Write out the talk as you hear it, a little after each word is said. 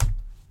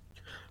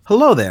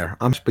Hello there.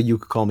 But you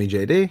could call me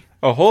JD.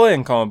 Ahoy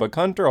and comic book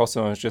hunter,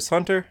 also known as just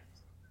Hunter.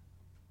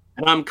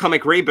 And I'm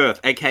Comic Rebirth,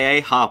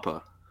 aka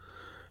Harper.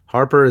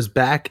 Harper is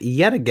back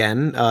yet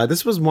again.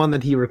 This was one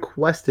that he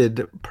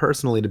requested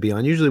personally to be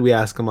on. Usually we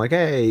ask him like,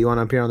 "Hey, you want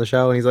to appear on the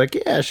show?" And he's like,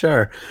 "Yeah,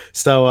 sure."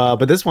 So,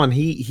 but this one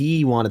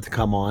he wanted to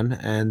come on,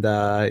 and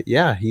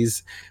yeah,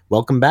 he's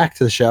welcome back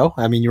to the show.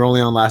 I mean, you're only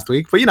on last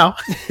week, but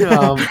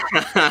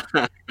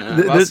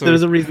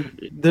there's a reason.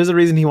 There's a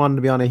reason he wanted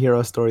to be on a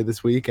hero story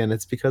this week, and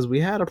it's because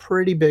we had a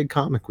pretty big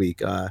comic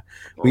week.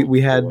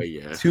 We had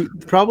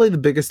probably the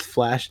biggest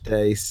Flash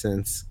day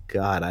since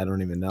God, I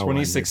don't even know.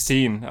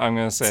 2016, I'm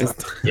gonna say.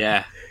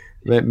 Yeah.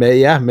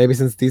 Maybe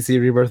since DC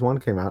Rebirth 1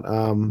 came out.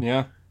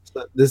 Yeah.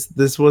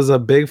 This was a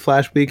big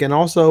Flash week, and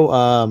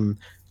also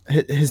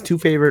his two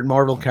favorite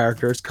Marvel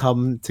characters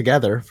come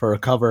together for a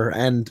cover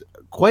and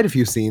quite a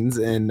few scenes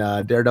in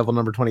Daredevil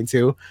number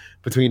 22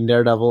 between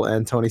Daredevil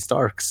and Tony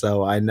Stark.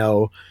 So I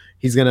know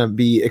he's gonna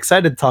be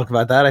excited to talk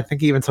about that. I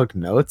think he even took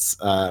notes.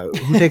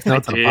 Who takes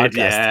notes on a podcast?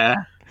 Yeah.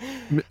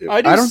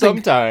 I do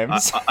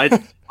sometimes.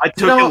 I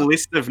took a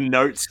list of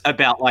notes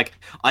about, like,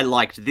 I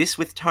liked this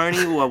with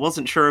Tony, or I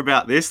wasn't sure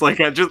about this. Like,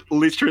 I just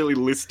literally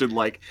listed,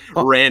 like,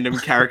 random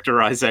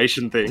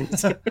characterization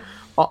things.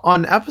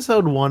 On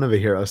episode 1 of A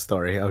Hero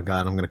Story, oh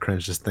god, I'm gonna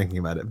cringe just thinking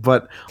about it.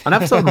 But on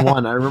episode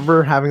 1, I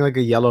remember having like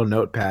a yellow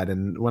notepad,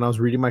 and when I was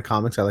reading my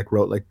comics, I like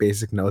wrote like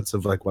basic notes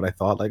of like what I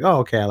thought, like, oh,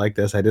 okay, I like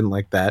this, I didn't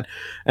like that,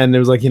 and it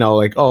was like,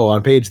 like, oh,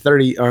 on page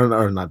 30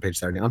 or not page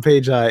 30, on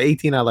page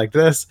 18, I like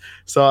this.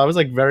 So I was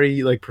like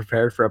very like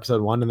prepared for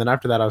episode 1, and then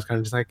after that, I was kind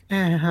of just like,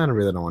 I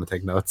don't want to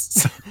take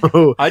notes.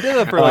 So, I did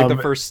that for like the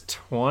first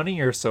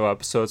 20 or so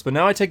episodes, but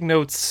now I take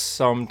notes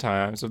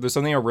sometimes. If there's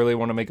something I really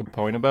want to make a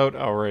point about,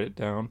 I'll write it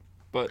down.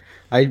 But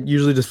I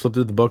usually just flip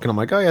through the book and I'm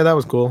like, oh yeah, that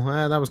was cool.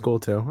 That was cool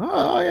too.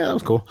 Oh yeah, that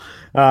was cool.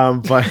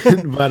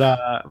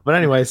 But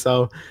anyway,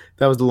 so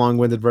that was the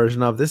long-winded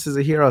version of This Is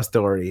a Hero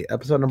Story,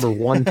 episode number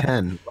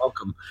 110.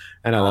 Welcome.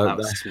 And that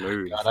was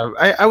smooth. God,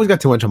 I always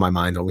got too much on my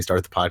mind when we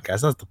start the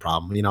podcast. That's the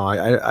problem.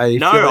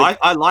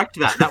 I liked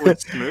that. That was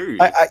smooth.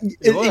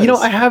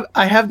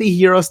 I have the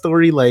hero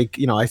story, like,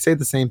 I say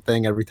the same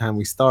thing every time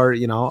we start.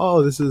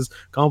 Oh, this is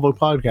comic book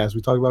podcast.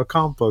 We talk about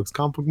comic books,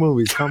 comic book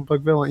movies, comic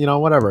book villain,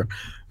 whatever.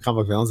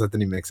 Comic book villains, that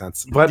didn't even make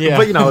sense. But so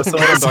I'm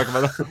talking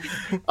about.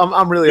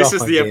 I'm really. This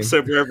is the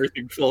episode where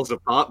everything falls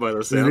apart. By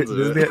the sounds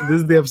of it.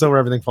 This is the episode where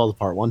everything falls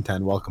apart.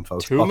 110. Welcome,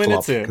 folks. 2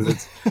 minutes in.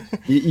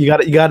 You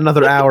got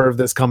another hour of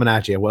this coming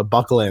at you. Well,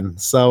 buckle in.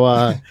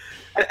 So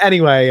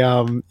anyway,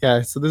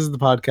 yeah. So this is the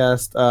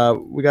podcast.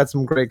 We got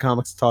some great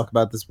comics to talk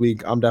about this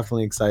week. I'm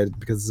definitely excited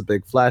because it's a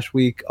big Flash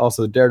week.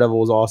 Also, Daredevil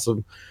was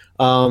awesome.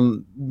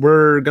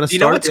 We're gonna start. You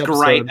know what's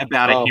great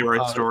about a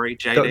hero story,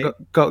 JD?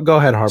 Go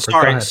ahead,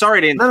 Harper.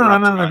 Sorry to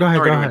interrupt. No. Go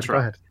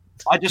ahead.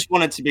 I just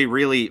wanted to be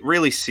really,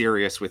 really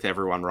serious with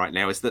everyone right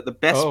now. Is that the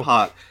best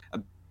part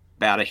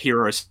about a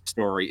hero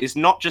story is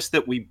not just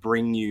that we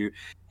bring you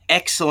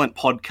excellent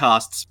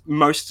podcasts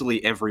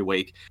mostly every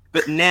week,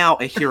 but now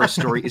a hero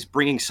story is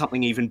bringing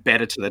something even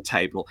better to the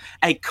table,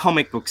 a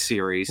comic book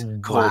series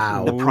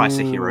called The Price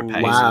a Hero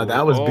Pays. Wow,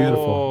 that was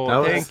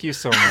beautiful. Thank you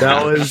so much.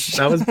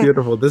 That was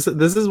beautiful. This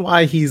is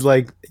why he's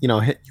like,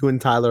 you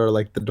and Tyler are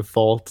like the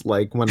default,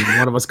 like when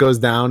one of us goes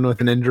down with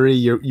an injury,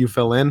 you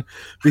fill in,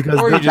 because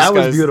that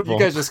was beautiful. You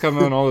guys just come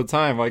on all the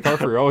time, like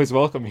Harper, you're always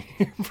welcome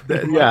here.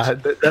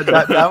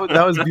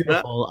 That was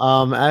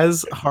beautiful.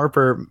 As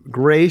Harper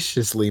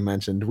graciously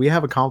mentioned, we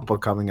have a comic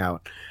book coming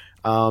out.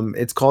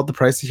 It's called The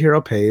Price a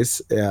Hero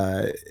Pays.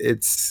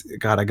 It's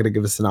God, I gotta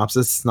give a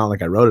synopsis. It's not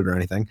like I wrote it or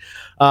anything.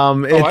 I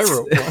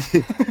wrote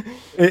one.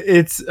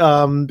 It's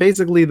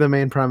basically the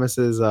main premise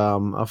is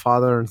a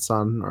father and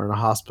son are in a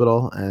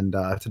hospital, and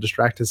to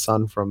distract his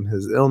son from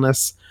his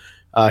illness,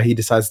 he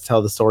decides to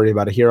tell the story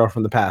about a hero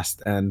from the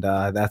past, and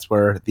that's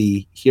where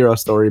the hero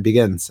story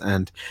begins.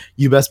 And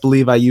you best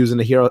believe I use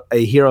a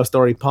hero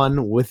story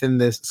pun within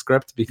this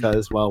script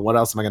because, well, what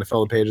else am I going to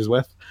fill the pages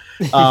with?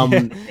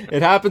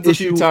 It happens a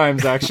few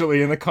times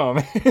actually in the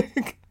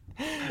comic.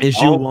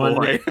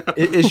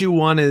 Issue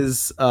one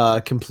is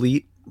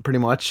complete, pretty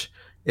much.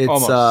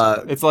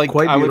 It's like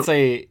I would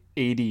say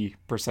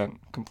 80%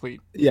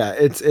 complete. Yeah,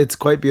 it's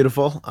quite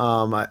beautiful.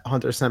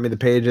 Hunter sent me the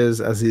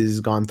pages as he's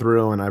gone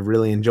through, and I've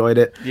really enjoyed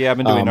it. Yeah, I've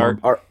been doing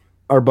art.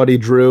 Our buddy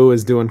Drew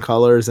is doing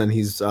colors, and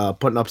he's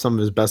putting up some of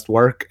his best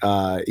work.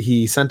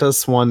 He sent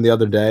us one the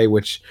other day,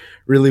 which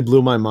really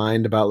blew my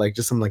mind, about like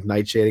just some like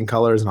night shading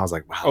colors, and I was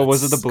like, wow. Oh,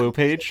 was it the blue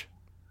page?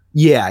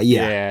 Yeah.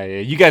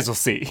 You guys will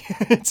see.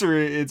 It's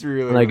really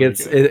like really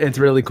it's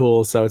really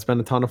cool. So it's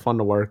been a ton of fun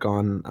to work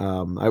on.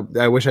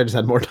 I wish I just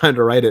had more time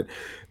to write it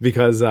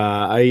because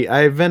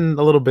I've been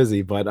a little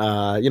busy. But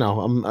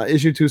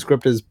issue 2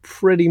 script is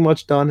pretty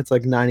much done. It's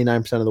like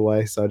 99% of the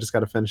way, so I just got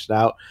to finish it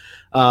out.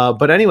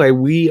 But anyway,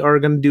 we are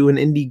going to do an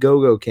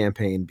Indiegogo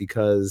campaign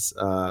because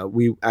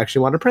we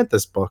actually want to print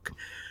this book.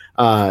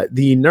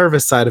 The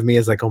nervous side of me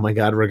is like, oh my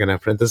god, we're gonna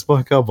print this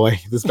book. Oh boy,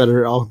 this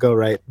better all go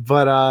right.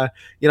 But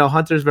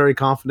Hunter's very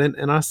confident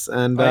in us,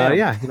 and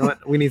you know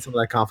what? We need some of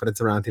that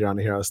confidence around here on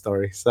the hero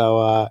story.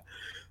 So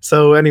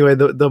So anyway,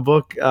 the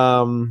book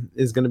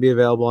is going to be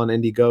available on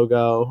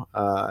Indiegogo.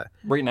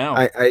 Right now,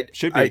 I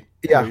should be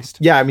yeah, at least.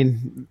 yeah. I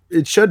mean,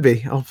 it should be.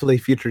 Hopefully,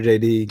 future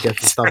JD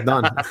gets his stuff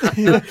done.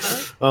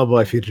 Oh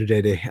boy, future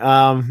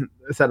JD.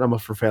 Setting them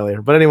up for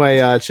failure. But anyway,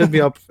 it should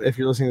be up. If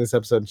you're listening to this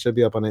episode, it should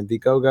be up on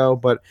Indiegogo.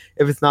 But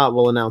if it's not,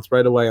 we'll announce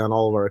right away on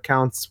all of our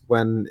accounts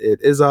when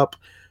it is up.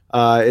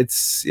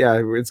 It's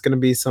going to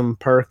be some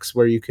perks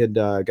where you could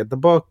get the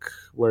book,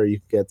 where you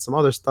could get some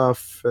other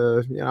stuff.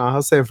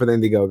 I'll save it for the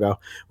Indiegogo.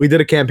 We did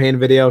a campaign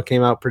video,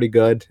 came out pretty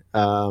good.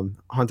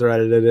 Hunter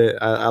edited it.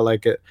 I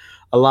like it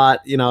a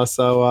lot,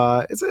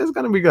 so it's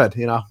going to be good.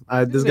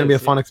 This is going to be a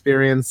fun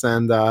experience,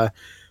 and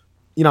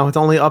it's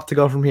only up to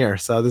go from here.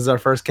 So this is our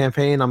first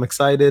campaign. I'm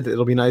excited.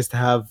 It'll be nice to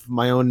have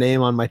my own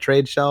name on my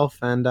trade shelf,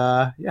 and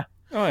yeah.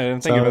 Oh, I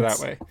didn't think of it that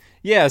way.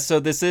 Yeah,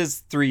 so this is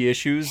 3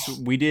 issues.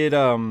 We did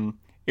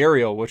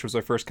Ariel, which was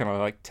our first kind of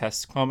like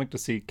test comic to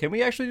see, can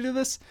we actually do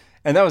this?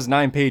 And that was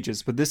 9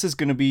 pages, but this is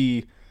going to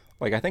be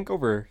like, I think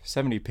over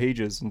 70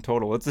 pages in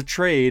total. It's a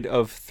trade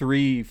of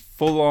 3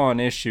 full-on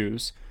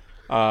issues.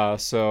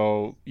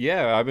 So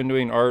yeah, I've been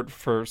doing art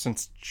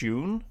since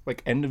June,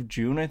 like end of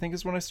June, I think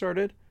is when I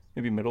started,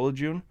 maybe middle of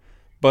June.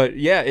 But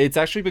yeah, it's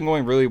actually been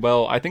going really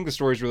well. I think the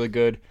story's really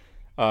good.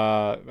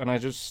 And I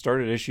just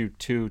started issue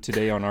 2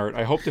 today on art.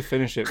 I hope to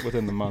finish it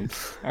within the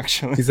month,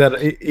 actually. He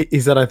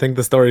said, I think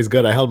the story's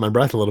good. I held my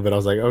breath a little bit. I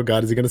was like, oh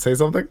God, is he going to say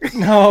something?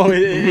 No,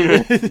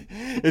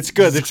 it's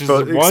good. There's just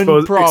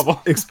one problem.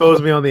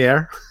 Expose me on the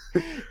air.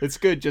 It's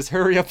good. Just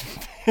hurry up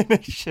and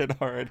finish it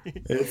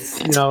already. It's,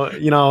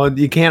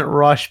 you can't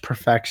rush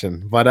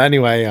perfection. But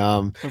anyway,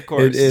 of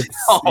course.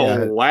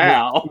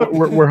 Wow.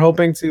 We're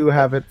hoping to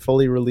have it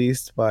fully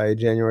released by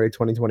January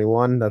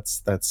 2021.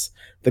 That's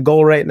the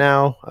goal right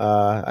now.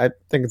 I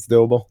think it's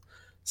doable.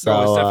 So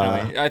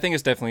I think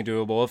it's definitely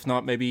doable. If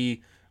not,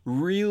 maybe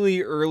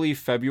really early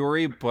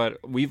February. But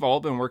we've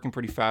all been working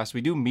pretty fast. We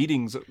do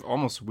meetings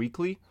almost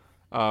weekly.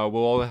 We'll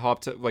all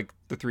hop to, like,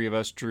 the 3 of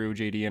us, Drew,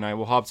 JD, and I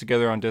will hop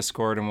together on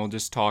Discord, and we'll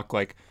just talk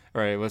like,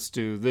 all right, let's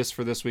do this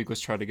for this week. Let's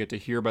try to get to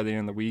here by the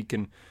end of the week.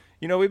 And,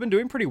 we've been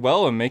doing pretty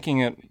well and making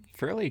it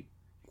fairly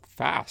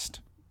fast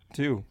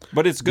too.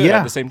 But it's good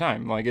at the same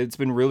time. Like, it's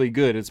been really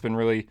good.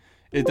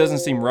 It doesn't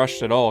seem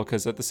rushed at all,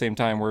 because at the same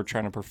time, we're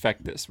trying to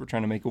perfect this. We're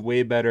trying to make it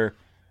way better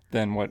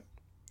than what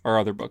our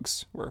other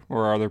books were,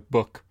 or our other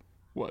book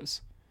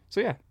was. So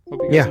yeah,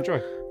 hope you guys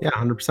enjoy. Yeah,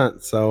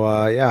 100%. So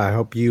I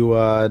hope you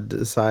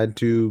decide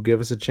to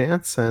give us a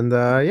chance, and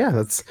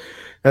that's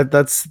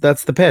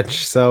the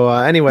pitch. So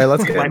anyway,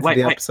 let's get into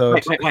the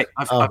episode. Wait!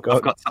 I've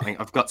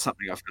got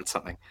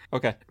something.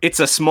 Okay, it's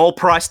a small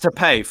price to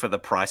pay for the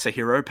price a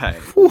hero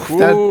pays.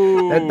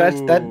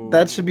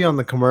 That should be on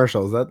the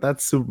commercials.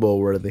 That's Super Bowl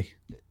worthy.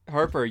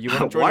 Harper, you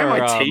want to join Why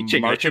our am I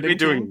teaching? I should be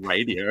doing team?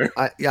 radio.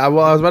 I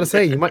was about to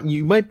say,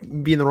 you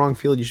might be in the wrong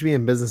field. You should be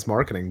in business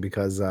marketing,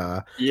 because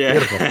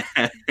yeah,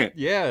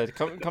 yeah,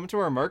 come to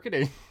our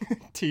marketing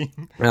team.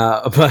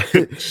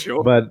 But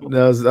sure. But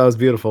that was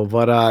beautiful.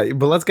 But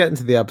let's get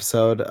into the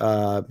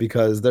episode,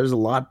 because there's a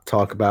lot to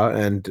talk about,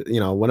 and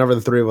whenever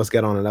the 3 of us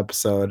get on an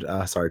episode,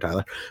 sorry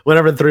Tyler,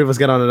 whenever the 3 of us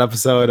get on an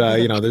episode,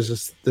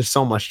 there's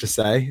so much to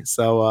say.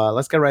 So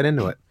let's get right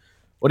into it.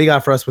 What do you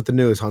got for us with the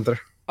news, Hunter?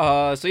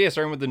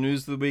 Starting with the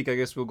news of the week, I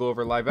guess we'll go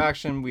over live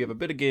action. We have a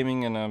bit of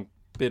gaming and a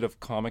bit of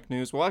comic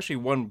news. Well, actually,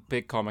 one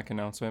big comic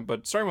announcement,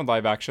 but starting with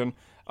live action,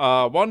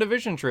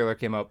 WandaVision trailer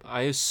came up.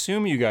 I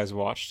assume you guys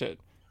watched it.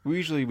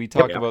 We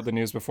talk about the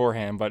news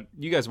beforehand, but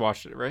you guys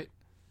watched it, right?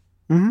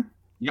 Mm-hmm.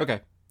 Yep.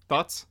 Okay.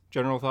 Thoughts?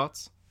 General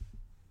thoughts?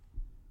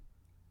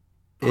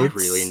 I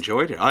really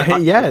enjoyed it.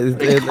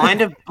 It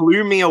kind of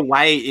blew me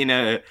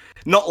away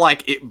not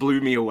like it blew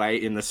me away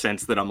in the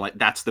sense that I'm like,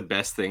 that's the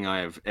best thing I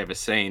have ever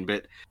seen.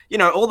 But,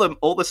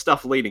 all the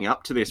stuff leading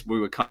up to this, we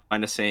were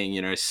kind of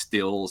seeing,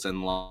 stills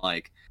and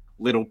like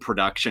little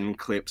production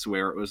clips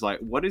where it was like,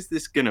 what is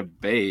this going to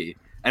be?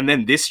 And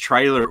then this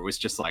trailer, it was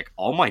just like,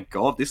 oh my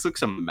God, this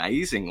looks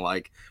amazing.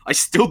 Like, I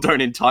still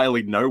don't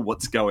entirely know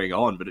what's going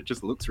on, but it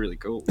just looks really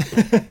cool.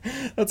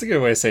 That's a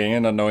good way of saying it,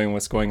 not knowing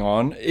what's going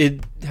on.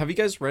 Have you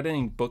guys read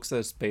any books that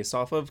it's based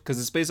off of? Because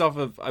it's based off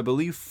of, I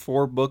believe,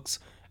 4 books,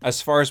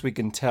 as far as we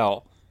can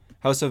tell.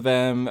 House of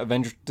M,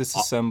 Avengers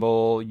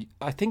Disassemble,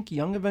 I think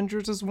Young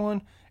Avengers is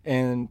one,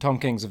 and Tom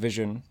King's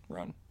Vision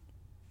run.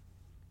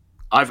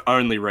 I've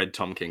only read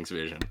Tom King's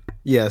Vision.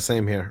 Yeah,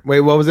 same here.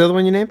 Wait, what was the other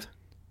one you named?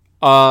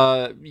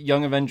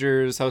 Young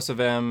Avengers, House of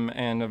M,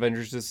 and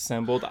Avengers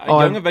Disassembled.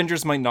 Young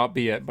Avengers might not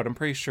be it, but I'm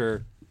pretty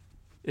sure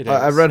it is.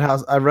 I read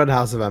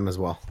House of M as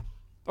well.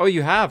 Oh,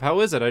 you have? How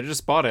is it? I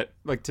just bought it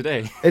like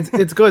today.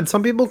 It's good.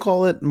 Some people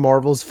call it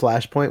Marvel's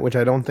Flashpoint, which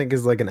I don't think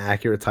is like an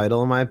accurate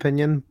title in my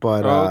opinion.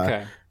 But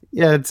okay.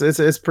 Yeah,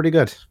 it's pretty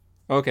good.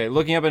 Okay,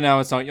 looking up it now,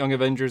 it's not Young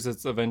Avengers.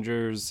 It's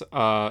Avengers.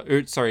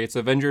 It's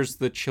Avengers: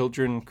 The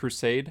Children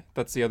Crusade.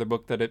 That's the other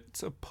book that it's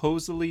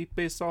supposedly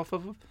based off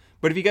of.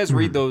 But if you guys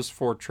read those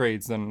 4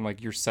 trades, then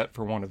like you're set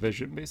for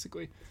WandaVision,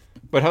 basically.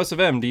 But House of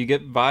M, do you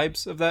get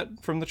vibes of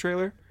that from the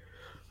trailer?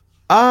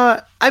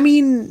 I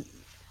mean,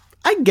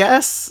 I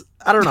guess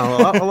I don't know.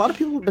 A lot of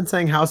people have been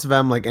saying House of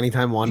M like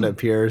anytime Wanda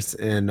appears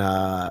in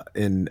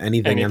anything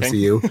Anything.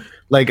 MCU.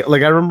 Like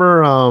I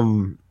remember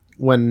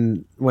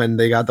when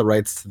they got the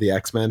rights to the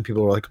X-Men,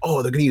 people were like,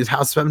 "Oh, they're going to use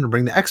House of M to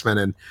bring the X-Men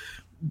in."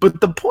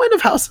 But the point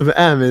of House of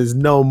M is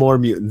no more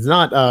mutants,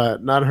 not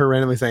her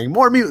randomly saying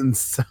more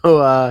mutants.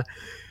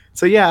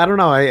 So yeah, I don't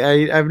know.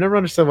 I've never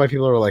understood why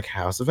people are like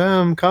House of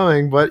M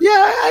coming, but yeah,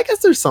 I guess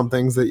there's some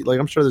things that like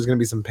I'm sure there's going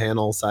to be some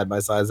panels side by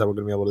sides that we're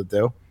going to be able to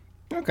do.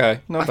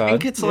 Okay, not bad.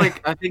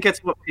 I think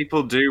it's what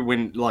people do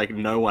when like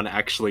no one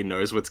actually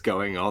knows what's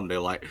going on. They're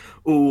like,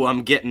 "Oh,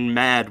 I'm getting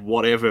mad,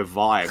 whatever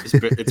vibes,"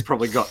 but it's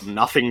probably got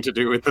nothing to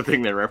do with the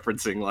thing they're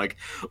referencing. Like,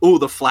 "Oh,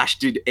 the Flash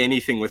did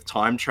anything with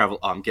time travel."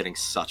 Oh, I'm getting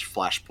such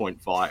Flashpoint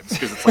vibes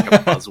because it's like a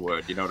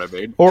buzzword. You know what I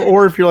mean?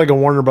 Or if you're like a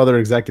Warner Brother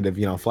executive,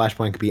 you know,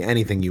 Flashpoint could be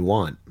anything you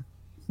want.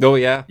 Oh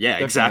yeah, yeah,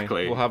 definitely.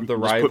 Exactly. We'll have the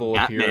Just put rival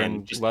appear Batman,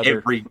 in just leather.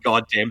 every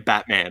goddamn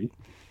Batman.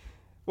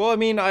 Well, I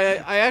mean,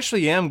 I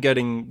actually am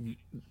getting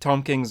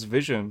Tom King's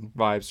Vision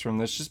vibes from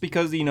this, just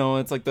because, you know,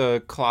 it's like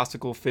the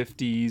classical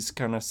 50s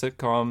kind of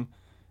sitcom,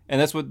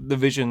 and that's what the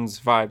Vision's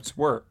vibes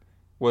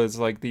was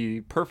like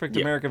the perfect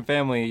American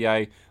family.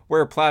 I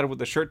wear a plaid with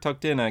the shirt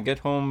tucked in, I get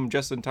home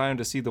just in time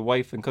to see the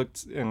wife and cook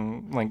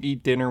and like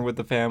eat dinner with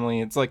the family.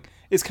 It's like,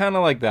 it's kind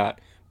of like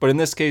that. But in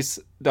this case,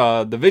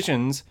 the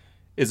Visions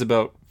is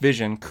about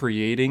Vision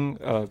creating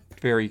a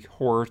very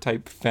horror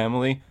type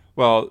family.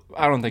 Well,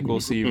 I don't think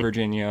we'll see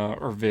Virginia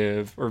or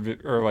Viv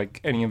or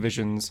like any of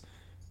Vision's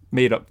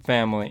made up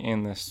family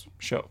in this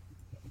show.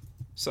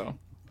 So,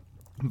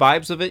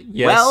 vibes of it,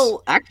 yes.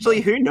 Well,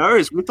 actually, who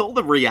knows? With all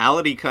the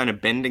reality kind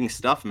of bending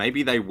stuff,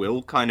 maybe they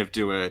will kind of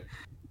do an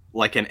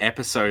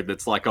episode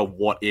that's like a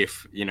what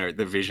if, you know,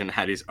 the Vision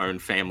had his own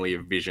family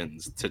of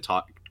visions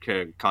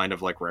to kind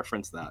of like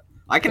reference that.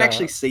 I can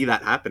actually see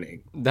that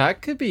happening.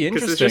 That could be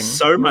interesting. Because there's just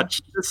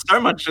so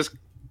much just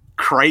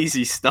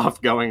crazy stuff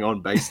going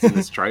on based in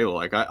this trailer.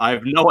 Like I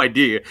have no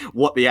idea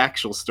what the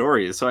actual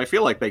story is, so I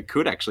feel like they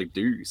could actually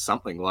do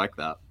something like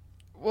that.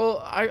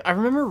 Well, I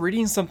remember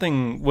reading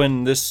something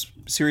when this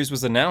series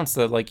was announced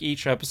that like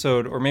each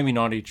episode, or maybe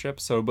not each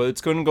episode, but it's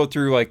going to go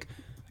through like,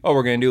 oh,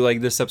 we're going to do like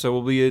this episode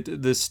will be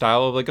this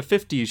style of like a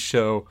 50s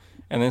show,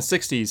 and then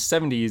 60s,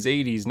 70s,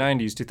 80s,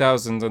 90s,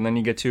 2000s, and then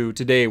you get to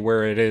today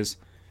where it is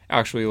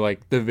actually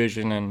like the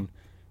Vision and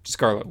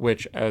Scarlet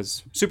Witch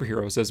as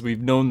superheroes as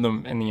we've known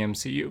them in the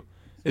MCU.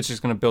 It's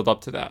just going to build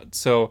up to that.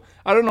 So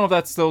I don't know if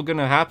that's still going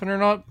to happen or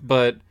not,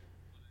 but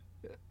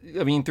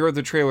I mean, throughout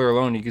the trailer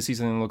alone, you can see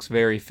something that looks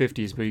very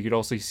 50s, but you could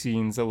also see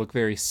scenes that look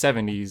very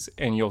 70s,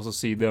 and you also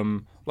see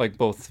them, like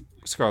both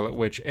Scarlet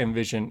Witch and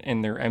Vision,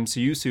 in their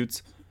MCU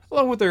suits,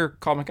 along with their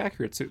comic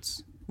accurate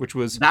suits, which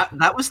was...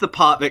 That was the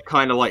part that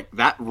kind of like,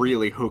 that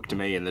really hooked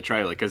me in the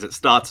trailer, because it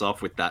starts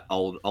off with that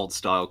old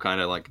style kind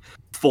of like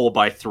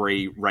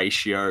 4:3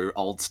 ratio,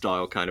 old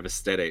style kind of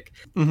aesthetic,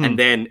 and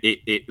then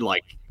it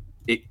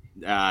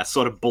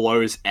sort of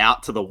blows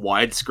out to the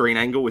widescreen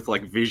angle with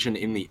like Vision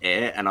in the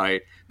air,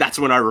 and that's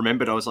when I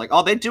remembered. I was like,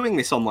 oh, they're doing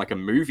this on like a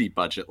movie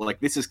budget. Like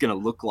this is going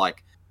to look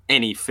like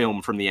any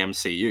film from the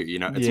MCU. You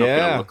know, it's not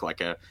going to look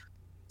like a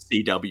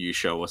CW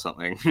show or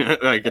something.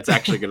 Like it's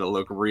actually going to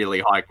look really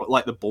high,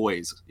 like The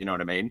Boys. You know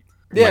what I mean?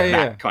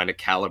 That kind of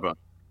caliber.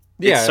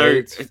 Yeah.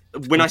 So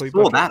when I saw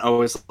budget. that, I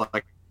was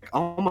like,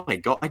 oh my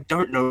god, I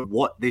don't know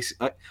what this...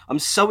 I'm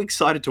so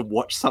excited to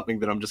watch something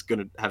that I'm just going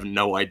to have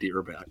no idea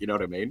about. You know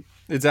what I mean?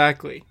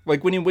 Exactly.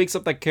 Like when he wakes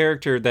up that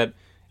character that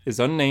is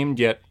unnamed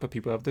yet, but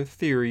people have their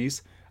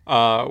theories,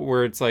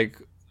 where it's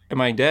like,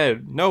 am I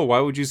dead? No, why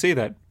would you say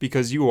that?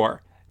 Because you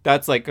are.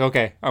 That's like,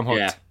 okay, I'm hooked.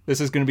 Yeah. This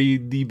is going to be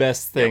the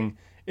best thing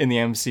in the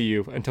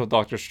MCU until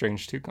Doctor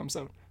Strange 2 comes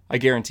out. I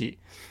guarantee.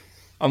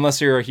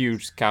 Unless you're a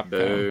huge Cap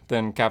fan,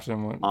 then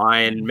Captain won't.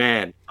 Iron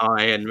Man,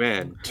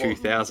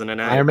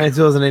 2008. Iron Man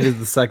 2008 is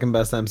the second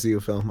best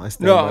MCU film. I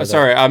stand by No, that.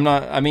 sorry, I'm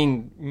not. I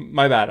mean,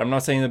 my bad. I'm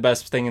not saying the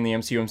best thing in the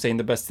MCU. I'm saying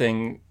the best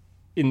thing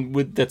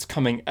that's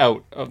coming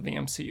out of the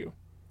MCU.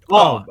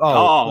 Right.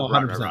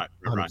 100%.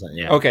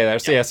 Yeah. Okay,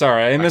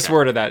 sorry, I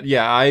misworded that.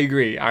 Yeah, I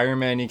agree. Iron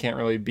Man, you can't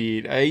really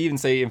beat. I even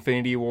say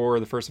Infinity War,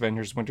 the first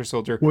Avengers, Winter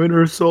Soldier.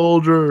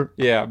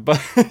 Yeah,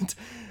 but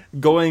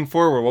going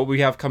forward, what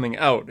we have coming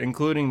out,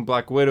 including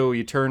Black Widow,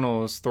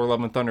 Eternals, Thor: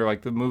 Love and Thunder,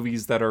 like the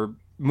movies that are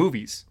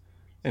movies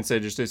instead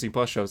of just Disney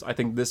Plus shows, I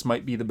think this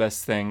might be the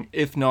best thing.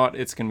 If not,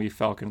 it's going to be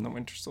Falcon and the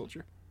Winter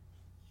Soldier.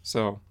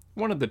 So,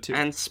 one of the two.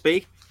 And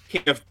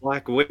speaking of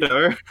Black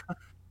Widow...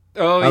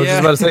 Oh, I was just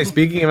about to say,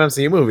 speaking of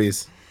MCU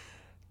movies,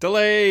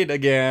 delayed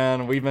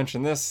again. We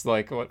mentioned this,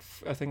 like,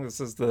 I think this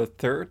is the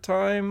third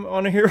time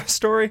on a hero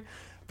story,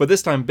 but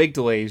this time big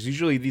delays.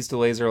 Usually these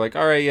delays are like,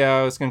 all right,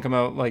 yeah, it's gonna come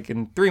out like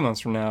in 3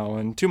 months from now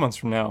and 2 months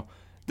from now.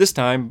 This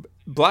time,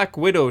 Black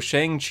Widow,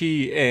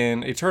 Shang-Chi,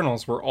 and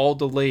Eternals were all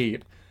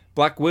delayed.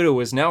 Black Widow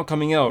is now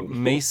coming out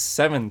May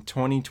 7th,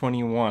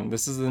 2021.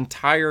 This is an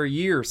entire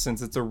year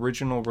since its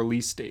original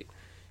release date.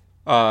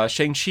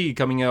 Shang-Chi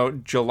coming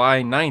out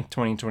July 9th,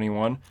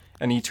 2021,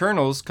 and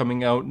Eternals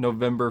coming out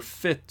November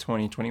 5th,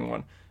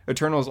 2021.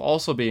 Eternals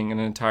also being an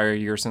entire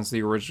year since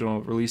the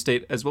original release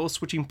date, as well as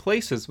switching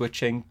places with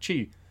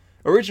Shang-Chi.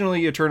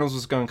 Originally, Eternals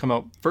was going to come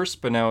out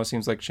first, but now it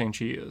seems like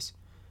Shang-Chi is.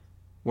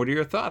 What are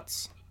your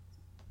thoughts?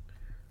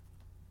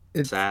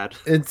 It's sad.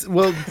 It's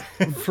well,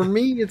 for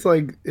me,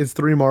 it's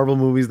 3 Marvel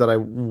movies that I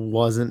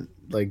wasn't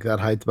like that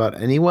hyped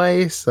about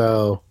anyway.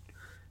 So,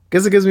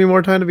 guess it gives me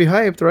more time to be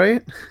hyped,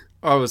 right?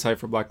 I was hyped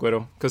for Black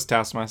Widow because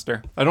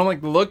Taskmaster. I don't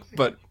like the look,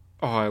 but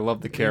I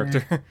love the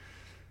character. Yeah.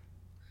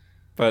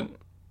 But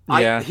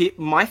yeah,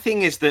 my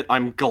thing is that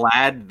I'm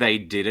glad they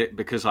did it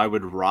because I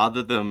would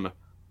rather them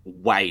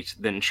wait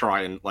than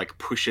try and like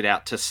push it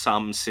out to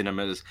some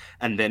cinemas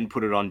and then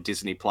put it on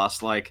Disney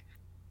Plus. Like,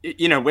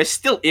 you know, we're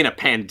still in a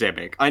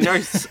pandemic. I know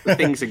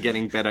things are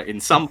getting better in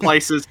some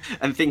places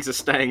and things are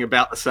staying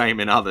about the same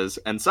in others,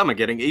 and some are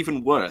getting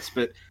even worse.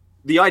 But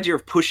the idea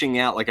of pushing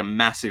out like a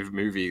massive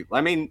movie,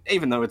 I mean,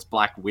 even though it's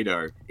Black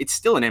Widow, it's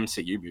still an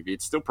MCU movie.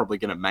 It's still probably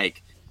going to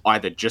make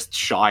either just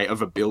shy of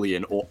 $1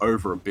 billion or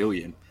over $1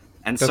 billion.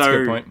 And that's so a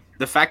good point.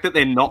 The fact that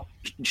they're not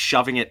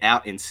shoving it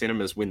out in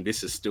cinemas when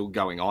this is still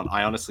going on,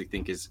 I honestly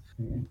think is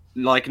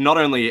like not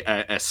only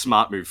a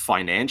smart move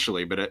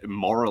financially, but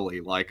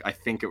morally. Like, I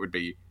think it would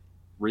be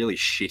really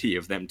shitty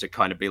of them to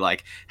kind of be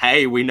like,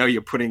 hey, we know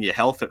you're putting your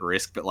health at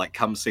risk, but like,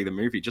 come see the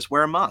movie. Just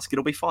wear a mask.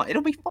 It'll be fine.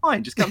 It'll be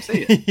fine. Just come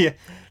see it. Yeah,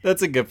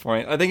 that's a good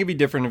point. I think it'd be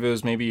different if it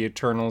was maybe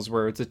Eternals,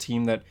 where it's a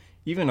team that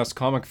even us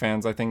comic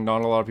fans, I think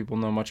not a lot of people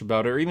know much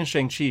about it, or even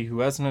Shang-Chi,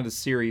 who hasn't had a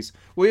series.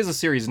 Well, he has a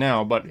series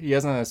now, but he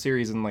hasn't had a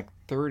series in like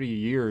 30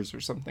 years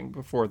or something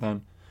before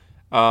then.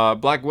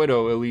 Black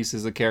Widow, at least,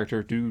 is a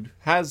character who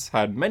has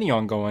had many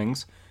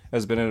ongoings,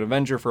 has been an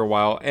Avenger for a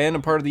while, and a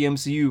part of the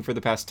MCU for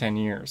the past 10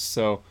 years.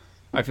 So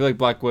I feel like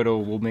Black Widow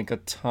will make a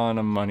ton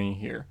of money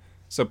here.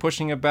 So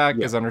pushing it back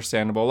is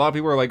understandable. A lot of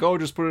people are like, oh,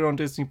 just put it on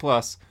Disney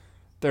Plus.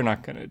 They're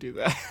not going to do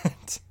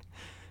that.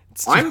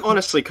 I'm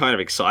honestly kind of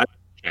excited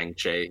for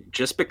Shang-Chi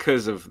just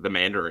because of the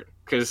Mandarin.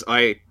 Because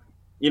I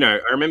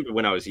remember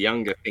when I was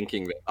younger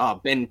thinking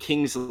that, Ben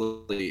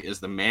Kingsley is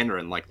the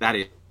Mandarin. Like, that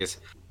is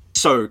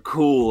so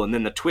cool. And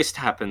then the twist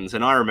happens.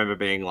 And I remember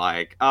being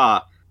like,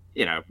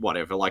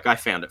 whatever. Like, I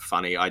found it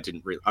funny. I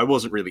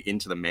wasn't really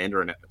into the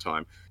Mandarin at the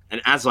time.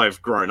 And as I've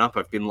grown up,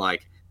 I've been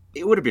like,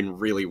 it would have been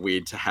really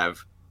weird to have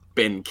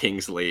Ben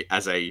Kingsley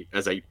as a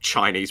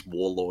Chinese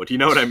warlord. You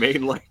know what I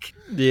mean? Like,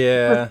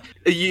 yeah,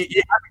 you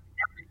have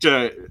a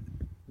character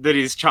that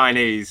is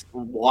Chinese.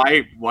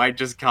 Why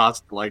just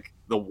cast like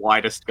the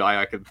whitest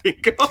guy I can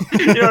think of?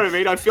 You know what I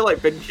mean? I feel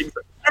like Ben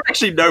Kingsley. I don't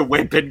actually know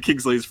where Ben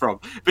Kingsley is from,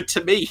 but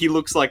to me, he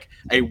looks like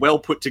a well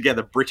put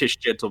together British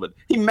gentleman.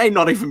 He may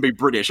not even be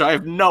British. I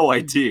have no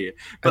idea.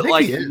 But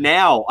like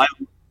now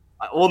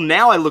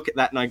I look at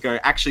that and I go,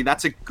 actually,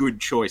 that's a good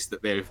choice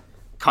that they've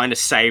kind of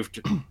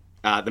saved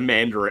the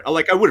Mandarin.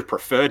 Like, I would have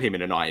preferred him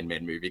in an Iron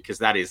Man movie because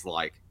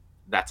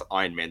that's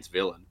Iron Man's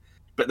villain.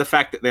 But the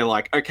fact that they're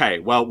like, okay,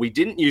 well, we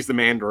didn't use the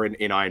Mandarin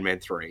in Iron Man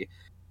 3.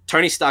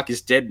 Tony Stark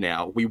is dead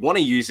now. We want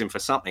to use him for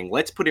something.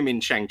 Let's put him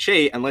in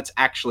Shang-Chi and let's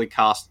actually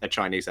cast a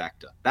Chinese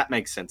actor. That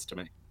makes sense to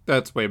me.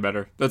 That's way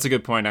better. That's a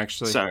good point,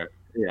 actually. So,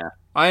 yeah.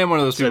 I am one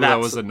of those people that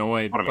was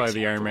annoyed by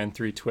the Iron Man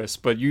 3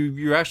 twist, but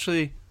you're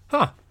actually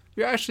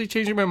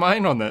changing my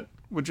mind on that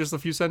with just a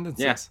few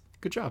sentences. Yes. Yeah.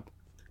 Good job.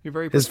 You're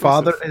very his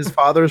father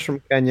is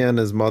from Kenya and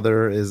his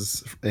mother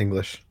is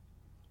English.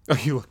 Oh,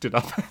 you looked it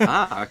up.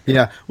 Okay.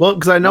 Yeah. Well,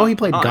 because I know he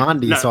played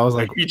Gandhi, so I was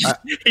like, he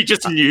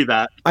just knew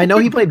that. I know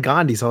he played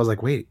Gandhi, so I was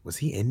like, wait, was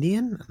he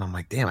Indian? And I'm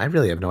like, damn, I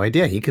really have no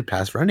idea. He could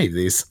pass for any of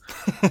these.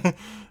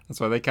 That's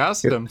why they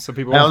casted him. So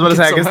people. I was going to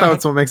say, I guess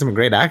that's what makes him a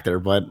great actor,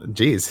 but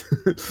geez.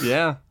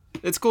 Yeah.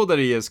 It's cool that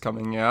he is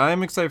coming. Yeah,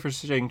 I'm excited for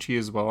Shang-Chi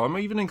as well. I'm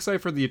even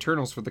excited for the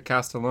Eternals for the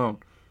cast alone.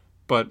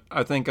 But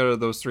I think out of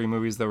those 3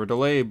 movies that were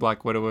delayed,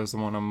 Black Widow is the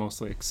one I'm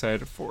mostly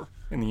excited for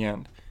in the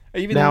end.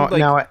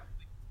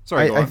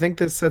 I think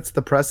this sets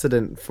the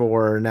precedent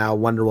for now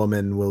Wonder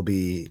Woman will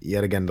be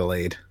yet again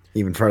delayed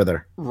even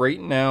further. Right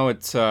now,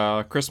 it's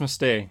Christmas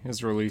Day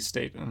is release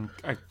date, and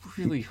I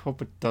really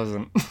hope it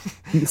doesn't.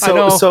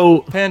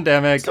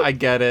 Pandemic, I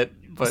get it.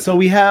 But so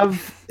we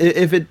have,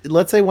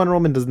 let's say Wonder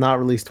Woman does not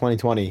release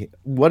 2020,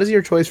 what is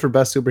your choice for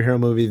best superhero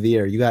movie of the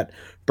year? You got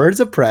Birds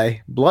of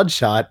Prey,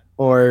 Bloodshot,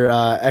 or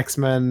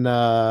X-Men,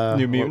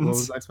 New Mutants. What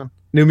was X-Men?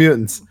 New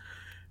Mutants.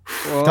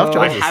 Tough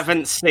choices. I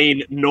haven't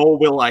seen, nor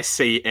will I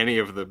see any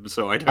of them,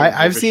 so I don't.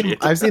 I've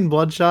seen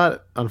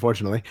Bloodshot,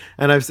 unfortunately,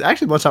 and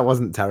Bloodshot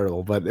wasn't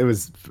terrible, but it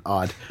was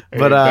odd.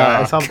 But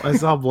I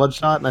saw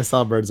Bloodshot and I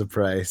saw Birds of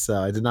Prey,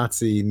 so I did not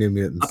see New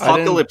Mutants.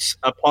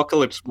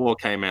 Apocalypse War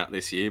came out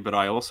this year, but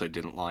I also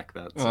didn't like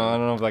that. So. I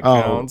don't know if that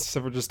counts.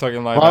 If we're just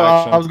talking live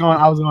action,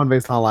 I was going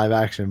based on live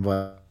action,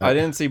 but I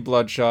didn't see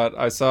Bloodshot.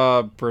 I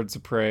saw Birds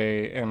of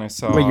Prey, and I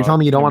saw. Wait, you're telling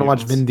me you don't want to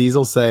watch Vin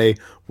Diesel say,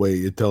 "Wait,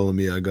 you're telling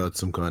me I got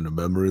some kind of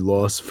memory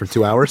loss for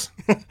 2 hours"?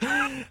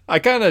 I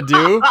kind of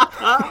do.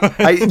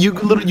 You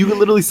can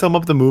literally sum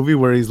up the movie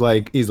where he's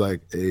like,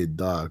 "Hey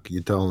Doc,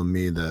 you're telling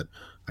me that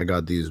I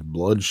got these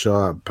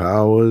bloodshot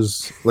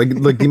powers. Like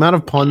the amount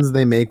of puns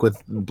they make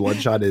with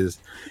bloodshot is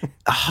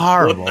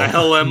horrible. What the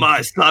hell am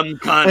I? Some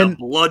kind of And-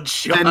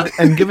 bloodshot?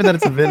 And given that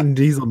it's a Vin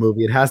Diesel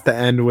movie, it has to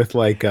end with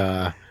like,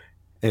 hey,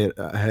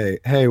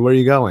 where are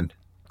you going?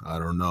 I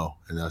don't know,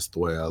 and that's the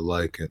way I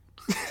like it.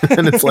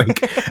 And it's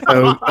like,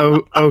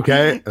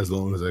 okay, as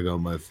long as I got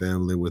my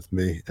family with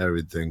me,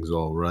 everything's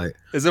all right.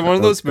 Is it one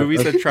of those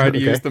movies that try to Okay.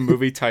 use the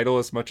movie title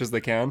as much as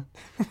they can?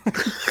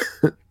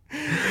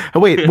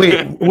 Wait,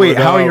 What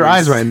how are your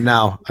always- eyes right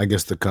now? I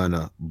guess the kind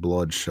of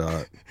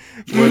bloodshot.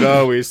 Would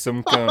always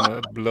some kind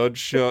of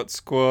bloodshot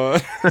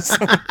squad.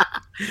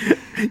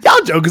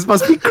 Y'all jokers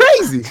must be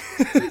crazy.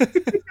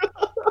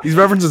 These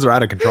references are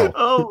out of control.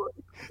 Oh,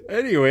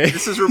 Anyway.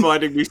 this is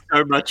reminding me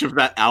so much of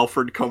that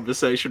Alfred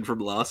conversation from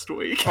last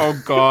week. Oh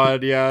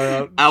God,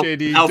 yeah.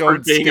 JD,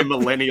 Alfred don't being skip. a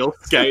millennial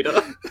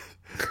skater.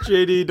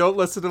 JD, don't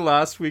listen to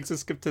last week's and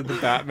skip to the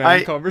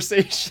Batman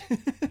conversation.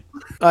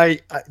 I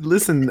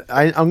listen.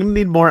 I'm gonna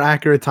need more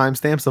accurate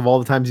timestamps of all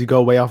the times you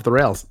go way off the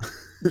rails.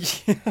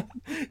 Yeah.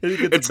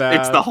 It's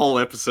the whole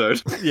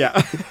episode.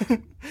 Yeah.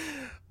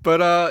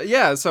 But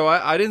yeah, so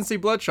I didn't see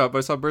Bloodshot, but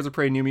I saw Birds of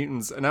Prey New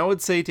Mutants, and I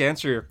would say to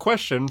answer your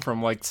question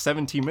from like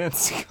 17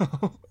 minutes ago.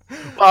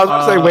 Well, I was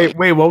gonna say,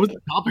 wait, what was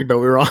the topic that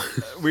we were on?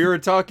 We were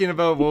talking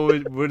about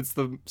what's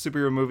the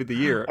superhero movie of the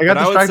year. I got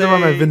But distracted by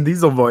my say Vin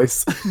Diesel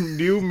voice.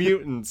 New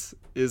Mutants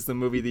is the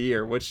movie of the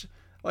year, which,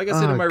 like I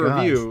said in my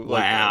gosh. review,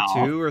 like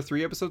Wow. 2 or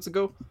 3 episodes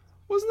ago,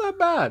 wasn't that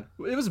bad.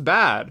 It was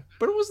bad,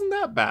 but it wasn't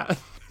that bad.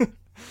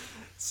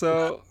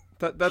 So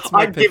that's my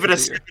I'd pick give it of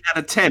a the year. 7 out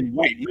of 10.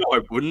 Wait, no, I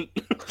wouldn't.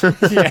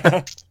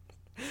 Yeah.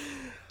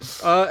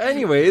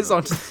 Anyways,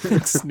 on to the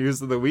next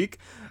news of the week.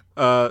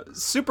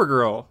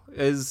 Supergirl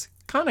is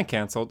kind of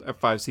canceled at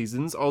 5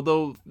 seasons,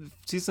 although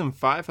season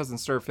 5 hasn't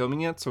started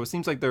filming yet, so it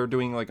seems like they're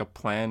doing like a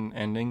planned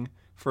ending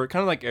for it,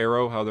 kind of like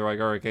Arrow, how they're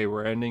like, all right, okay,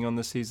 we're ending on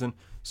this season.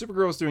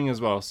 Supergirl's doing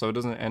as well, so it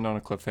doesn't end on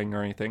a cliffhanger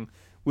or anything.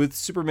 With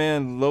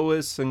Superman,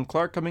 Lois, and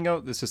Clark coming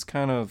out, this is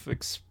kind of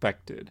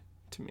expected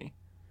to me.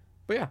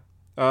 But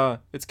yeah,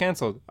 it's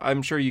canceled.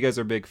 I'm sure you guys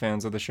are big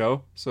fans of the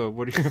show, so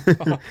what are your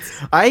thoughts?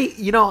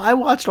 I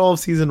watched all of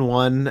season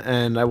 1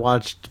 and I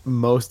watched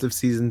most of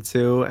season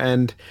 2,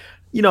 and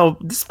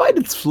despite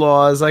its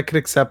flaws, I could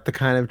accept the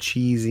kind of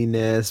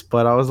cheesiness,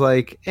 but I was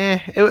like,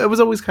 it was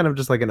always kind of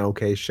just like an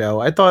okay show.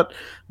 I thought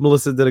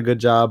Melissa did a good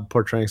job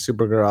portraying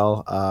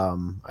Supergirl.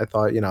 I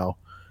thought,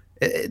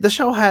 the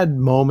show had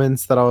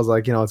moments that I was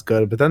like, it's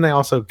good, but then they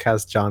also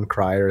cast John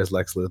Cryer as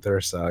Lex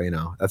Luthor,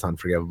 so, that's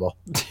unforgivable.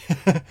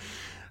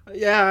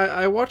 Yeah,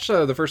 I watched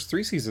the first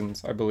 3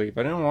 seasons, I believe.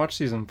 I didn't watch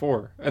season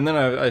 4, and then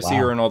I see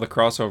her in all the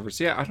crossovers.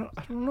 Yeah,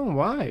 I don't know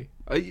why.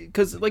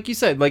 Because like you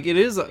said, like it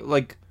is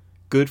like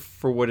good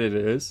for what it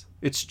is.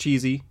 It's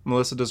cheesy.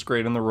 Melissa does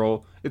great in the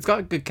role. It's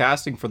got good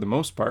casting for the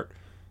most part,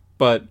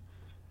 but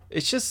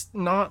it's just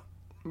not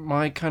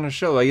my kind of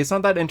show. Like it's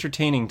not that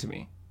entertaining to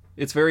me.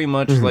 It's very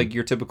much like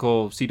your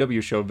typical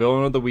CW show,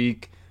 villain of the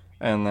week,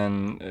 and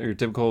then your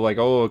typical like,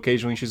 oh,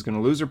 occasionally she's going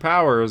to lose her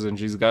powers and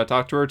she's got to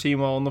talk to her team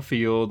while on the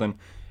field, and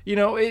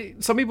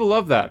some people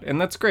love that, and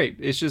that's great.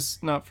 It's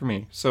just not for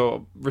me.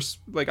 So,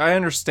 like, I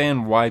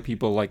understand why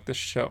people like this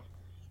show.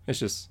 It's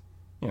just,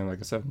 like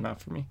I said,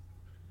 not for me.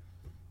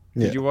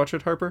 Yeah. Did you watch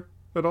it, Harper,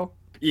 at all?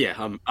 Yeah,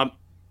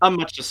 I'm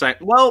much the same.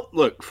 Well,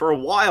 look, for a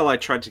while I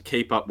tried to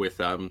keep up with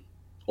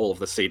all of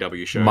the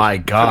CW shows. My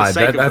God,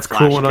 sake of that's the Flash,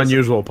 cruel and 'cause-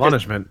 unusual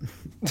punishment.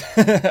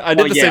 I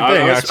did the same thing,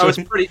 I actually.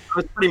 was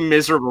pretty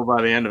miserable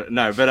by the end of it.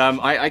 No, but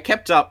I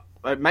kept up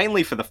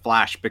mainly for the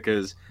Flash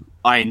because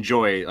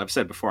I've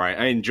said before,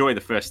 I enjoy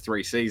the first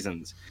 3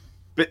 seasons.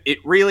 But it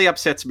really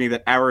upsets me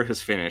that Arrow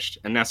has finished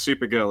and now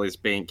Supergirl is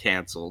being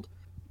cancelled.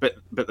 But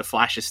the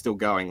Flash is still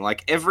going.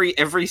 Like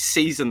every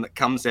season that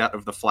comes out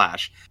of the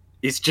Flash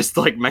is just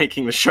like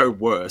making the show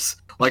worse.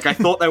 Like I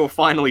thought they were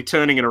finally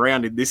turning it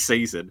around in this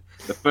season.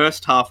 The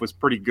first half was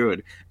pretty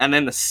good, and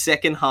then the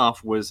second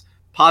half was,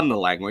 pardon the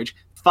language,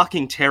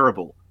 fucking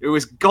terrible. It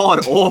was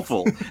god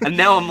awful. And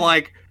now I'm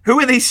like, who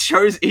are these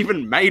shows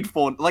even made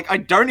for? Like I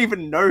don't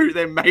even know who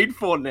they're made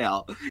for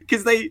now,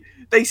 because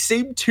they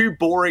seem too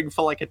boring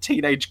for like a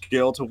teenage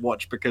girl to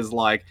watch, because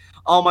like,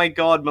 oh my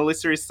god,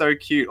 Melissa is so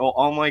cute, or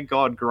oh my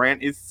god,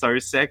 Grant is so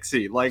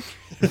sexy. Like,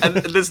 and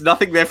there's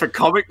nothing there for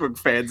comic book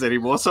fans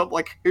anymore. So I'm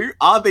like, who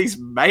are these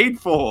made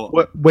for?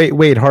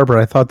 Wait, Harper,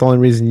 I thought the only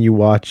reason you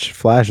watch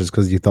Flash is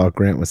because you thought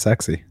Grant was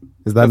sexy.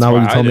 Is that That's not what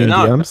why you I told me in did.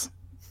 No. DMs?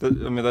 I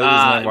mean,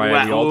 that isn't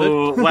why we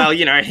all did. Well,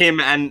 him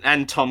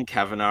and Tom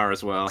Cavanaugh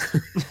as well.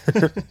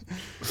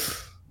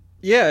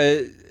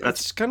 Yeah,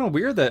 it's kind of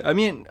weird that, I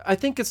mean, I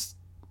think it's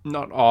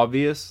not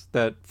obvious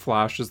that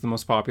Flash is the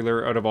most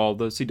popular out of all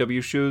the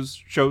CW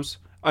shows.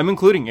 I'm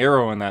including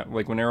Arrow in that.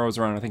 Like when Arrow was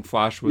around, I think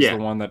Flash was the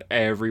one that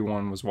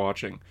everyone was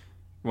watching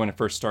when it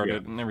first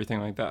started and everything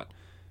like that.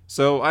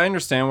 So I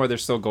understand why they're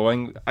still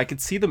going. I could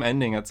see them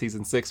ending at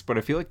season 6, but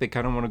I feel like they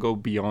kind of want to go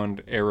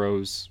beyond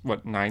Arrow's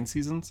 9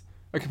 seasons.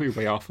 I could be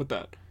way off with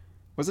that.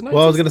 Was it 9?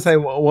 Well, I was gonna say,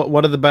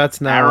 what are the bets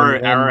now?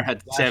 Arrow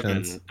had Flash 7,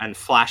 ends? and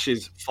Flash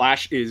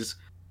is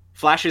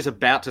Flash is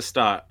about to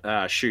start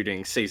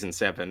shooting season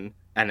 7,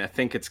 and I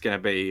think it's going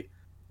to be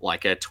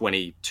like a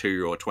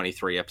 22 or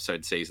 23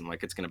 episode season.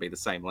 Like it's going to be the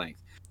same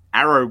length.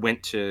 Arrow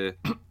went to,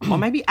 or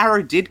maybe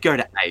Arrow did go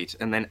to 8,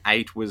 and then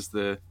 8 was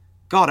the.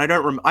 God, I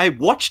don't remember. I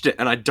watched it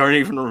and I don't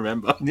even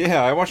remember.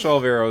 Yeah, I watched all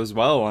of Arrow as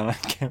well, and I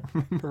can't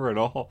remember at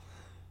all.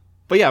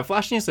 But yeah,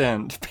 Flash needs to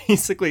end,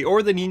 basically.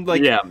 Or they need,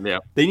 like... Yeah.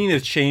 They need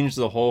to change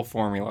the whole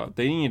formula.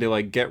 They need to,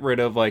 like, get rid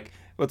of, like,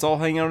 let's all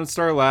hang out in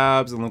Star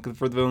Labs and look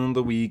for the villain of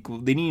the week.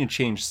 They need to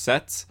change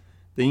sets.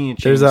 They need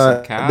to change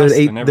the cast.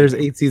 There's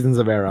 8 seasons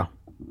of Arrow.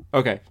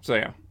 Okay, so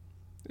yeah.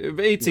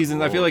 8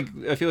 seasons. I feel like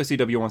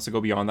CW wants to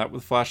go beyond that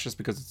with Flash just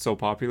because it's so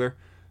popular.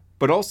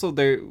 But also,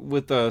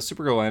 with the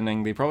Supergirl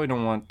ending, they probably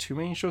don't want too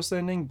many shows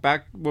ending.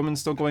 Batwoman's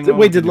still going on.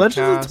 Wait, did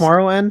Legends of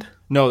Tomorrow end?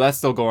 No, that's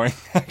still going,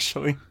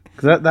 actually.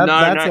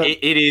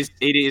 It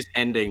is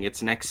ending.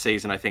 It's next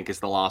season, I think, is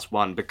the last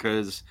one,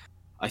 because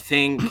I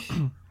think...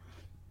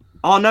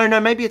 Oh, no,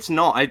 maybe it's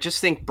not. I just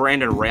think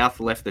Brandon Routh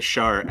left the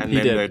show, and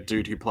then the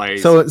dude who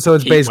plays... So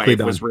it's basically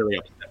done. Was really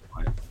upset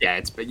by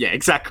it. Yeah,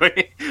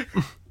 exactly.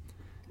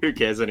 Who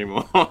cares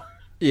anymore?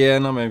 Yeah,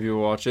 not many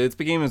people watch it. It's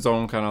became its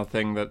own kind of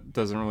thing that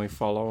doesn't really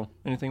follow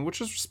anything,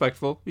 which is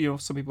respectful. You know,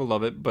 some people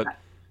love it, but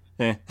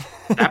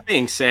That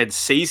being said,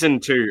 season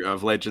 2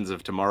 of Legends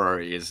of Tomorrow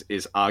is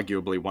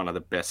arguably one of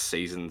the best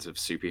seasons of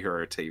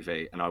superhero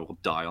TV, and I will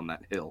die on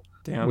that hill.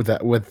 Damn. With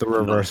the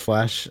Reverse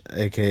Flash,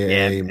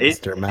 aka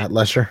Mr. Matt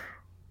Lesher.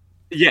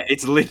 Yeah,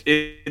 it's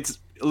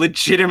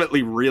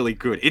legitimately really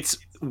good. It's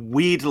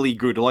weirdly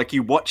good. Like,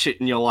 you watch it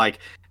and you're like,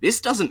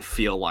 this doesn't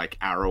feel like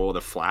Arrow or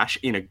the Flash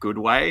in a good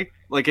way.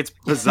 Like, it's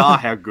bizarre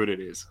how good it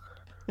is.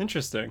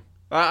 Interesting.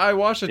 I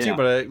watched it too,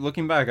 but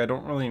looking back, I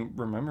don't really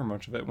remember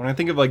much of it. When I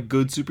think of like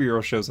good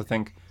superhero shows, I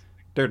think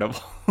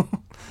Daredevil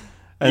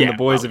and The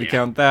Boys, if you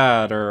count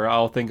that, or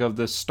I'll think of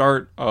the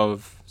start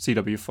of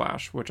CW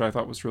Flash, which I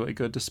thought was really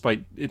good,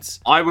 despite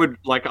its. I would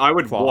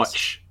flaws.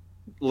 watch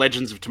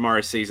Legends of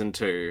Tomorrow season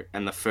 2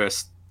 and the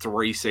first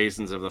 3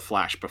 seasons of The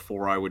Flash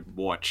before I would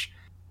watch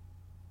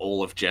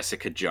all of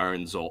Jessica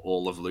Jones or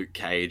all of Luke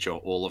Cage or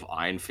all of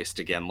Iron Fist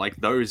again. Like,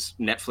 those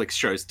Netflix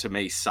shows to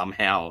me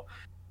somehow,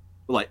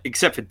 like,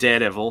 except for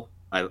Daredevil,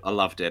 I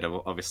love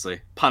Daredevil,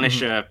 obviously.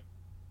 Punisher,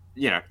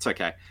 it's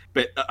okay.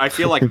 But I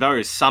feel like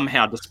those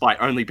somehow,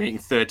 despite only being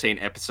 13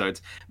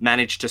 episodes,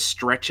 manage to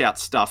stretch out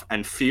stuff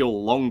and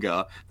feel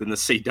longer than the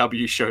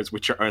CW shows,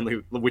 which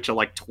are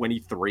like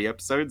 23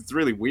 episodes. It's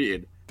really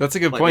weird. That's a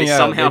good like, point. They yeah,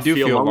 somehow they do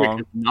feel longer long.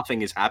 because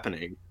nothing is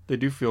happening. They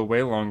do feel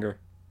way longer.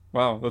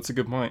 Wow, that's a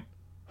good point.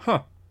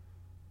 Huh.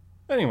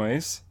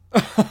 Anyways.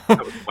 That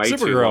was way too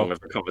Supergirl. long of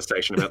a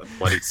conversation about the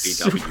bloody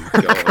CW.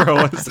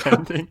 Supergirl is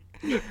ending.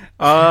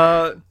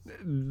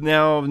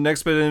 Now,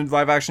 next bit of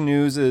live action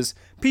news is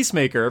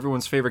Peacemaker,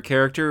 everyone's favorite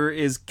character,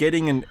 is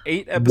getting an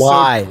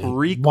 8-episode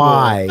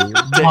prequel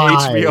to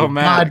HBO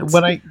Max. God,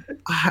 when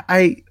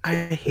I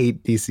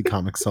hate DC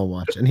Comics so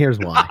much, and here's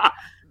why.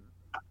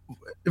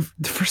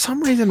 For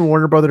some reason,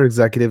 Warner Brother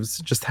executives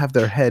just have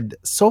their head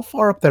so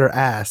far up their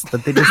ass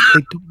that they don't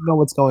know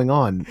what's going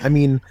on. I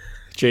mean,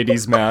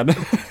 JD's mad.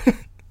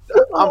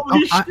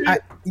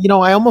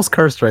 I almost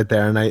cursed right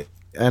there,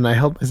 and I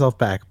held myself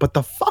back. But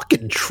the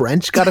fucking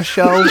Trench got a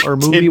show or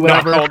movie,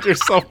 whatever. Hold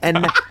yourself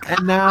and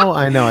now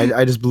I know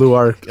I just blew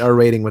our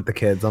rating with the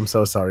kids. I'm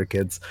so sorry,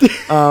 kids.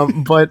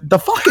 But the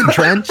fucking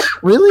Trench,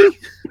 really?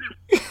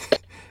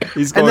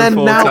 He's going and then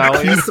full now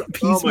Italian.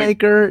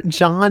 Peacemaker,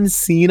 John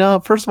Cena.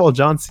 First of all,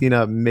 John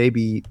Cena may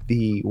be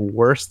the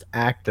worst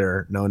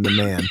actor known to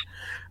man.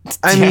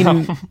 I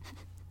mean,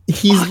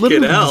 he's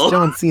literally just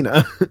John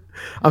Cena.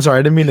 I'm sorry,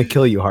 I didn't mean to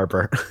kill you,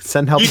 Harper.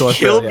 Send help to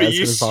Australia. You killed me.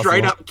 You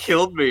straight up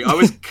killed me. I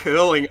was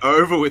curling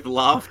over with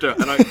laughter,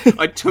 and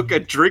I took a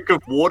drink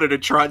of water to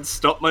try and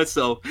stop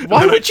myself.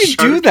 Why would you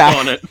do that?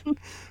 On it.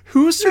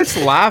 Who starts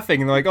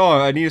laughing and they're like,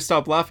 oh, I need to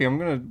stop laughing. I'm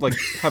gonna put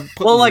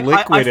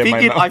liquid in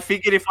my mouth. I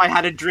figured if I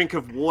had a drink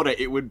of water,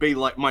 it would be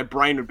like my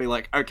brain would be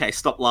like, okay,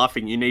 stop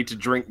laughing. You need to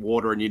drink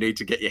water and you need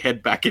to get your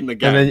head back in the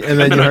game. And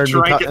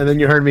then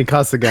you heard me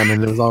cuss again,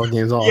 and it was all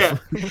games off. Yeah,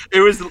 it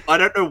was. I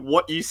don't know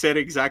what you said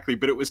exactly,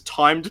 but it was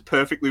timed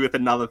perfectly with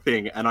another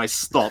thing, and I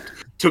stopped,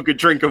 took a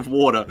drink of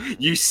water.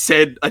 You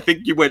said, I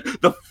think you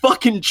went the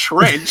fucking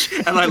Trench,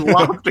 and I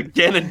laughed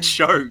again and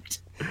choked.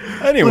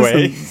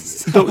 Anyway,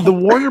 the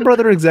Warner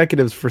Brother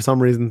executives for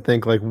some reason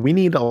think like we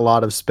need a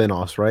lot of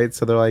spin-offs, right?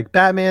 So they're like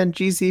Batman,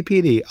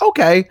 GCPD.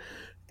 Okay,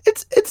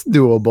 it's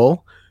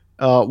doable.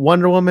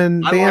 Wonder Woman,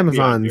 the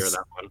Amazons.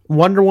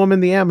 Wonder Woman,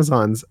 the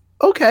Amazons.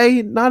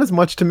 Okay, not as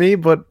much to me,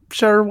 but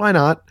sure, why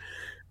not?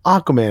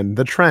 Aquaman,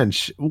 the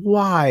Trench.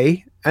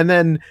 Why? And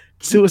then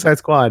Suicide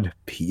Squad,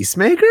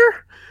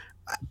 Peacemaker.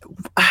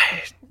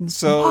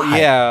 So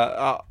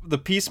the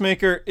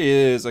Peacemaker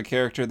is a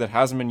character that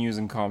hasn't been used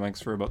in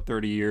comics for about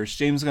 30 years.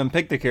 James Gunn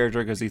picked the character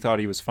because he thought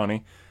he was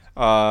funny.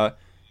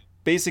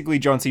 Basically,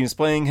 John Cena's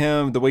playing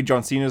him. The way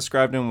John Cena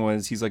described him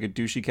was he's like a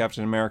douchey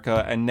Captain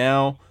America, and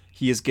now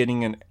he is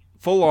getting an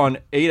full-on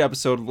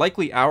 8-episode,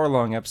 likely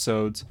hour-long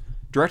episodes,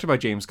 directed by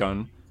James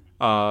Gunn,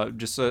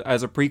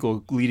 as a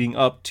prequel leading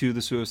up to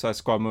the Suicide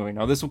Squad movie.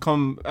 Now, this will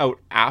come out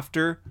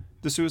after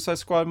the Suicide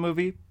Squad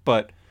movie,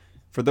 but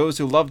for those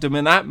who loved him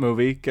in that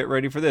movie, get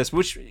ready for this.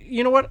 Which,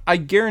 you know what? I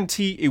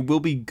guarantee it will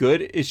be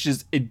good. It's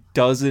just, it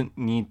doesn't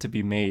need to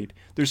be made.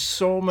 There's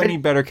so many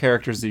better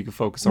characters that you can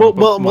focus on.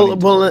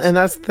 Well, and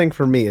that's the thing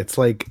for me. It's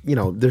like,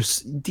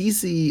 there's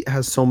DC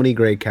has so many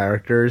great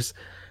characters,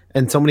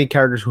 and so many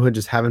characters who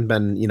just haven't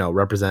been,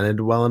 represented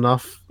well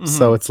enough. Mm-hmm.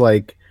 So it's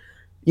like,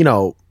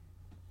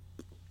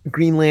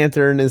 Green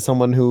Lantern is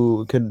someone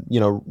who could,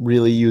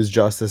 really use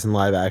justice in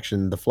live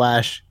action. The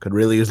Flash could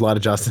really use a lot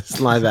of justice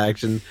in live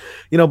action,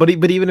 but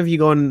even if you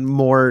go in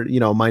more,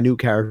 minute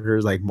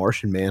characters like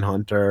Martian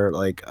Manhunter,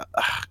 like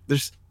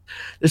there's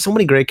so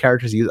many great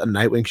characters. A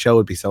Nightwing show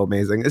would be so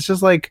amazing. It's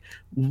just like,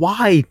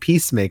 why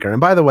Peacemaker? And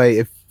by the way,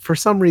 if for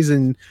some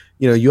reason,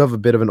 you have a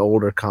bit of an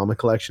older comic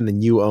collection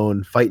and you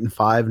own Fightin'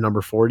 5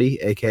 number 40,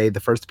 aka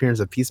the first appearance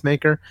of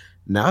Peacemaker,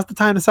 now's the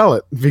time to sell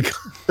it,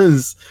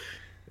 because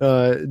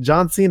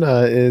John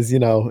Cena is,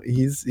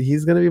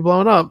 he's going to be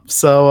blown up.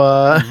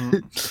 So,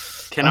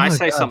 Can I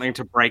say something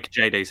to break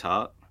JD's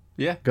heart?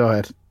 Yeah. Go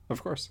ahead.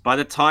 Of course. By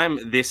the time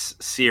this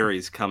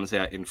series comes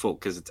out in full,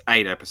 because it's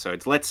 8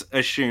 episodes, let's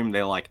assume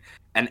they're like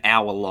an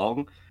hour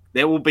long,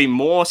 there will be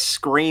more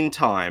screen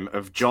time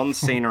of John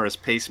Cena as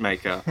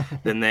Peacemaker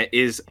than there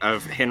is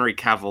of Henry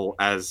Cavill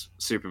as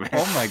Superman.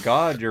 Oh my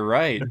God, you're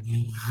right.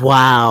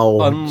 Wow.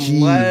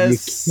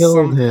 Unless you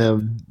killed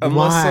him.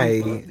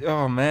 Why?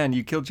 Oh man,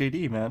 you killed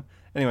JD, man.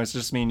 Anyway, it's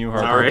just me and you,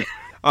 Harper.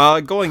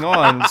 Sorry. Going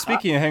on,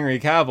 speaking of Henry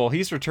Cavill,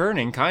 he's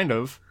returning, kind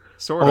of.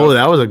 Sort of. Oh,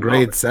 that was a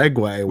great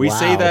segue. We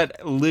say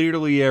that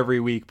literally every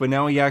week, but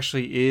now he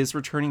actually is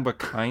returning, but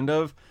kind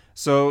of.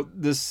 So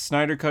this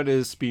Snyder Cut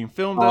is being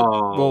filmed.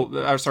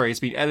 It's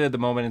being edited at the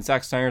moment, and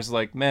Zack Snyder's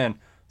like, man,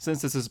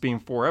 since this is being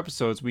 4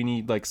 episodes, we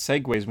need like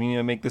segues. We need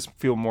to make this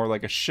feel more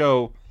like a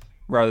show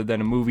rather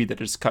than a movie that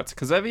just cuts.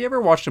 Because have you ever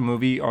watched a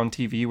movie on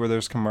TV where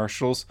there's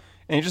commercials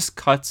and it just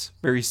cuts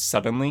very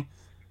suddenly?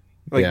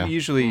 Like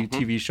usually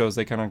TV shows,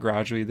 they kind of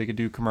gradually they could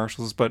do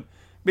commercials, but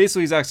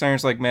basically Zack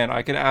Snyder's like, man,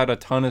 I could add a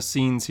ton of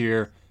scenes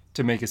here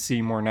to make it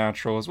seem more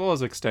natural, as well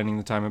as extending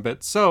the time a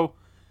bit. So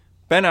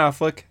Ben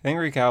Affleck,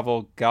 Henry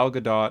Cavill, Gal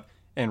Gadot,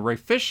 and Ray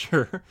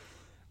Fisher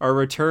are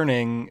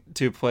returning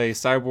to play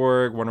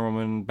Cyborg, Wonder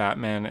Woman,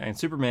 Batman, and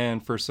Superman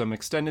for some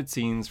extended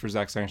scenes for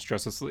Zack Snyder's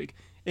Justice League.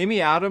 Amy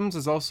Adams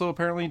is also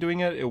apparently doing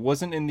it. It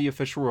wasn't in the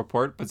official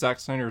report, but Zack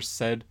Snyder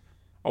said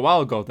a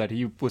while ago that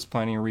he was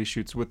planning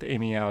reshoots with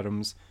Amy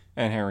Adams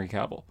and Henry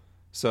Cavill.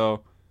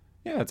 So,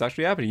 yeah, it's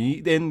actually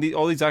happening.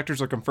 All these actors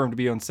are confirmed to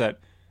be on set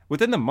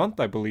within the month,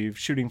 I believe,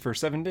 shooting for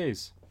 7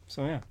 days.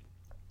 So, yeah.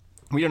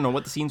 We don't know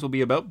what the scenes will be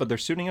about, but they're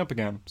suiting up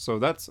again. So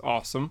that's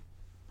awesome.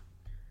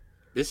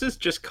 This is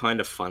just kind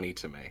of funny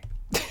to me.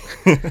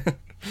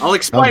 I'll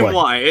explain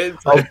why.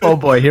 Oh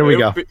boy, here we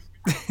go.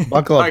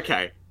 Buckle up.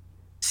 Okay.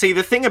 See,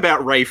 the thing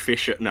about Ray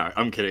Fisher... No,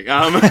 I'm kidding.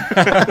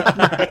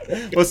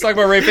 Let's talk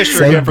about Ray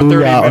Fisher again for 30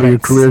 minutes. Or your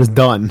career's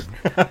done.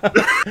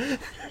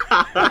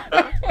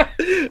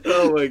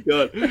 Oh my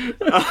God.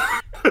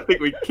 I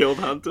think we killed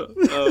Hunter.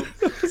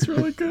 That's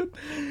really good.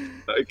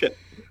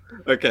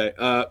 Okay.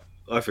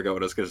 I forgot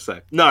what I was going to say.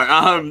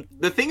 No,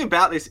 the thing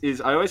about this is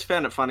I always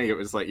found it funny. It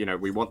was like,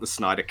 we want the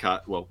Snyder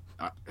Cut. Well,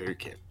 who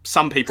cares?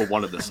 Some people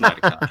wanted the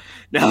Snyder Cut.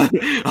 Now,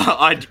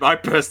 I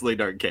personally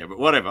don't care, but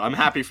whatever. I'm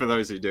happy for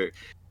those who do.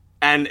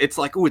 And it's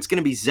like, it's going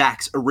to be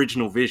Zack's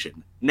original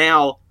vision.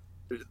 Now,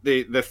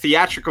 the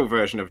theatrical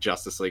version of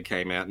Justice League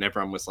came out and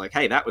everyone was like,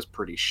 hey, that was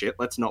pretty shit.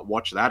 Let's not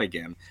watch that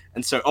again.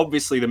 And so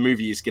obviously the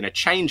movie is going to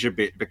change a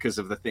bit because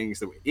of the things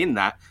that were in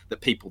that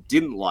people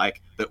didn't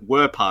like that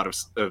were part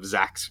of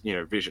Zack's,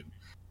 vision.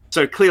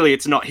 So clearly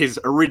it's not his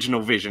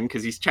original vision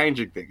because he's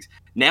changing things.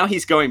 Now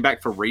he's going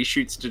back for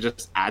reshoots to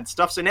just add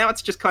stuff. So now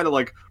it's just kind of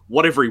like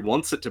whatever he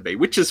wants it to be,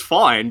 which is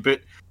fine,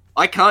 but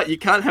you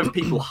can't have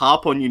people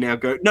harp on you now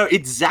go, no,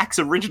 it's Zack's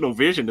original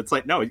vision. It's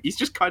like, no, he's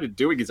just kind of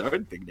doing his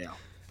own thing now.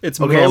 It's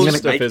okay,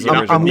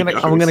 I'm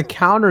gonna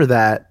counter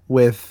that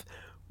with,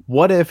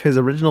 what if his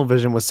original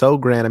vision was so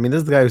grand? I mean, this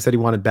is the guy who said he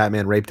wanted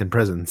Batman raped in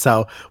prison.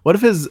 So what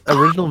if his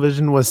original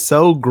vision was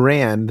so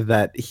grand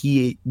that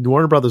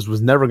Warner Brothers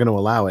was never going to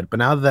allow it? But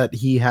now that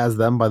he has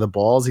them by the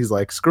balls, he's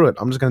like, screw it.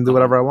 I'm just going to do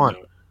whatever I want.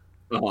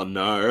 Oh,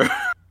 no.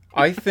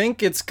 I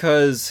think it's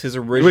because his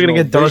original We're going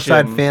to get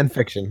Darkseid fan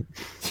fiction.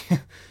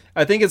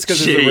 I think it's because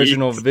his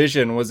original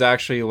vision was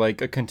actually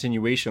like a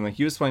continuation. Like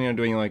he was planning on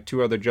doing like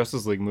 2 other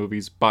Justice League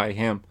movies by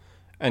him.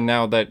 And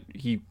now that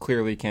he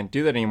clearly can't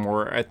do that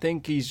anymore, I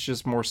think he's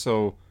just more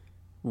so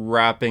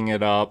wrapping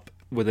it up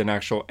with an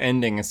actual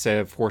ending instead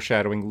of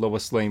foreshadowing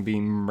Lois Lane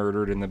being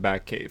murdered in the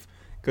Batcave.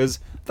 Because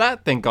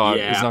that, thank God,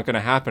 is not going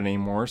to happen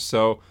anymore.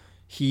 So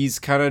he's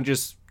kind of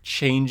just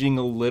changing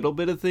a little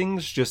bit of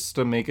things just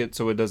to make it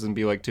so it doesn't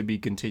be like to be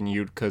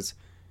continued, because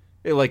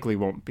it likely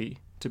won't be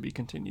to be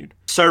continued.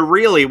 So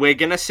really, we're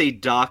going to see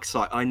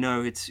Darkseid. I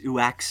know it's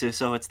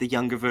Uaxis. Oh, it's the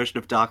younger version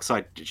of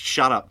Darkseid.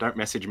 Shut up. Don't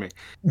message me.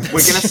 We're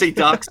going to see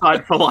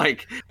Darkseid for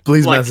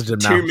Please message him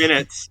 2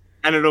 minutes.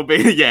 And it'll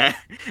be,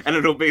 and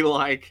it'll be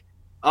like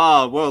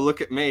oh, well,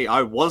 look at me.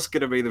 I was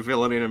going to be the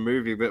villain in a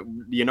movie, but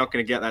you're not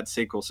going to get that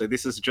sequel. So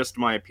this is just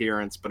my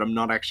appearance, but I'm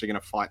not actually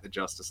going to fight the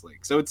Justice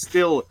League. So it's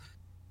still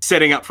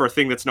setting up for a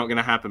thing that's not going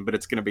to happen, but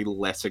it's going to be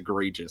less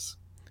egregious.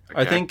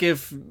 Okay? I think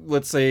if,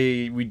 let's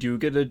say, we do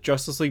get a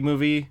Justice League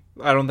movie,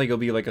 I don't think it'll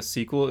be like a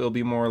sequel. It'll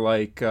be more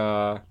like,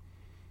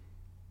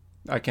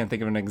 I can't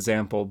think of an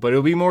example, but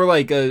it'll be more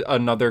like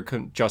another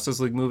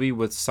Justice League movie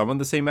with some of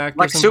the same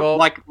actors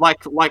involved.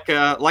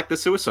 Like the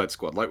Suicide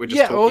Squad, like we're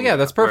just talking yeah,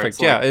 that's about, perfect.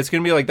 Like, yeah, it's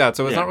gonna be like that.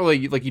 So it's not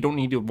really like you don't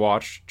need to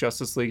watch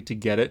Justice League to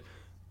get it.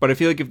 But I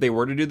feel like if they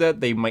were to do that,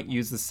 they might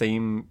use the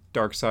same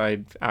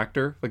Darkseid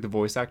actor, like the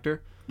voice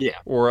actor. Yeah.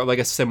 Or like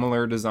a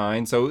similar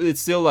design. So it's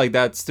still like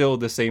that's still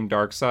the same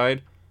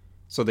Darkseid.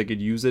 So they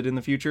could use it in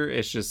the future.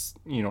 It's just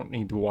you don't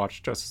need to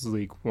watch Justice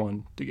League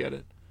 1 to get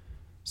it.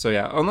 So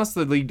yeah, unless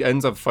the League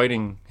ends up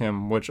fighting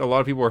him, which a lot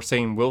of people are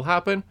saying will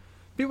happen.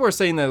 People are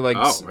saying that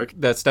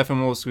that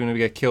Steppenwolf's going to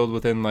get killed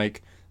within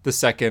like the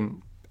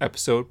second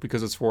episode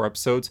because it's 4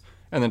 episodes,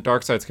 and then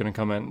Darkseid's going to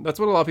come in.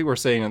 That's what a lot of people are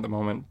saying at the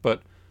moment.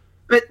 But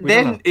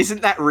then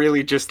isn't that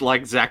really just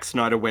like Zack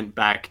Snyder went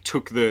back,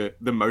 took the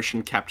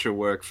motion capture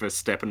work for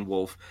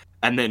Steppenwolf,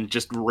 and then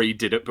just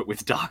redid it, but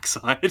with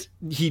Darkseid?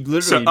 He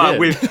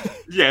literally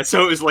did.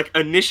 So it was like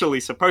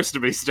initially supposed to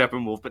be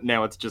Steppenwolf, but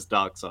now it's just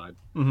Darkseid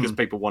because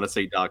people want to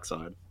see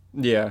Darkseid.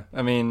 Yeah,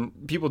 I mean,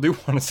 people do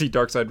want to see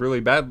Darkseid really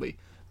badly,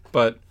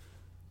 but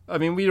I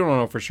mean, we don't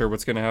know for sure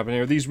what's going to happen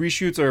here. These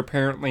reshoots are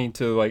apparently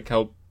to like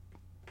help,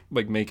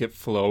 like make it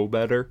flow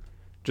better,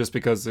 just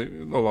because a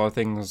lot of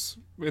things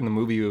in the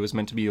movie it was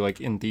meant to be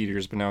like in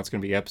theaters, but now it's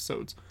going to be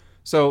episodes.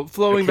 So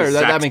flowing better,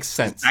 that makes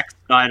sense. Zack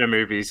Snyder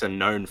movies are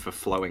known for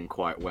flowing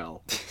quite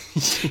well.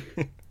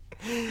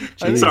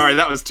 Sorry,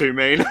 that was too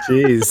mean.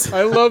 Jeez.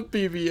 I love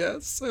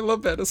BVS. I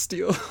love Man of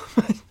Steel.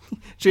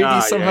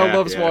 JD somehow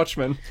loves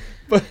Watchmen.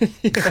 But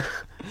yeah.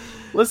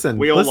 Listen,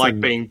 we all like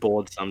being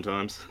bored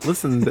sometimes.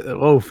 Listen,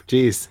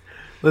 jeez.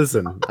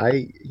 Listen,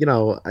 I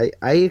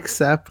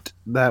accept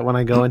that when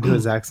I go into a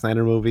Zack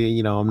Snyder movie,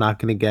 I'm not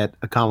going to get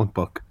a comic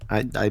book.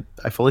 I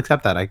fully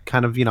accept that. I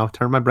kind of,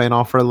 turn my brain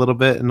off for a little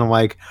bit, and I'm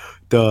like,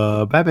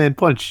 the Batman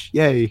punch,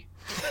 yay.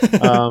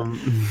 Yeah,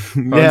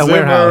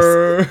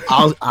 warehouse.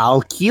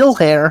 I'll kill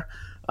hair.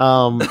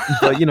 But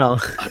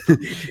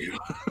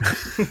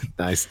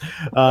nice.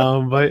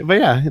 But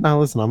yeah,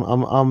 listen,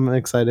 I'm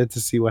excited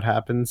to see what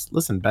happens.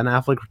 Listen, Ben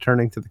Affleck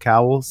returning to the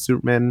cowl,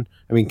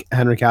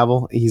 Henry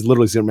Cavill, he's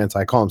literally Superman,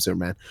 so I call him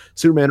Superman.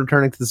 Superman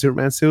returning to the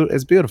Superman suit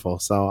is beautiful.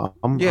 So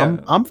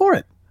I'm for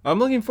it. I'm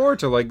looking forward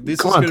to like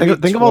this. Come on,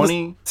 think of all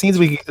the scenes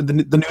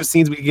the new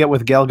scenes we get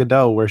with Gal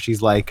Gadot, where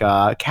she's like,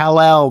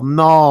 Kal-El,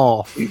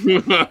 no.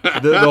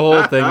 the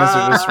whole thing is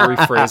just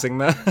rephrasing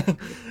that.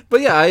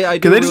 But yeah, I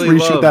can they just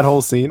reshoot that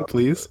whole scene,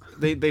 please?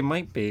 They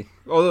might be.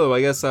 Although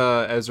I guess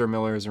Ezra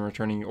Miller isn't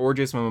returning, or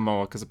Jason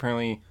Momoa, because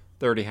apparently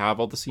they already have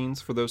all the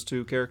scenes for those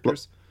two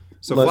characters.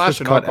 So Flash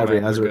and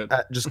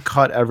Aquaman just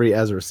cut every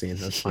Ezra scene.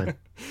 That's fine.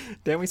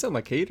 Damn, we sound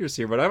like haters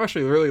here, but I'm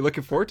actually really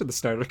looking forward to the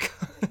Snyder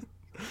Cut.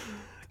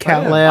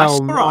 I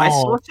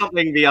saw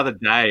something the other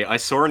day. I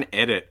saw an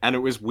edit, and it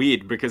was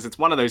weird because it's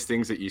one of those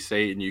things that you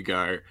see and you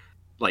go,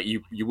 like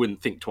you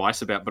wouldn't think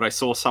twice about. But I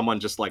saw someone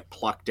just like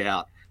plucked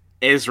out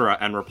Ezra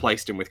and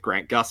replaced him with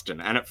Grant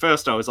Gustin, and at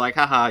first I was like,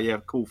 haha, yeah,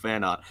 cool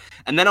fan art.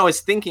 And then I was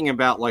thinking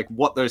about like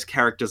what those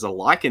characters are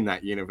like in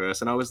that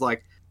universe, and I was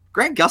like,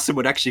 Grant Gustin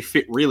would actually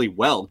fit really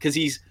well because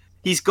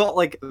he's got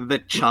like the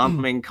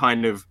charming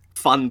kind of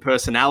fun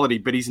personality,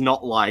 but he's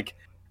not like,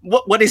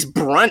 what is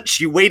brunch?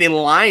 You wait in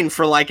line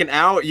for like an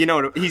hour.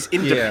 He's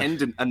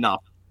independent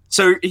enough.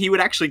 So he would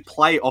actually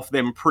play off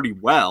them pretty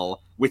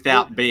well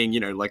without being,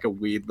 like a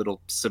weird little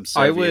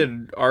subservient. I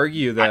would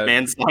argue that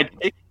Batman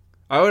sidekick.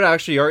 I would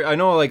actually argue, I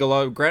know like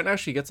Grant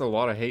actually gets a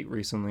lot of hate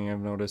recently, I've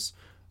noticed.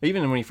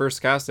 Even when he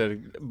first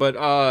casted. But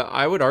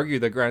I would argue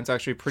that Grant's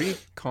actually pretty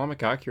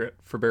comic accurate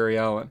for Barry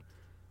Allen.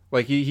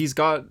 Like, he's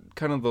got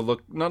kind of the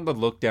look, not the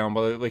look down,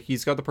 but like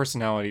he's got the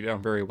personality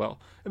down very well.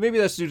 And maybe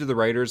that's due to the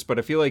writers, but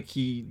I feel like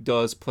he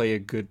does play a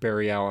good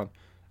Barry Allen.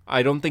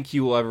 I don't think he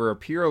will ever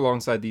appear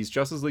alongside these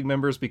Justice League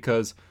members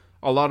because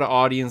a lot of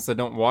audience that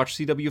don't watch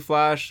CW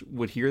Flash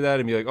would hear that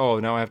and be like, oh,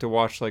 now I have to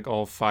watch like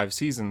all 5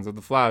 seasons of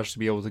The Flash to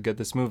be able to get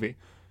this movie.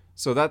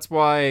 So that's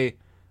why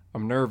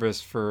I'm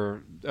nervous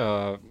for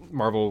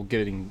Marvel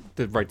getting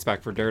the rights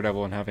back for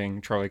Daredevil and having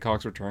Charlie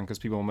Cox return, because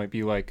people might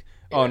be like,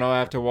 oh, no, I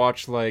have to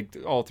watch like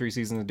all 3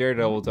 seasons of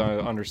Daredevil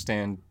to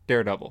understand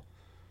Daredevil.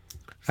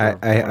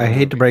 I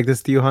hate to break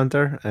this to you,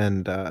 Hunter,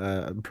 and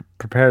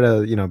prepare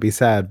to be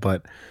sad,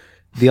 but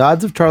the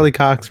odds of Charlie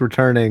Cox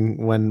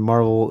returning when the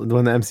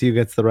MCU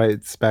gets the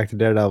rights back to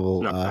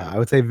Daredevil, I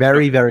would say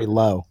very, very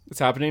low. It's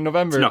happening in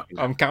November.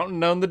 I'm counting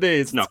down the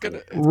days.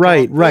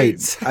 Right.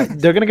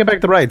 They're gonna get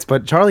back the rights,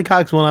 but Charlie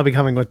Cox will not be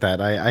coming with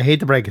that. I hate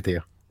to break it to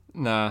you.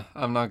 Nah,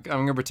 I'm not.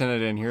 I'm gonna pretend I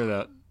didn't hear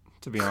that.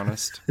 To be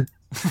honest.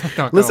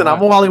 Listen,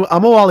 I'm a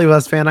Wally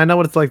West fan. I know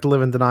what it's like to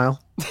live in denial.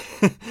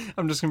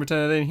 I'm just gonna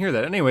pretend I didn't hear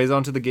that. Anyways,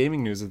 on to the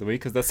gaming news of the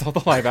week, because that's all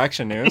the live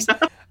action news.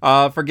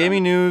 For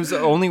gaming news,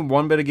 only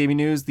one bit of gaming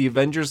news. The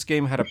Avengers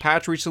game had a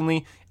patch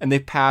recently, and they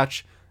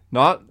patched,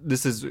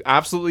 this is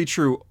absolutely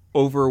true,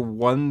 over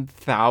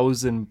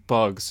 1,000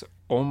 bugs.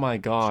 Oh my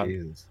god.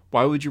 Jeez.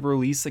 Why would you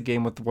release a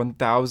game with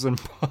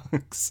 1,000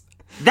 bugs?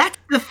 That's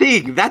the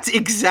thing. That's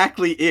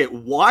exactly it.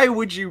 Why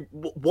would you?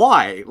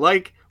 Why?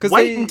 Like,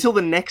 wait until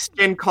the next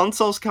gen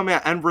consoles come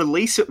out and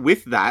release it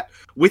with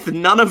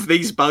none of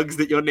these bugs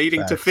that you're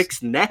needing to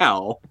fix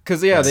now.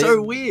 Because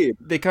so weird.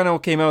 They kind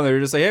of came out. They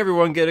were just like, hey,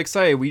 everyone, get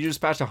excited. We just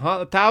patched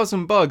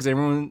 1,000 bugs.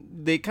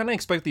 They kind of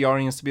expect the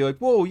audience to be like,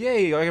 whoa,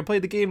 yay, I can play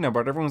the game now.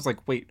 But everyone's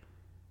like, wait,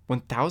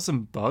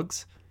 1,000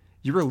 bugs?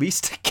 You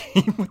released a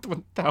game with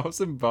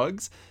 1,000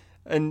 bugs?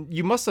 And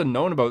you must have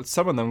known about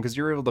some of them because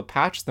you were able to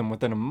patch them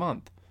within a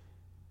month.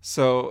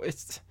 So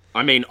it's...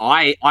 I mean,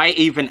 I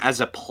even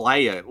as a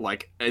player,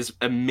 like, as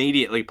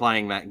immediately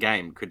playing that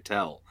game, could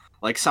tell.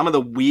 Like, some of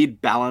the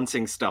weird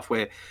balancing stuff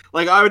where...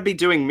 Like, I would be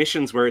doing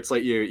missions where it's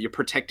like you're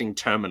protecting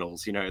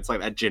terminals, you know? It's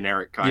like that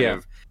generic kind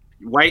of...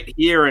 Wait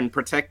here and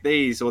protect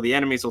these, or the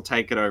enemies will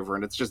take it over,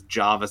 and it's just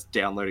Java's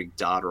downloading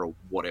data or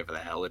whatever the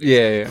hell it is.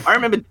 Yeah. I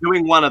remember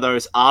doing one of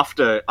those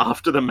after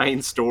the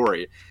main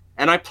story.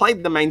 And I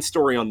played the main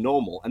story on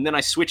normal, and then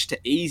I switched to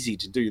easy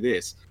to do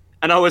this.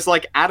 And I was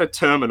like at a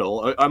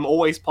terminal. I'm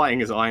always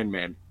playing as Iron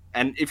Man.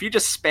 And if you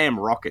just spam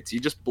rockets, you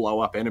just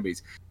blow up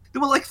enemies.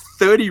 There were like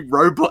 30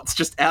 robots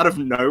just out of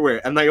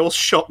nowhere, and they all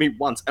shot me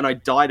once, and I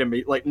died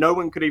immediately. Like, no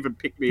one could even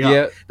pick me up.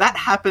 Yeah. That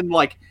happened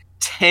like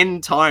 10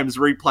 times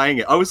replaying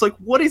it. I was like,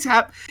 what is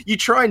happening? You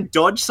try and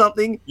dodge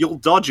something, you'll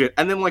dodge it,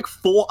 and then like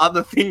 4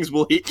 other things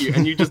will hit you,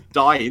 and you just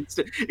die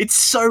instant. It's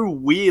so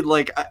weird,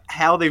 like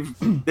how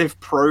they've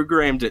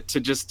programmed it to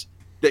just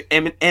the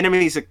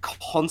enemies are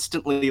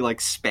constantly like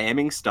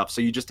spamming stuff,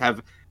 so you just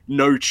have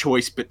no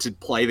choice but to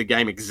play the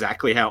game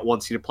exactly how it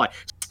wants you to play.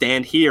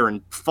 Stand here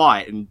and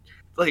fight, and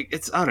like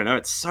I don't know,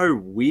 it's so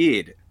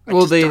weird.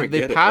 Well,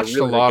 they patched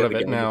a lot of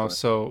it now,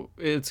 so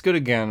it's good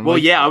again. Well,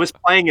 yeah, I was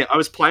playing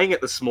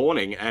it this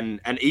morning, and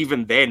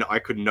even then I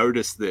could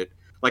notice that,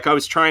 like, I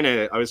was trying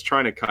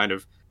to kind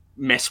of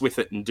mess with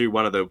it and do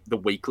one of the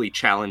weekly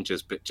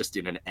challenges, but just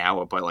in an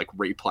hour by like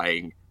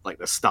replaying like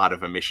the start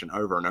of a mission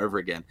over and over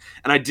again,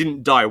 and I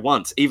didn't die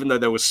once, even though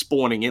they were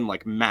spawning in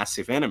like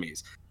massive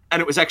enemies,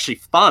 and it was actually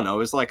fun. I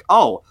was like,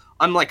 oh,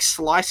 I'm like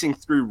slicing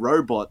through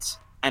robots,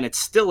 and it's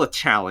still a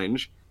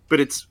challenge, but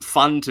it's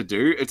fun to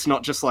do. It's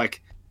not just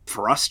like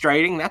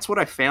frustrating. That's what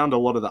I found a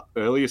lot of the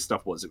earlier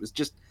stuff was. It was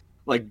just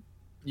like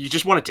you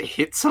just wanted to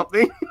hit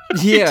something.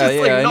 Yeah,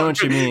 like, I know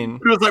what you mean.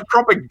 It was like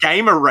proper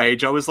gamer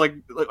rage. I was like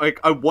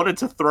I wanted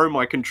to throw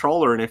my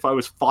controller, and if I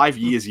was 5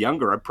 years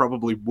younger, I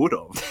probably would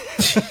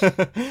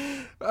have.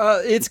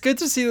 It's good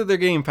to see that they're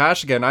getting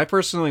patched again. I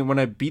personally, when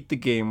I beat the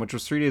game, which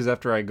was 3 days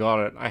after I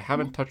got it, I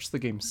haven't touched the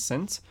game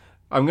since.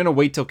 I'm gonna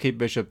wait till Kate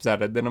Bishop's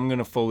at it, then I'm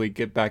gonna fully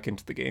get back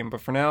into the game.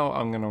 But for now,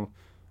 I'm gonna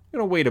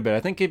wait a bit. I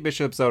think Kate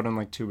Bishop's out in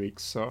like 2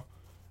 weeks, so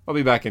I'll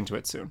be back into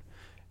it soon.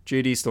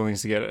 JD still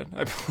needs to get it,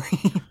 I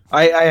believe.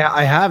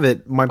 I have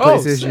it. My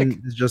PlayStation sick.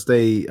 is just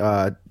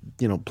a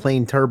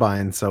plain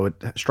turbine, so it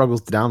struggles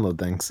to download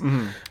things.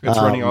 Mm-hmm. It's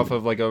running off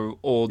of like a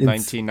old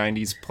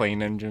 1990s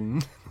plane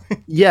engine.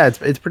 Yeah,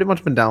 it's pretty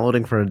much been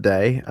downloading for a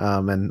day,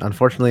 and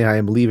unfortunately, I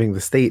am leaving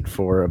the state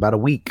for about a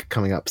week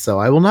coming up, so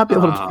I will not be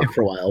able to play it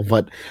for a while.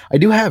 But I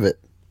do have it.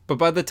 But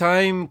by the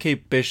time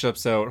Kate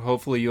Bishop's out,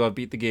 hopefully you'll have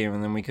beat the game,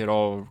 and then we could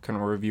all kind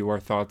of review our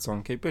thoughts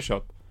on Kate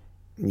Bishop.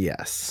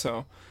 Yes.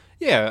 So,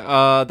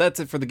 yeah, that's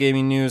it for the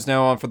gaming news.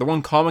 Now on for the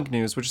one comic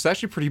news, which is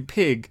actually pretty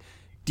big.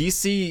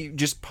 DC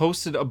just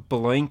posted a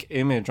blank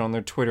image on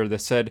their Twitter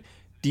that said,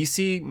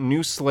 DC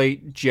new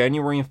slate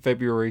January and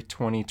February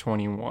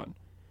 2021.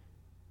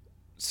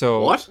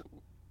 So What?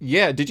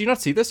 Yeah, did you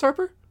not see this,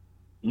 Harper?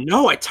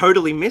 No, I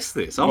totally missed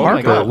this. Oh my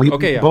Harper, god.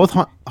 Okay, yeah.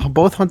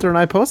 both Hunter and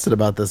I posted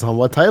about this on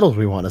what titles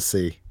we want to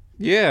see.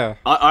 Yeah.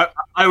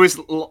 I was,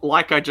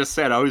 like I just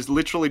said, I was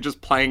literally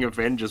just playing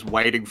Avengers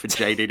waiting for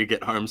JD to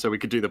get home so we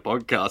could do the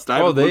podcast. I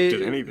haven't looked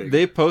at anything.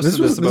 They posted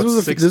this about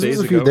 6 days ago. This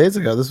was a few days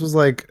ago. This was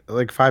like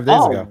 5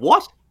 days ago.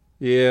 What?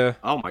 Yeah.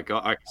 Oh my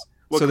god.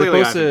 So they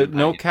posted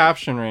no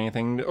caption or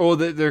anything. Oh,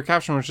 their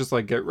caption was just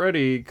like, get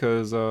ready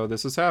because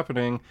this is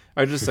happening.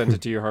 I just sent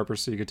it to you, Harper,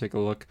 so you could take a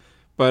look.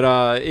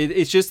 But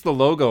it's just the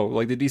logo,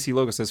 like the DC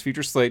logo says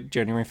Future Slate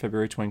January,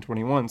 February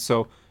 2021.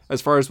 So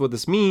as far as what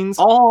this means,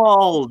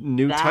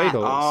 new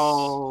titles.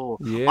 Oh,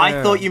 yeah.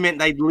 I thought you meant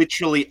they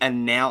literally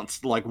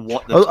announced like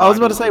what the I was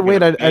about to say,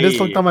 wait, I just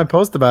be. looked on my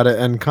post about it,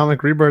 and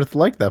Comic Rebirth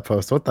liked that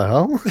post. What the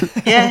hell?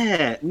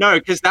 Yeah, no,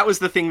 because that was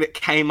the thing that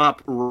came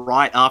up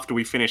right after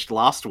we finished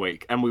last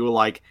week, and we were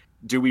like,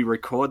 do we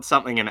record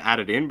something and add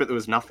it in? But there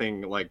was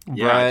nothing like, I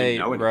didn't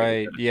know anything.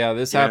 Right. Yeah,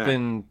 this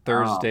happened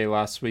Thursday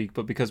last week,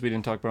 but because we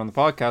didn't talk about it on the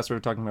podcast, we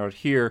were talking about it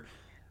here.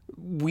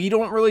 We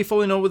don't really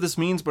fully know what this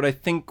means, but I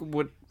think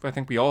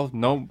we all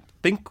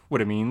think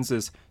what it means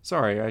is,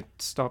 sorry, I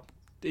stopped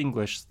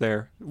English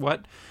there.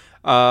 What?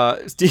 Yeah,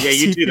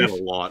 you do that a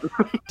lot.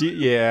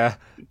 Yeah.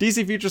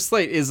 DC Future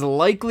Slate is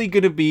likely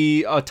going to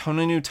be a ton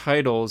of new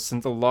titles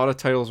since a lot of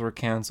titles were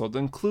canceled,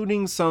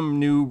 including some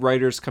new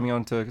writers coming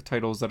on to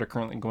titles that are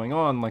currently going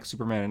on, like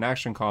Superman and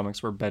Action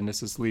Comics, where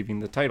Bendis is leaving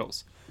the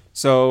titles.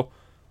 So,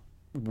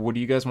 what do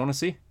you guys want to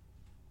see?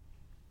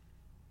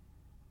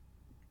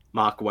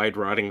 Mark Waid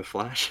writing the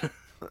Flash.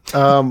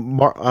 I'm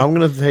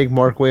gonna take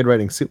Mark Waid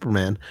writing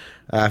Superman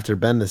after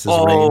Bendis'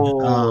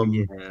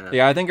 reign.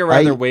 Yeah, I think I'd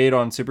rather wait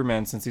on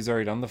Superman since he's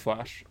already done the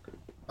Flash.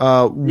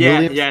 No,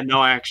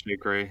 I actually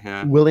agree.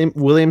 Yeah.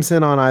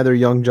 Williamson on either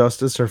Young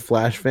Justice or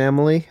Flash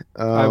Family.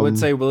 I would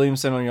say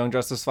Williamson on Young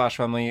Justice, Flash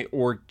Family,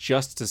 or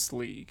Justice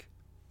League.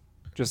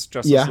 Just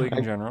Justice League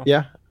in general.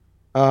 Yeah.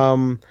 Oh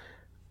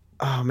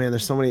man,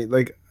 there's so many.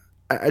 Like,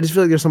 I just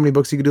feel like there's so many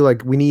books you could do.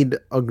 Like, we need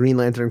a Green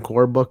Lantern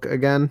Corps book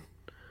again.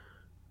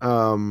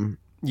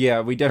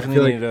 Yeah, we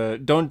definitely need to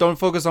don't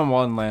focus on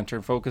one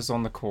Lantern. Focus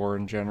on the Corps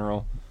in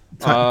general.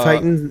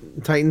 Titans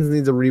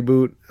needs a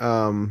reboot.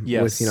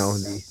 Yes,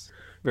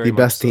 with the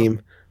best team.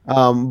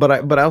 But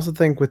I also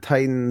think with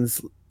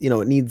Titans,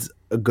 it needs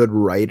a good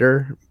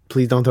writer.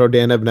 Please don't throw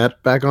Dan Abnett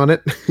back on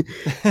it.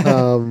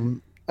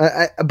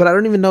 But I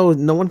don't even know.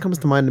 No one comes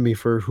to mind to me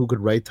for who could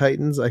write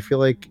Titans. I feel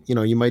like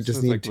you might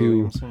just need to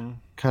Williamson.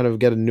 Kind of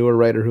get a newer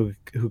writer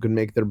who can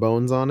make their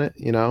bones on it.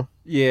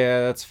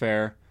 Yeah, that's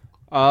fair.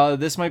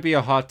 This might be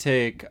a hot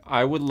take.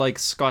 I would like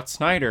Scott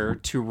Snyder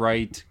to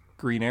write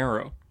Green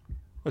Arrow,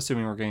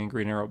 assuming we're getting a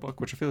Green Arrow book,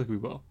 which I feel like we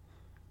will,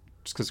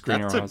 just because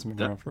Green Arrow hasn't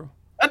been around for.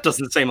 That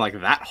doesn't seem like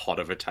that hot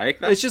of a take.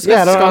 It's just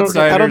Scott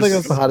Snyder. I don't think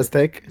that's the hottest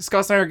take.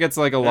 Scott Snyder gets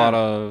like a lot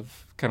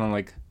of kind of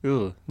like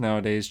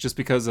nowadays, just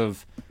because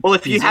of. Well,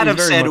 if you had have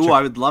said,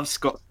 I would love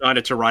Scott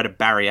Snyder to write a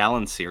Barry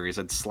Allen series,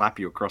 I'd slap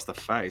you across the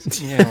face.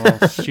 Yeah,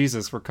 well,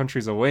 Jesus, we're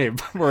countries away,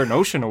 we're an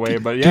ocean away,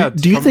 but yeah.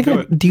 Do you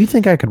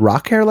think I could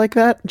rock hair like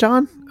that,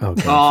 John?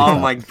 Okay, oh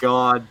my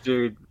god,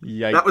 dude!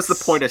 Yikes. That was the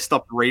point I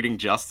stopped reading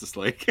Justice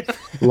League.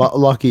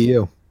 Lucky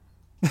you.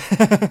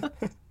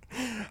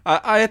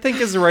 I think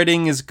his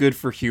writing is good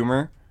for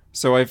humor,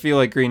 so I feel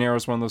like Green Arrow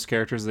is one of those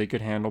characters they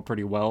could handle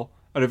pretty well.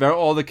 Out of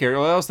all the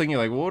characters, I was thinking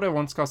like, what would I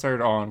want Scott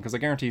Snyder on? Because I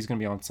guarantee he's going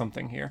to be on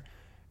something here.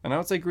 And I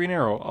would say Green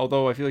Arrow,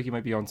 although I feel like he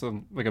might be on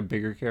some like a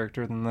bigger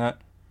character than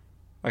that.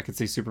 I could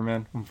see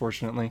Superman,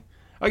 unfortunately.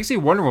 I could see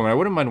Wonder Woman. I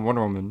wouldn't mind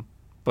Wonder Woman,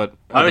 but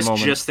I was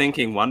just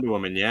thinking Wonder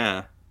Woman,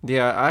 yeah.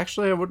 Yeah,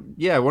 actually, I would.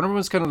 Yeah, Wonder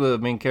Woman's kind of the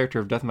main character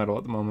of Death Metal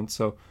at the moment,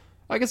 so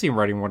I can see him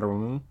writing Wonder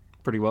Woman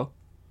pretty well.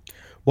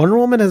 Wonder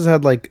Woman has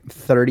had like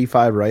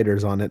 35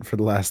 writers on it for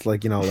the last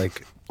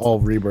all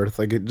Rebirth.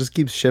 Like, it just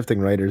keeps shifting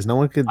writers. No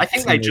one could. I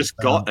think they just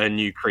got a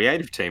new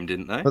creative team,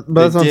 didn't they? But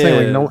that's what I'm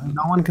saying. Like,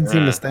 no one can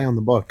seem to stay on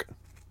the book.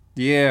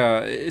 Yeah,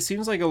 it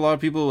seems like a lot of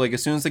people, like,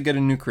 as soon as they get a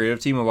new creative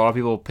team, a lot of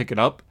people pick it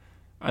up,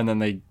 and then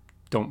they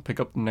don't pick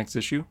up the next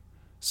issue.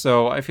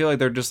 So I feel like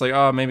they're just like,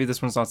 oh, maybe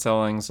this one's not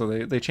selling, so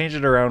they change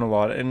it around a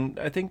lot. And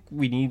I think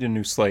we need a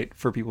new slate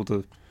for people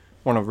to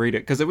want to read it.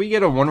 Because if we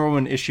get a Wonder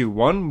Woman issue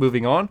 1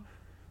 moving on,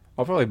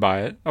 I'll probably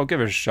buy it. I'll give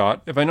it a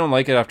shot. If I don't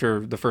like it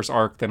after the first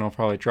arc, then I'll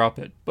probably drop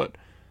it. But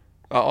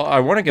I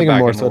want to get back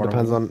more into so Wonder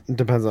Woman.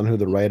 Depends on who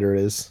the writer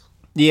is.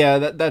 Yeah,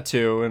 that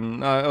too.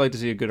 And I like to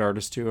see a good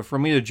artist too. If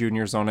Romita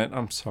Jr.'s on it,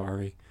 I'm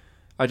sorry.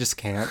 I just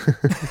can't.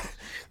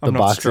 I'm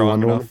not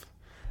strong enough.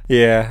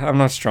 Yeah, I'm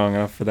not strong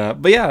enough for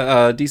that. But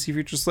yeah, DC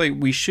Future Slate,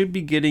 we should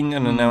be getting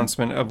an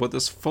announcement of what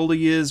this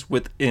fully is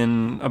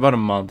within about a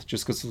month,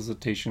 just because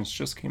solicitations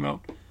just came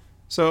out.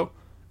 So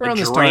around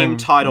this time, dream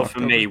title for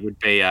me would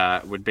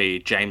be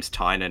James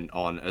Tynion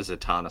on a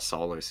Zatanna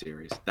solo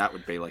series. That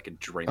would be like a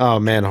dream. Oh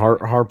man,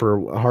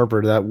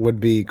 Harper, that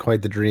would be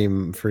quite the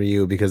dream for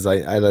you, because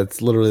I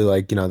that's literally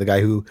like, the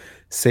guy who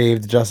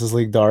saved Justice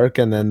League Dark,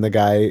 and then the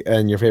guy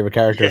and your favorite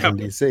character from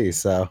DC.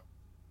 So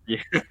yeah,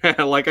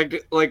 like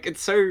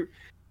it's so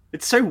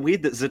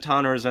weird that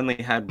Zatanna has only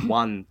had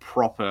one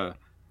proper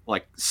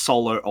like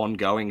solo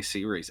ongoing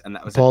series, and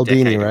that was Paul a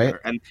decade Dini, ago. right?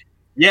 And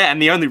yeah,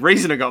 and the only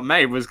reason it got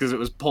made was because it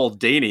was Paul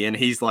Dini, and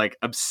he's like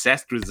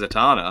obsessed with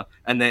Zatanna.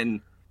 And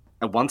then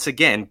once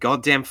again,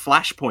 goddamn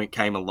Flashpoint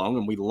came along,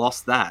 and we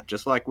lost that.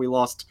 Just like we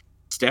lost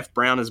Steph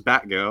Brown as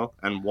Batgirl,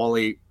 and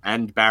Wally,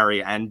 and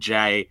Barry, and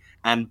Jay,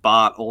 and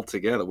Bart all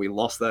together. We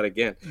lost that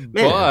again. Man,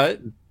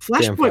 but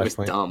Flashpoint was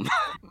dumb.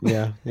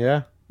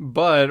 Yeah.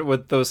 But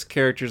with those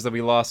characters that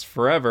we lost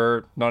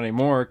forever, not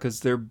anymore, because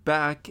they're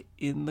back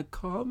in the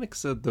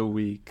comics of the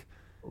week.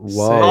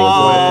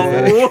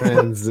 Whoa,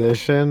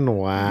 transition.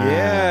 Wow.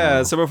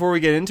 Yeah, so before we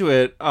get into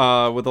it,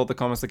 with all the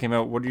comments that came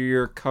out, what are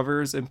your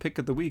covers and pick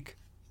of the week?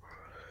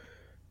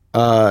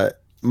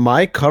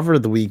 My cover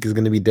of the week is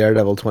going to be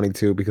Daredevil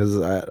 22, because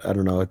I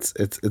don't know, it's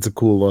a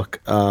cool look.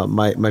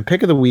 My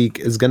pick of the week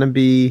is going to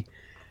be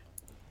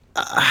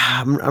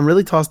I'm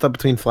really tossed up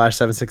between Flash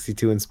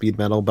 762 and Speed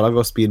Metal, but I'll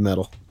go Speed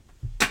Metal.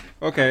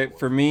 Okay,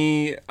 for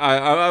me,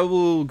 I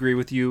will agree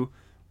with you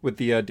with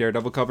the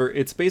Daredevil cover.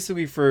 It's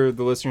basically, for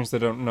the listeners that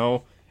don't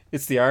know,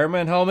 it's the Iron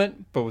Man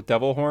helmet, but with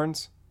devil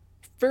horns.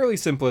 Fairly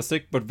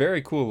simplistic, but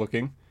very cool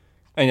looking.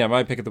 And yeah,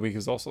 my pick of the week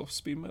is also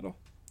Speed Metal.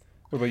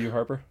 What about you,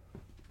 Harper?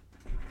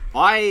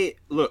 I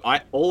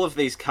all of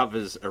these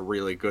covers are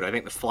really good. I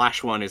think the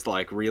Flash one is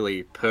like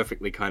really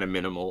perfectly kind of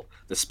minimal.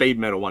 The Speed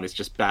Metal one is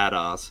just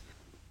badass.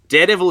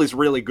 Daredevil is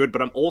really good,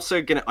 but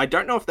I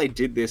don't know if they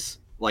did this,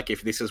 like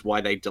if this is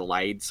why they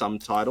delayed some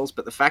titles,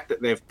 but the fact that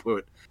they've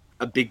put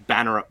a big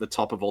banner up the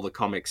top of all the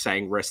comics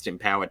saying "Rest in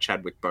Power,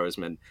 Chadwick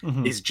Boseman"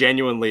 is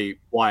genuinely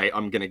why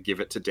I'm gonna give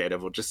it to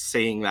Daredevil. Just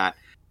seeing that,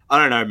 I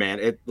don't know, man.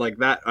 It like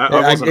that. I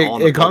wasn't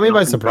on. It caught me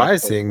by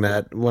surprise seeing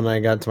that when I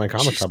got to my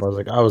comic shop. I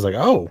was like,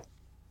 oh.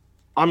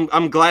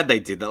 I'm glad they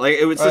did that. Like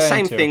it was the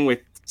same thing with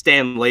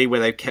Stan Lee, where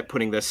they kept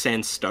putting the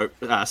Sand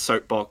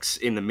soapbox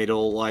in the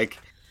middle. Like,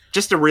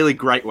 just a really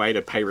great way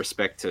to pay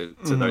respect to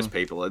those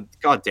people. And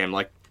goddamn,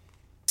 like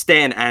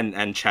Stan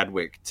and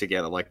Chadwick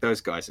together, like those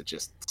guys are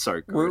just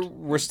so good.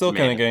 We're still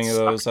kind of getting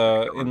those.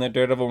 In the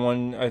Daredevil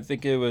one, I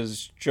think it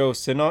was Joe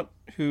Sinnott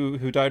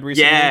who died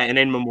recently. Yeah, and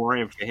in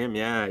memoriam for him.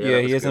 Yeah,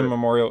 he is in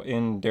memorial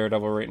in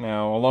Daredevil right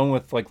now, along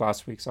with like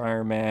last week's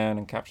Iron Man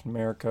and Captain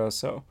America.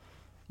 So.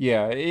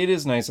 Yeah, it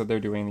is nice that they're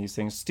doing these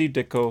things. Steve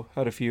Ditko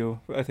had a few.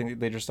 I think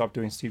they just stopped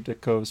doing Steve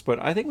Ditko's,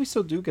 but I think we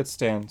still do get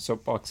Stan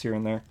soapbox here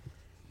and there,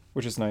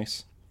 which is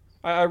nice.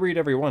 I read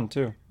every one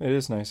too. It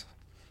is nice.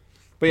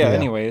 But yeah.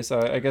 Anyways,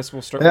 I guess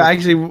we'll start.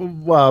 Actually,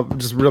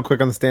 just real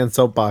quick on the Stan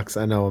soapbox.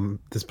 I know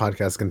this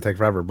podcast is gonna take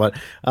forever, but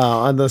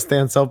on the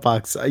Stan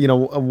soapbox,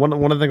 one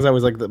of the things I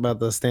always like about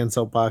the Stan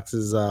soapbox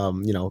is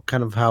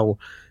kind of how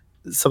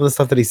some of the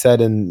stuff that he said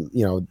in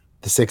the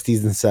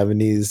 60s and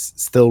 70s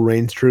still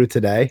reigns true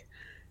today.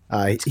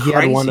 He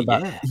had one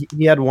about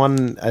he had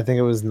one, I think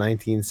it was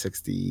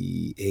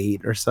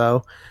 1968 or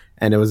so,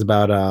 and it was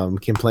about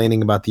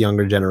complaining about the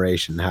younger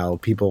generation, how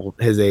people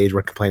his age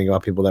were complaining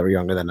about people that were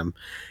younger than him,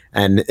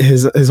 and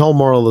his whole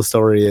moral of the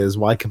story is,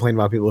 why complain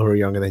about people who are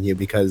younger than you?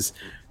 Because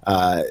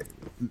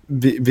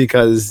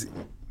because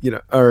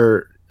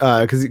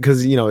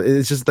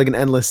it's just like an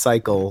endless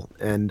cycle,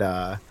 and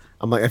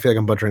I feel like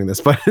I'm butchering this,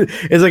 but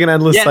it's like an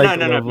endless cycle.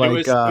 No. It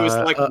was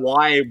like,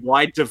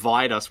 why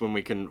divide us when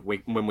we can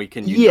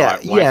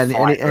unite?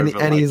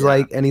 And he's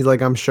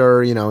like, I'm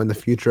sure in the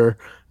future,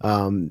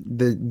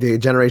 the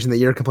generation that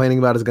you're complaining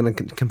about is going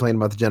to complain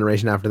about the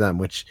generation after them,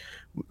 which,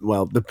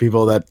 well, the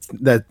people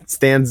that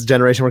Stan's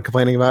generation were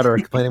complaining about are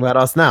complaining about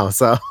us now.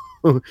 So.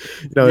 And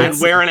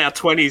we're in our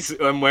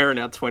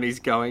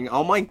 20s going,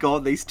 oh my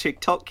god, these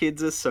TikTok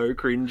kids are so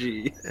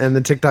cringy, and the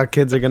TikTok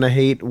kids are gonna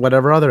hate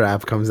whatever other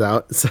app comes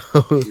out. So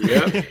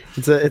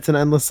it's an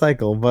endless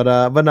cycle. But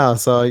no,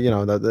 so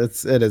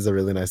it is a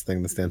really nice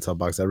thing, the Stan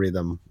soapbox. I read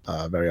them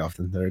very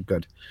often. They're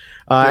good.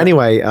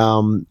 Anyway,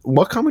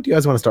 what comic do you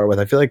guys want to start with?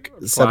 I feel like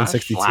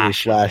 762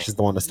 Flash is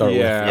the one to start with.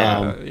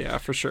 Yeah,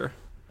 for sure.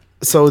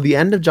 So the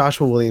end of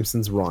Joshua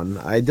Williamson's run,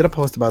 I did a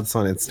post about this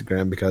on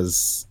Instagram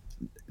because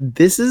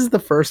this is the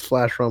first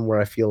Flash run where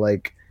I feel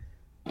like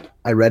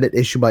I read it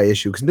issue by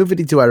issue, because New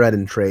 52 I read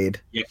in trade.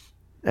 Yeah.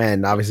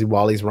 And obviously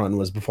Wally's run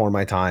was before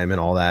my time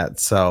and all that.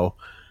 So,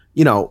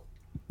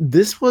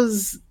 this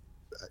was,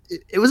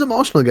 it was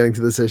emotional getting to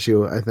this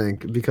issue, I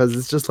think, because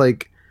it's just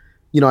like,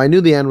 I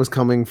knew the end was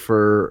coming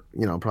for,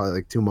 probably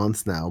like 2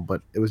 months now,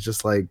 but it was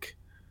just like,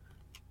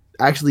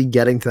 actually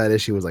getting to that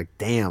issue was like,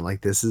 damn, like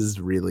this is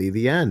really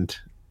the end.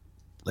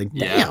 Like,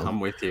 damn.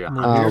 I'm with you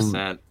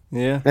 100%.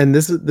 Yeah, and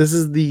this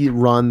is the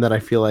run that I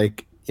feel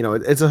like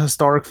it's a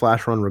historic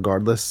Flash run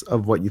regardless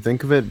of what you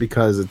think of it,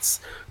 because it's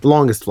the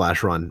longest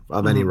Flash run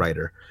of any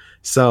writer.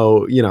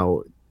 So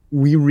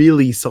we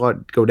really saw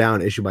it go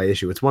down issue by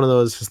issue. It's one of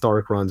those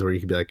historic runs where you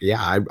could be like,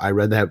 yeah, I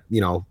read that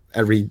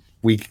every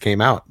week it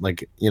came out,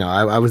 like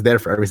I was there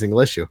for every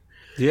single issue.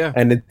 Yeah,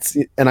 and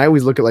I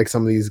always look at like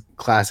some of these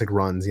classic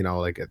runs,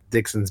 like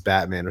Dixon's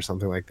Batman or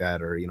something like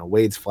that, or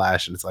Wade's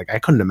Flash, and it's like I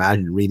couldn't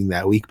imagine reading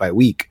that week by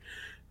week.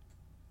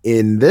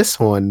 In this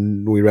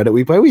one, we read it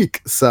week by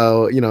week,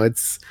 so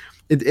it's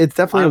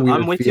definitely a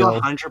weird. I'm with you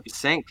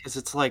 100%, because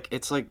it's like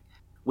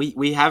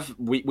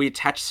we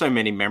attach so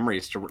many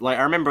memories to. Like,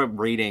 I remember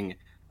reading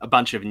a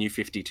bunch of New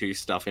 52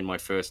 stuff in my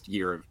first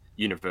year of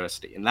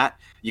university, and that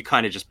you're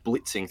kind of just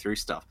blitzing through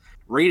stuff.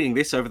 Reading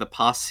this over the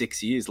past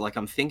 6 years, like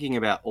I'm thinking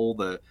about all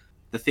the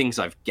things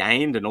I've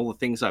gained and all the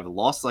things I've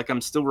lost. Like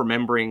I'm still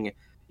remembering,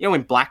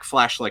 when Black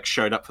Flash like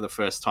showed up for the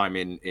first time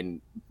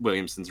in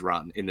Williamson's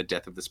run in the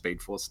Death of the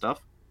Speed Force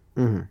stuff.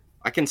 Mm-hmm.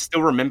 I can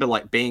still remember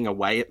like being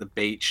away at the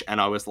beach,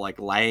 and I was like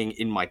laying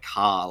in my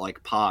car,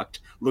 like parked,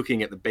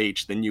 looking at the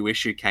beach. The new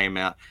issue came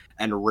out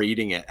and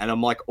reading it, and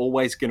I'm like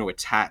always going to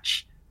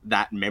attach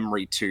that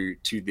memory to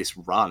this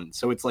run.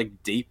 So it's like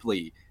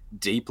deeply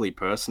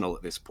personal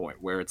at this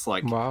point, where it's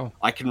like, wow,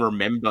 I can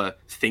remember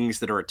things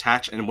that are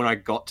attached. And when I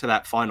got to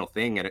that final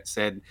thing and it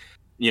said,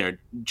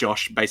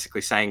 Josh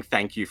basically saying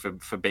thank you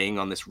for being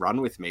on this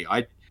run with me,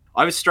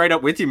 I was straight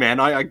up with you,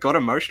 man. I got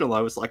emotional. I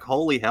was like,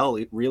 holy hell,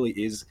 it really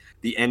is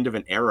the end of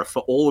an era.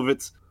 For all of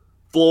its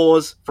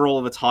flaws, for all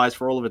of its highs,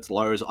 for all of its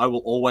lows, I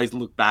will always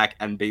look back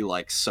and be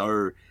like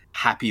so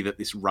happy that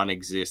this run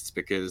exists,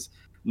 because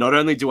not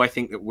only do I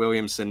think that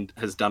Williamson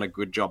has done a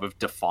good job of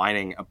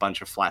defining a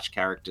bunch of Flash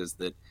characters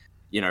that,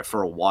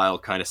 for a while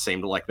kind of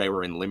seemed like they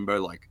were in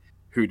limbo, like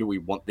who do we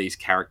want these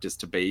characters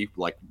to be,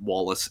 like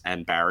Wallace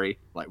and Barry,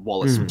 like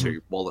Wallace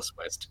to Wallace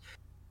West.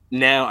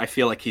 Now I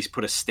feel like he's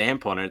put a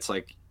stamp on it. It's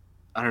like,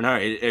 I don't know,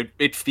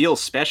 it feels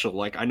special.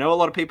 Like, I know a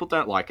lot of people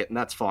don't like it, and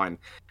that's fine.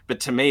 But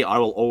to me, I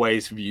will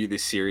always view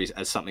this series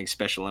as something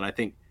special. And I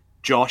think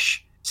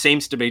Josh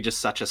seems to be just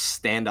such a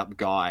stand-up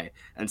guy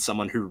and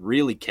someone who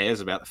really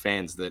cares about the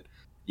fans that,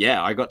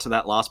 yeah, I got to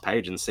that last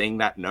page and seeing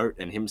that note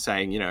and him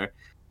saying,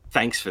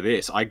 thanks for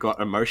this, I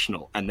got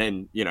emotional. And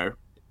then,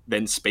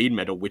 then Speed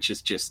Metal, which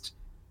is just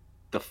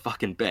the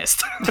fucking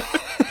best.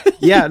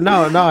 Yeah,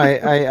 no,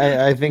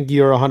 I think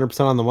you're 100%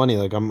 on the money.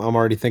 Like, I'm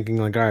already thinking,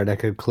 like, all right, I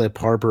could clip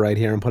Harper right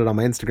here and put it on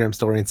my Instagram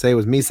story and say it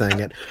was me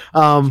saying it.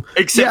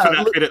 Except for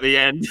that bit at the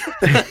end.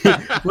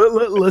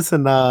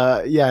 Listen,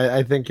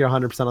 I think you're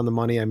 100% on the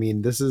money. I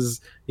mean, this is,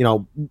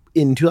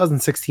 in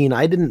 2016,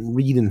 I didn't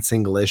read in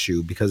single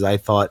issue because I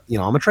thought,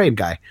 I'm a trade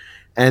guy.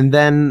 And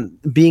then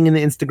being in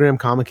the Instagram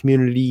comic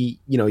community,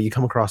 you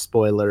come across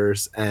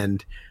spoilers,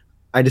 and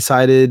I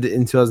decided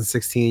in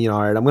 2016,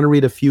 all right, I'm going to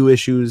read a few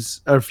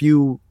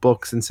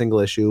books in single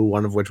issue,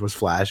 one of which was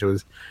Flash. It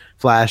was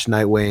Flash,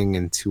 Nightwing,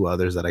 and two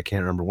others that I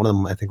can't remember. One of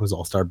them, I think, was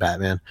All-Star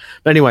Batman.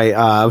 But anyway,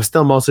 I was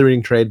still mostly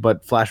reading trade,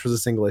 but Flash was a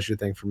single issue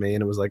thing for me,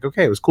 and it was like,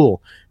 okay, it was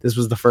cool. This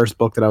was the first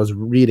book that I was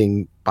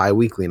reading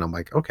bi-weekly, and I'm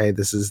like, okay,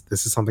 this is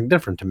something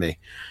different to me.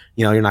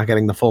 You're not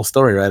getting the full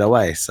story right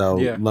away. So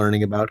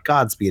learning about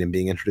Godspeed and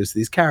being introduced to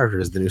these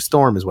characters, the new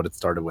Storm is what it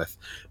started with.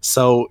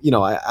 So,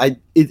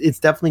 it's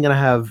definitely going to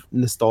have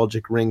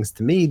nostalgic rings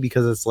to me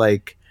because it's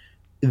like,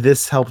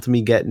 this helped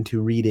me get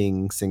into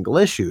reading single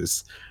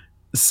issues.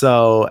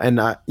 So, and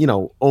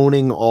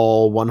owning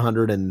all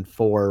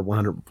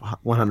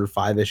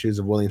 105 issues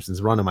of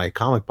Williamson's run in my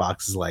comic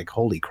box is like,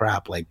 holy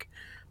crap. Like,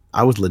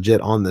 I was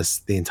legit on this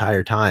the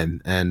entire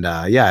time. And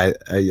I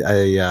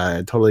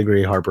totally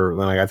agree, Harper.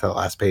 When I got to the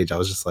last page, I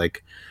was just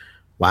like,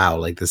 wow,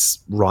 like, this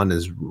run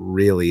is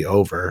really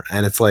over.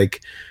 And it's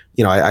like,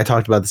 I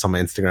talked about this on my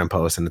Instagram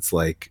post, and it's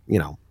like,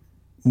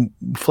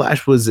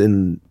 Flash was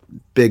in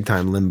big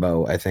time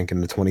limbo, I think,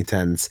 in the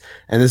 2010s.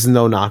 And this is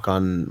no knock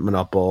on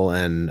Manopal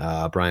and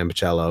Brian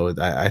Bocello.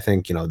 I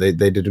think, they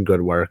did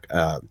good work.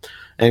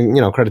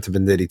 And, credit to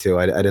Venditti too.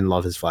 I didn't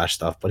love his Flash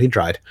stuff, but he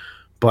tried.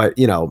 But,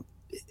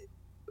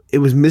 it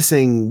was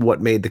missing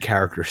what made the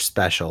character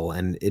special,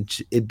 and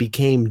it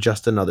became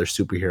just another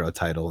superhero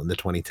title in the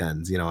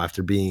 2010s,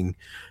 after being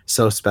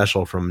so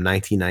special from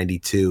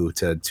 1992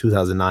 to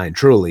 2009,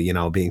 truly,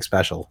 being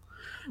special.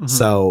 Mm-hmm.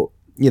 So,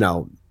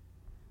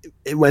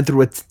 it went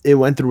through a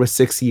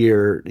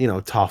 6-year,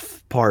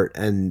 tough part,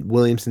 and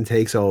Williamson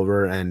takes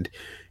over, and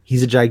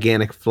he's a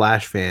gigantic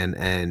Flash fan,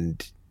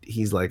 and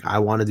he's like, I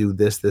want to do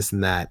this,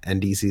 and that.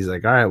 And DC's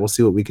like, all right, we'll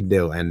see what we can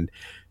do. And,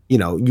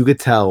 you could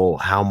tell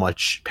how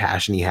much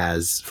passion he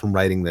has from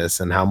writing this,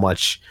 and how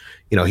much,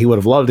 he would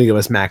have loved to give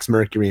us Max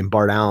Mercury and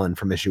Bart Allen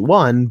from issue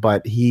 1,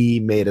 but he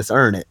made us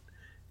earn it.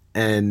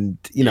 And,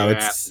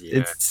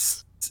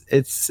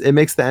 it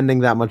makes the ending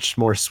that much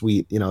more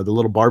sweet. The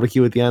little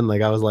barbecue at the end,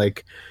 like I was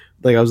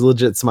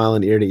legit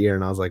smiling ear to ear,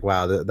 and I was like,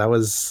 wow, that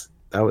was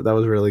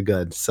really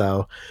good.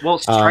 So, well,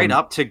 straight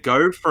up, to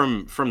go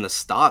from the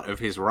start of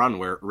his run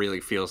where it really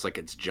feels like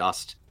it's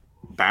just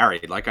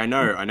Barry. Like, I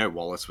know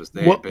Wallace was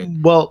there,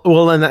 but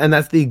and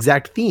that's the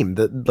exact theme.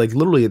 That, like,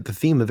 literally the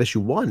theme of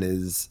issue 1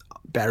 is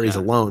Barry's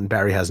alone.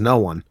 Barry has no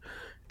one.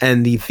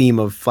 And the theme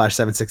of Flash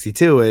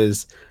 762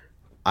 is,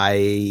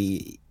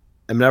 I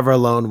am never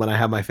alone when I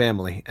have my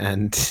family,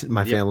 and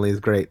my family is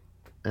great.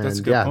 And that's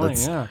a good point.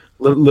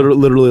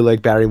 Literally,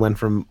 like, Barry went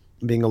from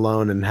being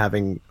alone and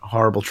having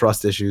horrible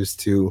trust issues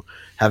to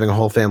having a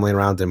whole family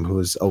around him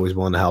who's always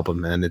willing to help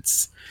him. And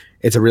it's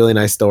a really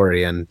nice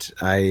story. And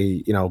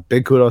I,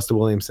 big kudos to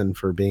Williamson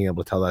for being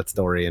able to tell that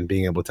story and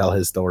being able to tell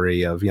his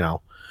story of,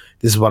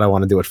 this is what I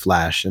want to do with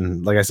Flash.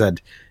 And like I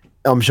said,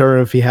 I'm sure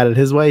if he had it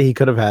his way, he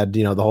could have had,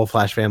 the whole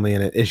Flash family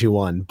in it, issue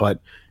 1, but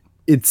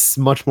it's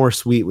much more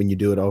sweet when you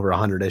do it over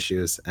 100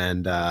 issues.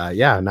 And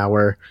now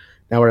we're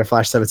at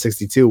Flash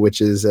 762, which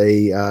is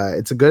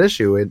it's a good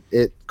issue.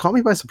 It caught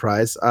me by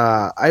surprise.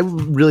 I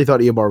really thought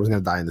Eobard was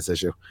going to die in this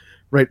issue.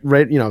 Right.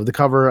 The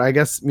cover, I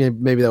guess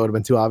maybe that would have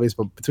been too obvious,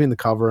 but between the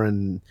cover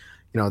and,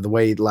 the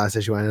way the last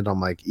issue ended,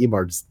 I'm like,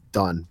 Eobard's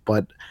done.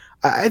 But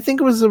I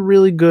think it was a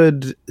really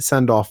good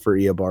send off for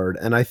Eobard.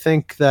 And I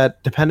think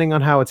that depending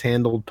on how it's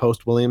handled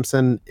post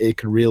Williamson, it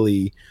could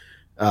really,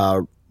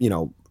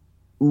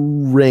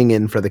 ring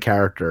in for the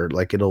character.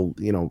 Like, it'll,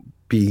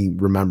 be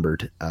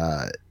remembered,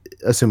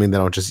 assuming they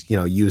don't just,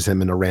 use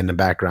him in a random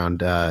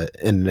background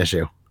in an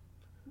issue.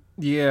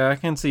 Yeah, I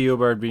can see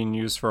Eobard being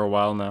used for a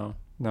while now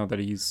that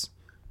he's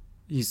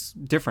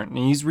different. And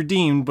he's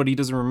redeemed, but he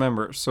doesn't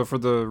remember. So for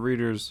the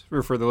readers,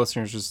 or for the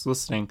listeners just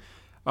listening,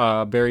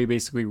 Barry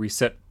basically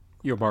reset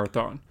Eobard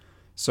Thawne.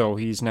 So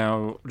he's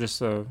now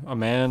just a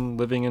man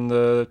living in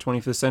the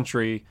 25th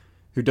century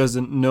who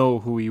doesn't know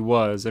who he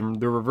was.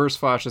 And the Reverse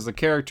Flash as a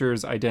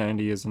character's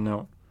identity isn't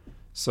known.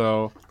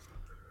 So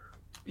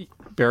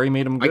Barry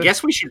made him good. I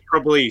guess we should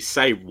probably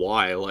say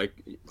why. Like,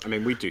 I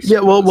mean, we do. Yeah,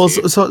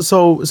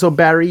 so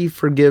Barry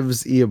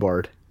forgives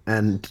Eobard,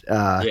 and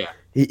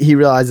he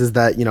realizes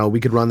that, we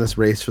could run this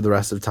race for the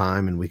rest of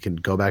time, and we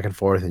could go back and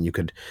forth, and you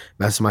could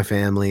mess with my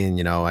family,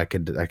 and I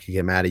could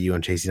get mad at you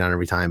and chase you down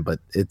every time, but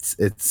it's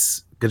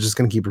just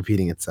going to keep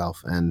repeating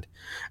itself. And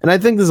I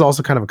think this is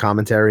also kind of a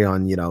commentary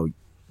on,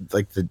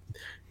 like the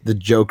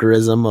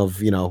jokerism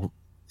of,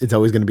 it's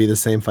always going to be the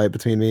same fight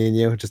between me and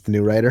you, just a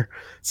new writer.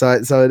 Yeah.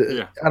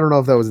 I don't know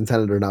if that was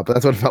intended or not, but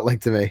that's what it felt like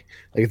to me.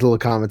 Like, it's a little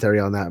commentary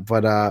on that.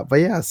 But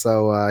yeah,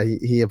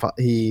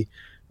 he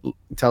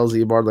tells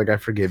Eobard, like, I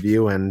forgive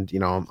you, and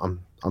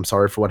I'm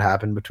sorry for what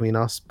happened between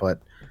us,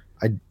 but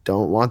I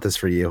don't want this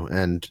for you.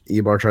 And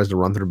Eobard tries to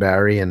run through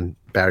Barry, and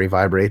Barry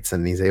vibrates,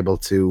 and he's able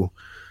to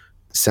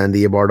send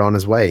Eobard on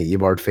his way.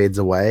 Eobard fades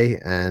away,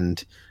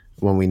 and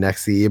when we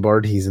next see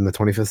Eobard, he's in the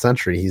 25th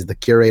century. He's the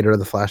curator of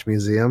the Flash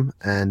Museum,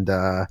 and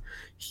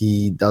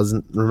he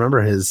doesn't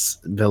remember his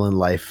villain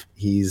life.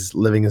 He's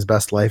living his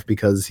best life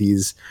because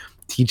he's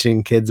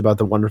teaching kids about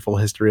the wonderful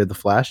history of the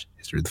Flash.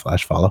 History of the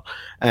Flash, follow.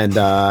 And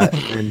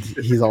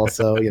he's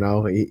also,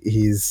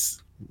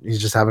 he's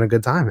just having a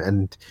good time.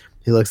 And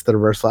he looks at the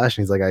Reverse Flash,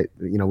 and he's like,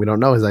 we don't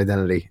know his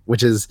identity,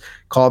 which is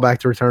callback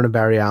to Return of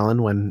Barry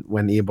Allen. When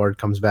Eobard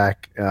comes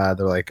back, they're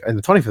like, in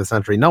the 25th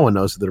century, no one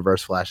knows who the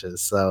Reverse Flash is.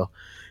 So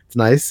it's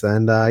nice,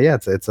 and yeah,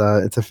 it's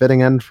a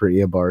fitting end for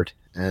Eobard.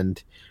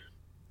 And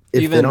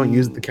if they don't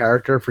use the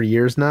character for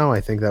years now, I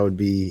think that would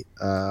be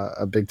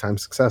a big time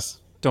success.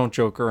 Don't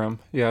joker him.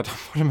 Yeah, don't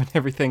put him in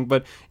everything.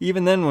 But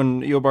even then,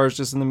 when Eobard's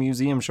just in the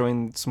museum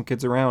showing some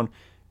kids around,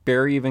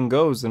 Barry even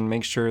goes and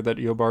makes sure that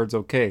Eobard's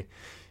okay.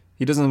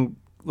 He doesn't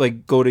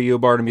like go to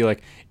Eobard and be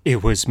like,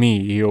 "It was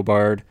me,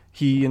 Eobard."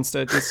 He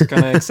instead just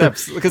kind of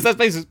accepts, because that's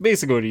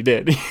basically what he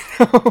did.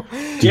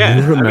 Yeah,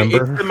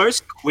 it's the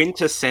most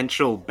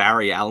quintessential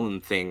Barry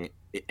Allen thing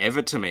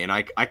ever to me, and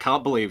I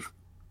can't believe.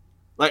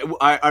 Like,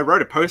 I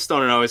wrote a post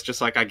on it, and I was just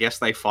like, I guess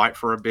they fight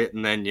for a bit,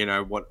 and then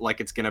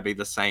it's gonna be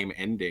the same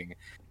ending.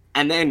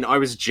 And then I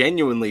was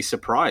genuinely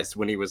surprised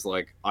when he was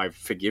like, "I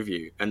forgive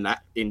you," and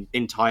that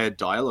entire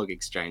dialogue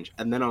exchange.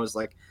 And then I was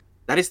like,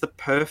 that is the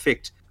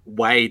perfect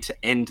way to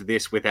end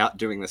this without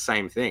doing the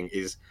same thing.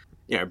 Is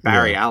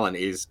Barry Allen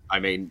is, I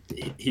mean,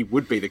 he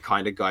would be the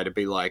kind of guy to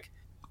be like,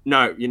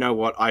 no, you know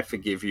what, I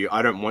forgive you.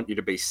 I don't want you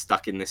to be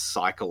stuck in this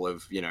cycle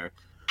of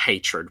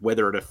hatred,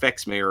 whether it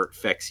affects me or it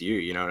affects you.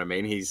 You know what I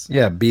mean? He's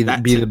be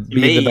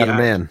the better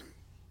man.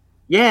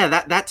 Yeah,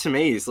 that to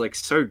me is like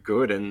so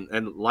good,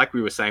 and like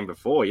we were saying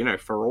before,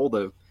 for all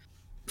the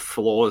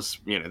flaws,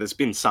 there's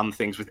been some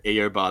things with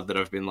Eobard that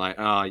I've been like,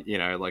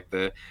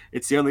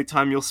 it's the only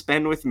time you'll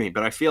spend with me.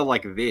 But I feel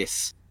like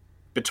this,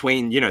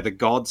 between the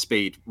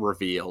Godspeed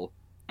reveal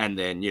and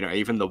then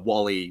even the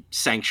Wally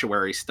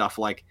sanctuary stuff,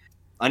 like,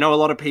 I know a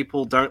lot of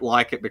people don't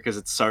like it because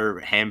it's so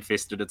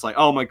ham-fisted. It's like,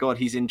 oh my god,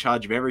 he's in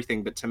charge of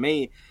everything. But to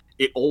me,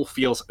 it all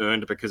feels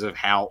earned because of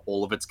how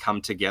all of it's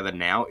come together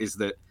now. Is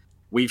that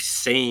we've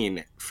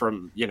seen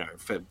from,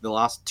 for the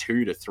last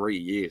 2 to 3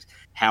 years,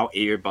 how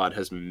Eobard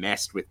has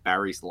messed with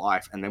Barry's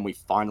life. And then we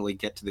finally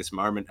get to this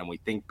moment and we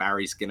think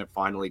Barry's going to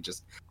finally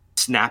just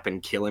snap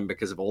and kill him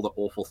because of all the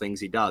awful things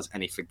he does.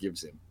 And he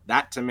forgives him.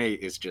 That to me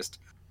is just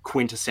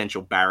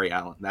quintessential Barry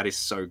Allen. That is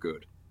so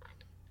good.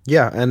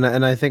 Yeah. And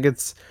I think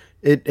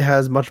it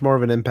has much more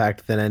of an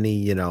impact than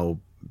any,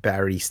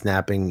 Barry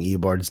snapping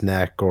Eobard's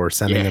neck or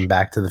sending him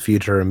back to the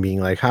future and being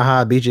like,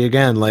 haha, beat you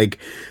again. Like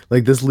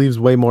this leaves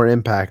way more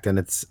impact, and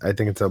I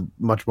think it's a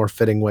much more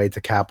fitting way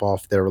to cap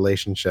off their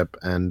relationship.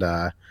 And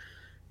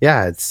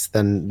it's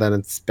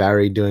it's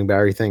Barry doing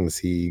Barry things.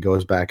 He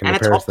goes back and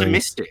repairs it's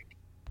optimistic. Things.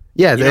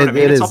 Yeah, you know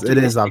it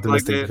is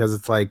optimistic, like, because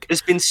it's like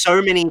there's been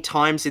so many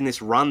times in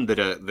this run that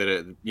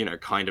are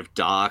kind of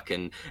dark,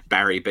 and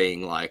Barry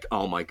being like,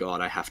 oh my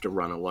god, I have to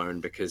run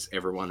alone because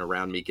everyone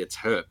around me gets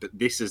hurt. But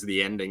this is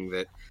the ending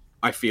that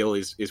I feel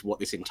is what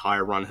this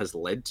entire run has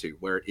led to,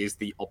 where it is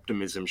the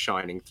optimism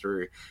shining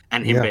through,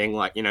 and him being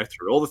like,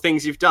 through all the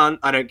things you've done,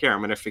 I don't care,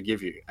 I'm going to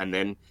forgive you, and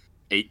then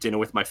eat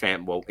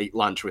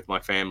lunch with my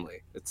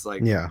family. It's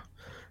like,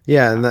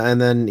 yeah,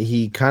 and then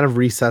he kind of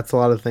resets a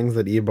lot of things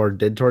that Eobard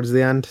did towards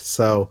the end.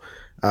 So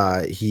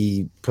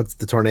he puts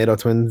the Tornado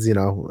Twins,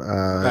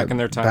 back in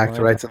their time, back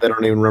to right, so they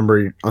don't even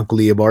remember Uncle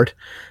Eobard.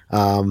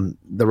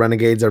 The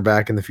Renegades are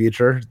back in the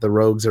future. The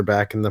Rogues are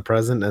back in the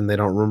present, and they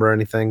don't remember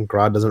anything.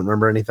 Grodd doesn't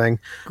remember anything.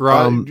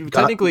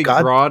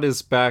 Grodd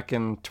is back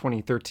in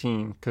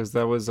 2013 because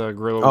that was a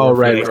guerrilla. Oh,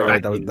 right.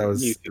 That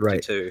was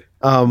right.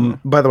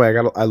 By the way,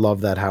 I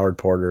love that Howard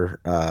Porter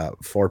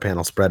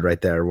 4-panel spread right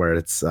there, where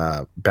it's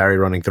Barry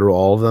running through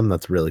all of them.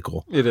 That's really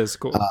cool. It is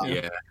cool.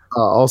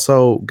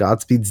 Also,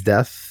 Godspeed's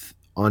death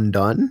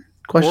undone?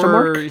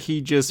 Or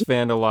he just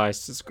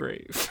vandalized his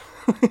grave.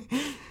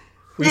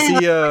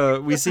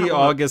 we see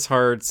August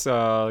Hart's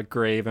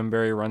grave, and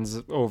Barry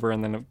runs over,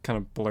 and then it kind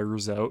of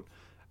blurs out.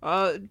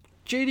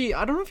 JD,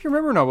 I don't know if you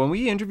remember or not, when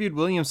we interviewed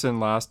Williamson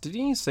last, did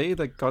he say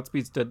that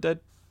Godspeed's dead?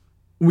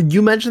 when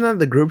you mentioned that in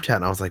the group chat,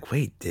 and I was like,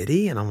 wait, did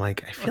he? And I'm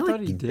like, I feel thought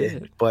like he he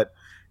did. did. But,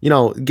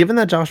 given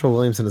that Joshua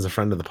Williamson is a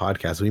friend of the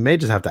podcast, we may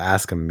just have to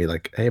ask him and be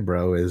like, hey,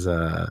 bro, is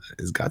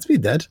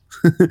Godspeed dead?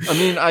 I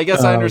mean, I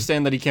guess I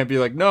understand that he can't be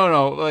like,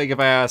 no. Like, if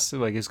I ask,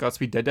 like, is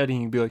Godspeed dead? He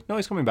can be like, no,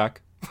 he's coming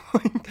back.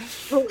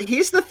 Well,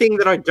 here's the thing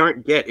that I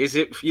don't get is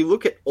if you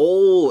look at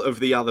all of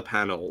the other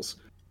panels,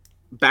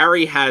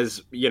 Barry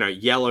has,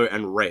 yellow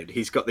and red.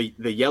 He's got the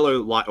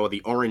yellow light or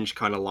the orange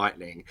kind of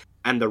lightning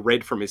and the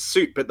red from his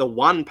suit. But the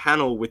one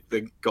panel with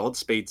the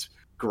Godspeed's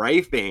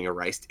grave being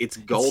erased, it's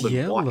gold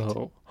and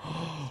white.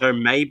 So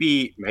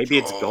maybe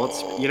it's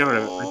Godspeed.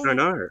 I don't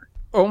know.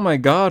 Oh my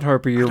God,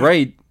 Harper, you're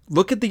right.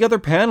 Look at the other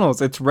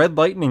panels. It's red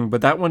lightning,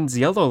 but that one's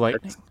yellow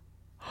lightning.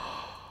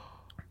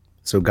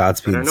 So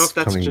Godspeed's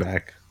coming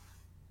back.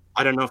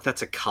 I don't know if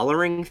that's a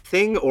coloring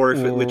thing or if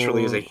it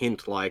literally is a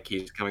hint like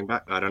he's coming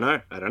back. I don't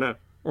know.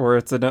 Or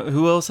it's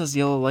who else has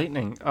yellow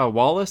lightning?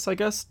 Wallace, I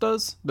guess,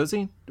 does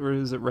he? Or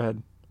is it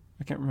red?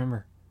 I can't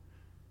remember.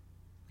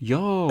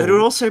 Yo. It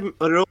would also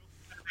make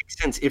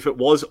sense if it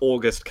was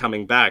August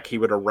coming back, he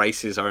would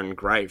erase his own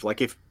grave. Like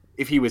if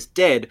he was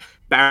dead,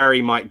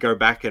 Barry might go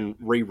back and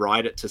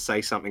rewrite it to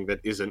say something that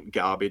isn't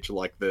garbage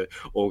like the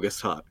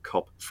August Hart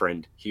cop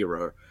friend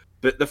hero.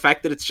 But the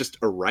fact that it's just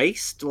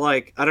erased,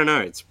 like, I don't know,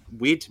 it's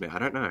weird to me. I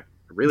don't know. I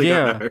really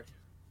don't know.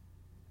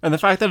 And the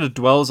fact that it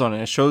dwells on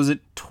it, it shows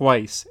it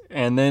twice,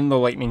 and then the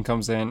lightning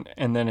comes in,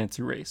 and then it's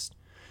erased.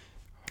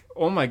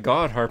 Oh my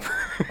God, Harper.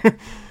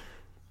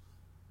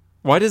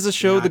 Why does it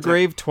show the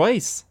grave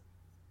twice?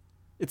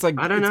 It's like,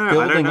 I don't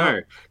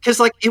know. Because,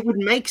 like, it would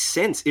make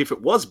sense if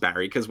it was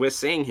Barry, because we're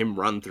seeing him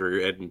run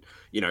through and,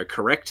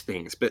 correct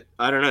things. But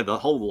I don't know, the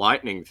whole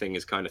lightning thing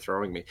is kind of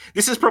throwing me.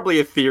 This is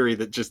probably a theory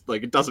that just,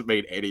 like, it doesn't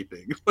mean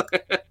anything.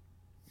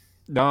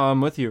 No,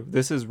 I'm with you.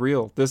 This is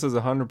real. This is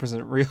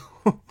 100% real.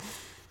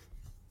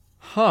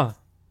 Huh.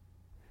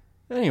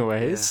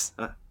 Anyways,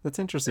 that's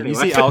interesting.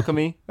 Anyway. You see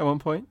alchemy at one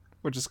point,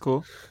 which is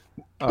cool.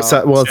 It's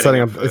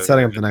setting up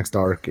the next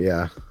arc,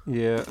 yeah.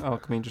 Yeah,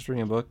 alchemy, just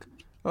reading a book.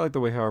 I like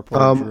the way Howard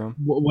Porter drew him.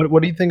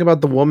 What do you think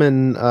about the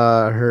woman?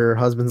 Her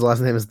husband's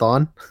last name is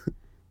Dawn.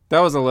 That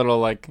was a little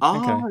like,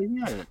 oh,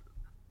 okay.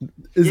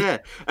 Yeah.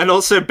 And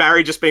also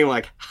Barry just being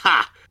like,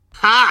 ha,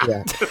 ha.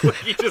 Yeah.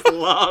 He just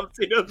laughs.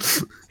 He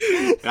doesn't.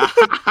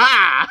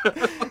 Ha.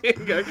 Okay.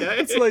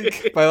 It's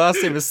like, my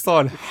last name is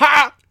Thon.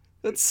 Ha!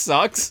 That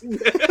sucks.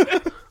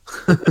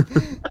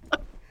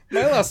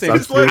 My last name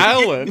is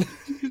Alan.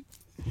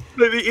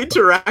 The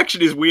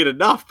interaction is weird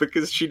enough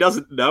because she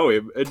doesn't know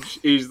him, and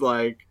she's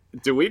like,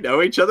 do we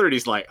know each other? And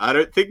he's like, I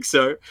don't think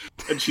so.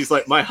 And she's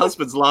like, my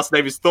husband's last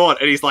name is Thorn.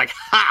 And he's like,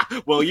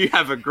 ha! Well, you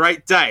have a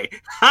great day.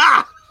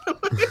 Ha!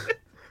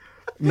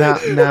 Now,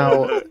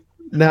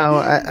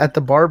 at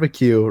the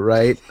barbecue,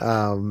 right?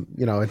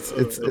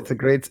 It's a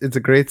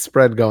great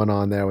spread going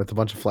on there with a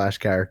bunch of Flash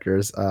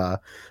characters.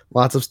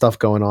 Lots of stuff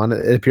going on.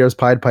 It appears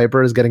Pied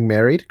Piper is getting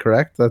married.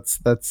 Correct?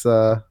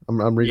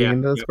 I'm reading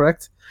into this,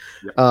 correct?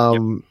 Yep.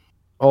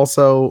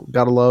 Also,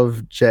 gotta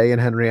love Jay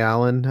and Henry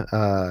Allen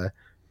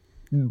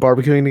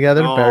barbecuing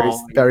together.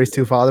 Barry's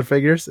two father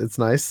figures. It's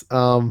nice.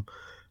 What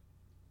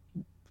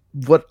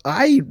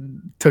I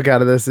took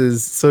out of this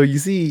is, so you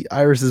see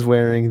Iris is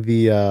wearing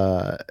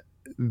the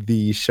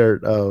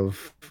shirt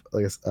of,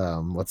 I guess,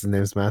 what's his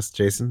name's mask?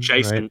 Jason,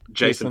 right?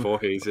 Jason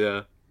Voorhees,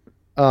 yeah.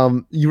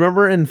 You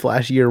remember in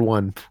Flash Year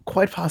One,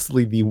 quite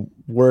possibly the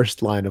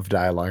worst line of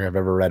dialogue I've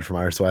ever read from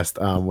Iris West.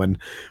 When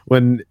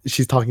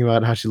she's talking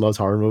about how she loves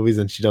horror movies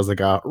and she does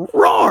like a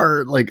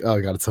roar, like,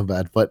 oh god, it's so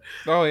bad. But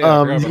you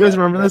guys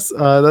remember this?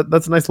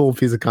 That's a nice little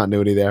piece of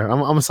continuity there.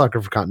 I'm a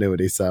sucker for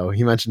continuity. So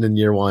he mentioned in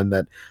Year One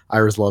that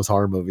Iris loves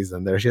horror movies,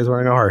 and there she is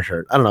wearing a horror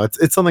shirt. I don't know,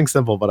 it's something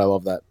simple, but I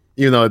love that,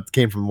 even though it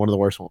came from one of the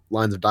worst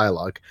lines of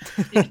dialogue.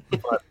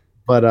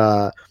 but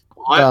I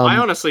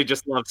honestly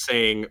just love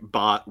seeing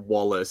Bart,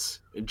 Wallace,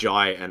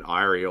 Jai, and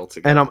Irie all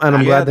together. And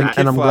I'm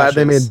glad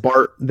they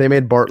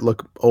made Bart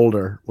look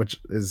older, which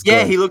is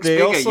good. He looks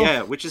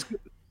bigger. Which is good.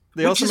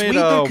 They also made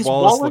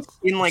Wallace look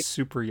in like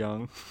super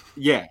young.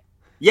 Yeah,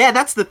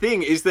 that's the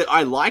thing, is that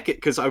I like it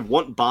because I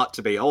want Bart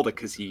to be older,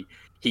 because he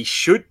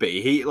should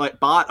be.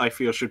 Bart, I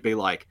feel, should be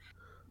like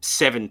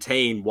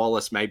 17.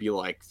 Wallace maybe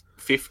like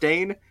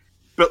 15.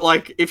 But,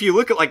 like, if you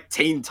look at, like,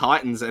 Teen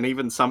Titans and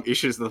even some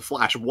issues of The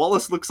Flash,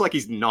 Wallace looks like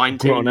he's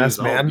 19 years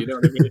old, man. You know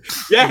what I mean?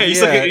 Yeah,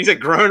 he's a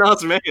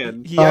grown-ass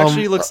man. He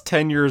actually looks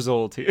 10 years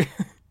old here.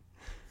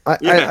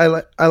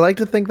 I like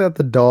to think that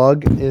the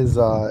dog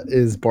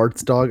is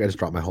Bart's dog. I just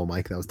dropped my whole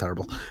mic. That was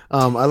terrible.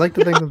 I like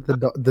to think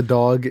that the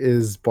dog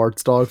is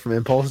Bart's dog from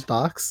Impulse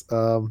Docs.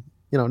 No.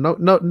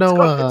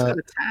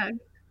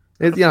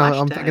 It's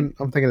got a tag.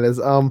 I'm thinking it is.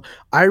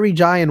 Irie,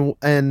 Jai,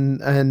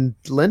 and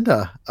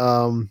Linda.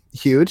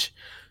 Huge.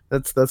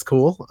 That's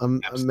cool.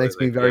 It makes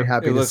me very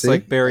happy to see. It looks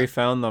like Barry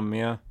found them,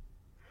 yeah.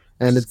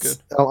 And it's good.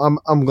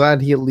 I'm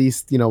glad he at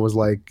least, was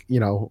like,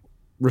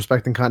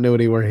 respecting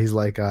continuity, where he's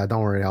like, don't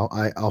worry,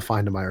 I'll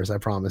find him, Iris, I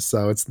promise.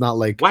 So it's not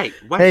like, wait.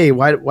 Hey,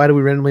 why do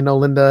we randomly know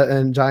Linda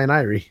and Jai and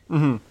Irie?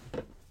 Mm-hmm.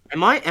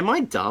 Am I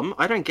dumb?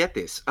 I don't get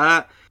this.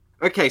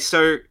 Okay,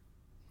 so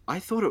I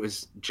thought it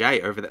was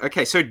Jay over there.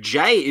 Okay, so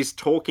Jay is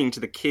talking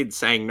to the kid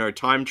saying no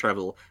time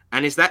travel,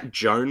 and is that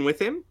Joan with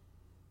him?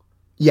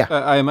 Yeah.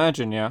 I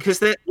imagine, yeah. Because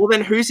then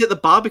who's at the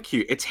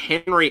barbecue? It's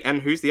Henry,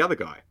 and who's the other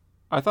guy?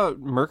 I thought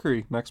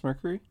Max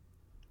Mercury.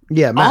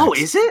 Yeah, Max. Oh,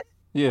 is it?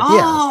 Yeah.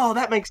 Oh,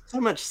 that makes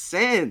so much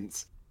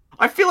sense.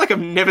 I feel like I've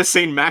never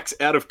seen Max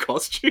out of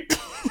costume.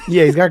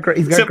 Yeah, he's got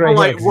gray hair.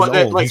 Like, He's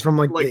old. like, he's from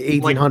the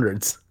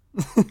 1800s.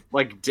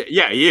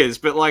 Yeah, he is.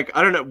 But like,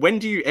 I don't know. When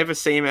do you ever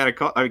see him out of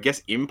costume? I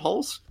guess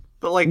Impulse.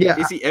 But like,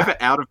 is he ever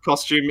out of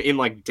costume in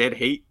like Dead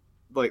Heat?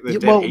 Like the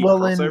Dead Heat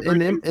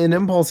crossover? In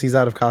Impulse, he's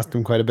out of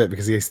costume quite a bit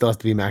because he still has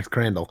to be Max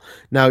Crandall.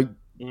 Now,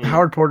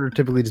 Howard Porter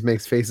typically just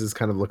makes faces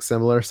kind of look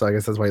similar, so I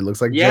guess that's why he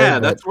looks like Jay, Jay,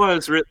 that's why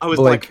I was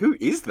like, who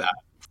is that?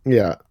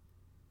 Yeah.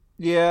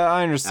 Yeah,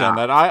 I understand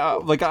that.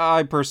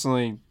 I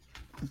personally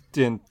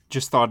didn't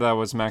just thought that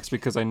was Max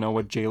because I know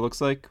what Jay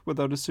looks like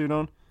without his suit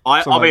on.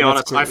 I'll be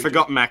honest, I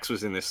forgot Max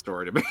was in this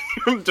story, to be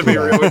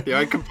real with you.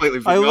 I completely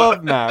forgot. I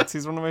love Max.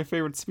 He's one of my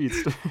favorite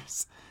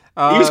speedsters.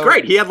 He was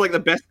great. He had like the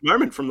best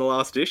moment from the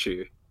last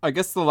issue. I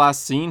guess the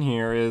last scene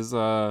here is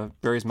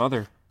Barry's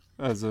mother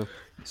as a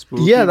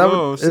spooky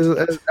ghost.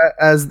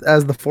 As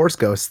the Force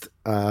ghost.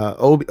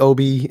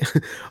 Obi-Wan,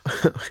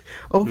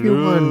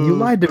 you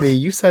lied to me.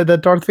 You said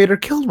that Darth Vader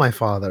killed my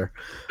father.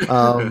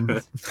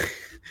 Barry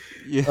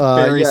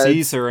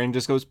sees her and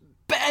just goes,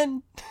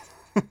 Ben!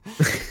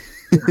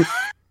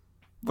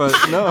 But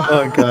no.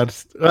 Oh god,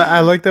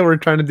 I like that we're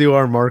trying to do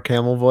our Mark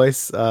Hamill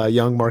voice,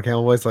 young Mark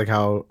Hamill voice, like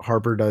how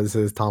Harper does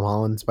his Tom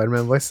Holland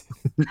Spider-Man voice.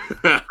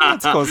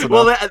 That's close enough.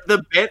 Well,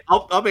 the Ben,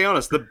 I'll be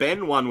honest, the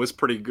Ben one was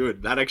pretty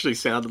good. That actually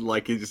sounded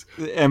like his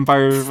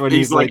Empire when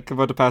he's like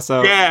about to pass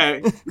out.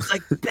 Yeah, it's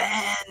like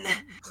Ben,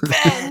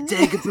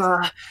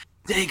 Dagobah,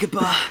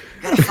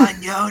 gotta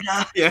find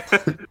Yoda. Yeah.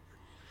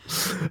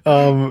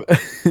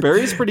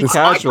 Barry's pretty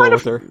casual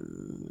with her.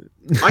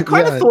 I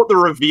kind of thought the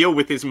reveal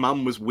with his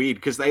mum was weird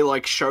because they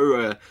like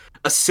show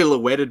a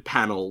silhouetted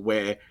panel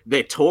where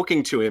they're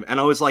talking to him, and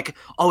I was like,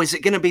 "Oh, is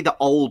it going to be the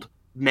old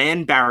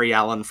man Barry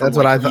Allen?" From That's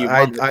what I thought.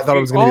 I thought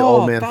it was going to be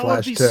Old Man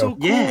Flash too. So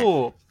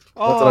cool.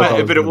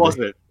 Yeah, but it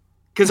wasn't.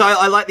 Because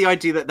I like the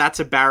idea that that's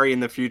a Barry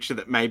in the future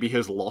that maybe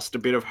has lost a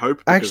bit of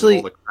hope because of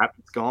all the crap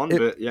that's gone.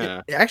 But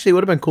yeah, it actually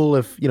would have been cool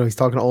if he's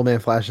talking to Old Man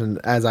Flash, and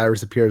as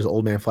Iris appears,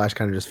 Old Man Flash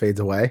kind of just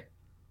fades away.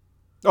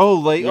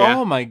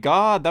 Oh my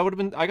god, that would have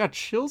been. I got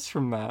chills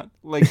from that.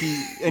 Like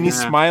he's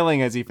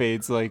smiling as he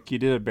fades. Like you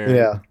did it, Barry.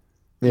 Yeah.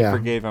 You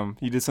forgave him.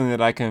 You did something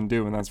that I couldn't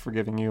do, and that's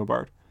forgiving you,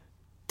 Bart.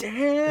 Damn.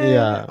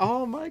 Yeah.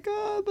 Oh my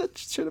god, that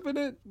should have been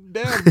it.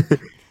 Damn.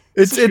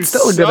 It's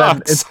still a good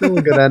end. It's still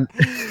a good end.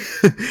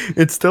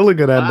 It's still a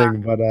good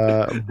ending, but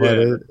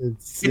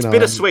it's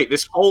bittersweet.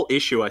 This whole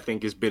issue, I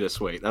think, is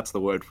bittersweet. That's the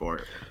word for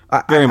it.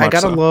 I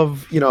gotta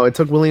love. It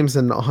took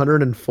Williamson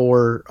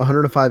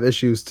 105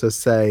 issues to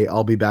say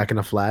I'll be back in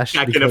a Flash.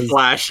 In a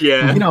Flash,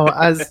 yeah.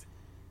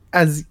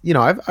 As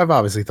I've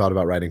obviously thought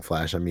about writing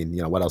Flash. I mean,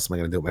 what else am I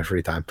going to do with my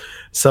free time?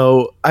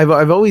 So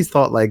I've always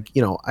thought like,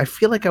 I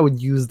feel like I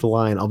would use the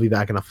line "I'll be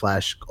back in a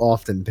Flash"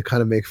 often to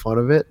kind of make fun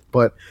of it,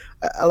 but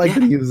I like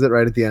to use it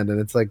right at the end, and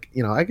it's like,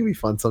 I can be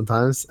fun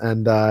sometimes.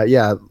 And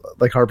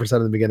like Harper said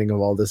in the beginning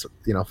of all this,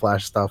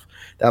 Flash stuff,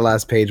 that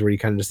last page where you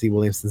kind of just see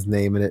Williamson's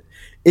name in it.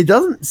 It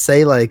doesn't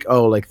say like,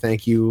 oh, like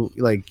thank you,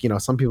 like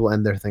some people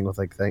end their thing with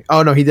like thank.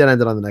 Oh no, he did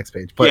end it on the next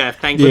page. But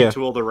thank you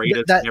to all the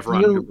readers.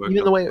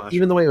 Even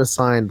the way it was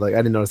signed, like I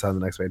didn't notice that on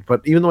the next page,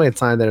 but even the way it's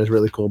signed there is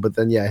really cool. But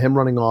then him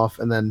running off,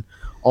 and then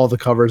all the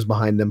covers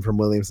behind him from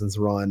Williamson's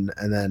run,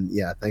 and then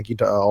thank you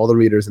to all the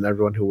readers and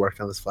everyone who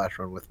worked on this Flash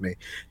run with me.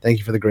 Thank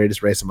you for the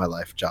greatest race of my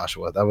life,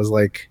 Joshua. That was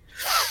like,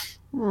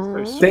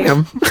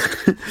 damn.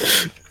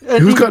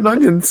 Who's got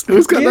onions?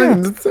 Who's got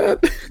onions? It's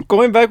sad.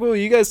 Going back to what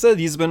you guys said,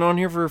 he's been on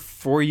here for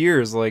 4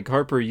 years. Like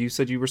Harper, you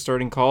said you were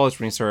starting college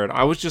when he started.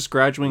 I was just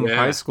graduating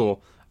high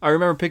school. I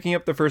remember picking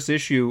up the first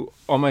issue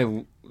on my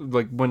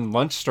when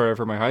lunch started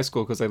for my high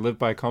school because I lived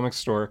by a comic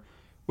store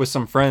with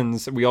some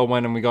friends. We all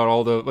went and we got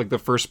all the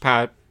first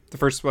batch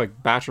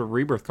of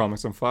Rebirth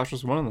comics, and Flash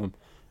was one of them.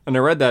 And I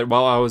read that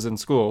while I was in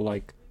school,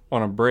 like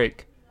on a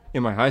break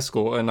in my high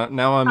school. And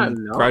now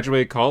I'm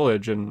graduated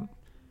college, and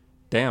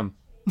damn,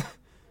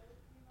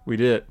 we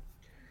did it.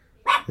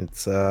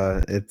 It's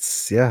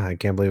I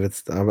can't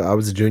believe I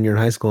was a junior in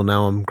high school.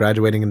 Now I'm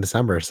graduating in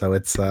December, so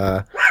it's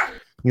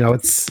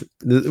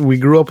we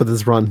grew up with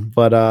this run,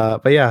 but I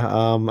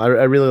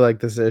really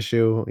like this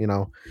issue.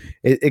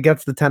 It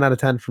gets the 10 out of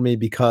 10 for me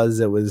because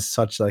it was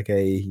such like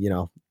a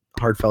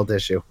heartfelt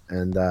issue,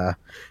 and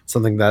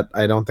something that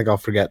I don't think I'll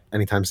forget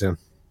anytime soon.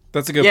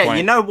 That's a good point.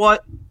 You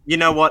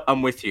know what?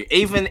 I'm with you.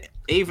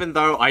 Even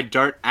though I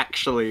don't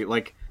actually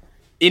like.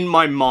 In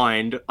my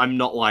mind, I'm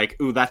not like,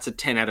 ooh, that's a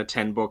 10 out of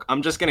 10 book.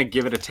 I'm just going to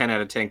give it a 10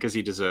 out of 10 because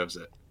he deserves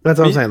it. That's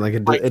what I'm saying.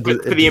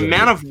 For the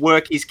amount of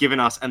work he's given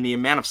us and the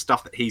amount of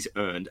stuff that he's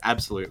earned,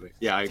 absolutely.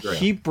 Yeah, I agree.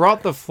 He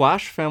brought the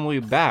Flash family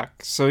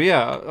back. So,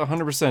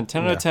 100%.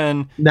 10 out of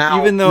 10,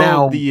 even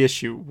though the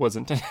issue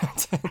wasn't 10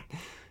 out of 10.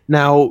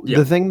 Now,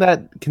 the thing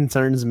that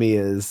concerns me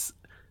is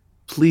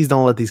please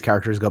don't let these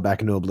characters go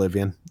back into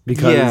oblivion, Yeah,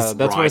 because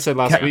that's what I said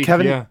last week.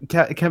 Kevin Yeah.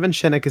 Kevin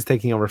Shinnick is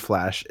taking over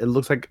Flash. It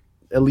looks like,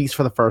 at least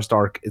for the first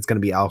arc, it's going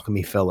to be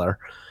alchemy filler.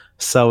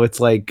 So it's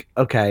like,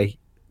 okay,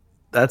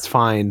 that's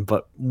fine,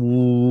 but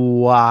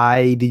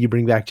why did you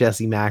bring back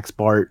Jesse, Max,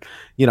 Bart?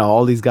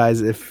 All these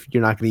guys. If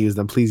you're not going to use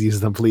them, please use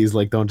them. Please,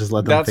 like, don't just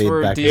let them That's fade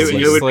where back. DC It would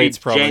be Slate's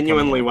probably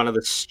genuinely one of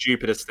the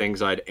stupidest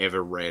things I'd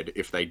ever read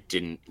if they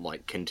didn't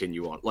like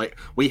continue on. Like,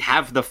 we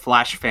have the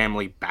Flash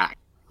family back.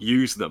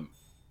 Use them.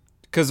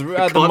 Because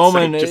at the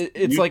moment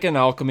it's like an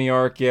alchemy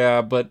arc,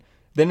 yeah, but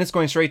then it's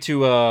going straight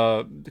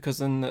to because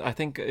then I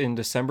think in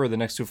December the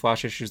next two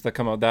Flash issues that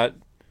come out that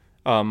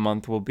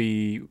month will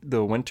be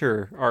the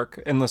winter arc,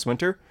 Endless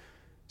Winter.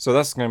 So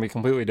that's going to be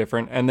completely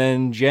different. And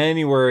then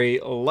January,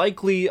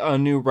 likely a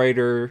new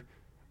writer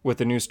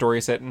with a new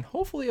story set and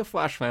hopefully a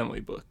Flash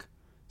family book.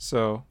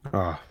 So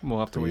we'll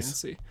have to wait and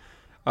see.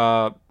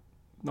 On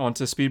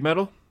to Speed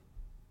Metal.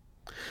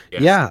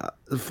 Yes. Yeah,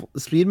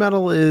 Speed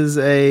Metal is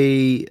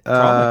a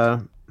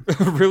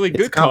really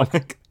good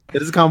comic.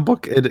 It is a comic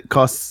book. It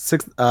costs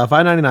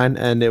 $5.99,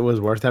 and it was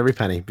worth every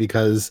penny,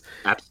 because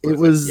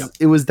Absolutely.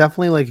 it was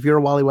definitely like, if you're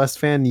a Wally West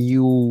fan,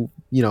 you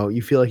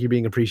feel like you're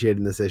being appreciated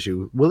in this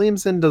issue.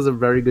 Williamson does a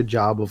very good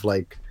job of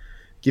like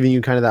giving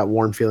you kind of that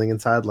warm feeling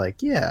inside,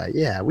 like,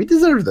 yeah, we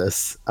deserve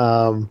this.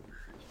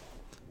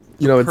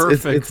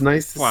 It's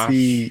nice to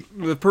see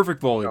the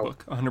perfect Wally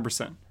book,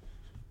 100%.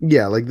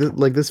 Yeah, like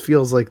this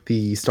feels like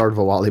the start of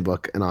a Wally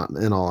book, in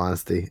all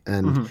honesty.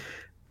 And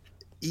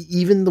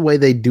even the way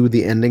they do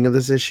the ending of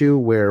this issue,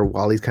 where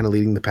Wally's kind of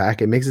leading the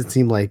pack, it makes it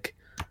seem like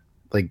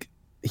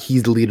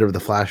he's the leader of the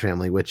Flash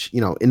family, which,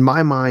 in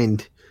my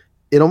mind,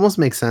 it almost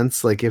makes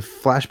sense. Like,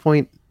 if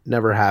Flashpoint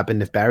never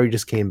happened, if Barry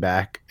just came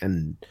back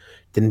and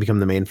didn't become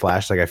the main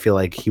Flash, like, I feel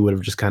like he would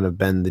have just kind of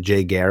been the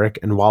Jay Garrick,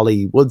 and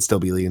Wally would still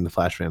be leading the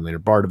Flash family, or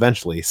Bart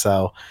eventually.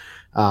 So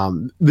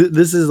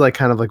this is like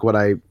kind of like what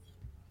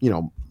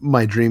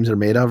my dreams are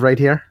made of right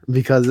here,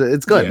 because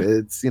it's good.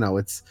 Yeah.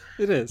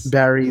 It is.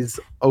 Barry's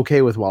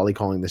okay with Wally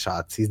calling the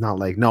shots. He's not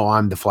like, no,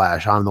 I'm the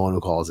Flash, I'm the one who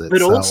calls it.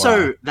 But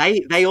also,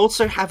 they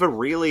also have a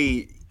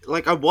really,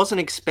 like, I wasn't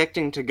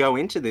expecting to go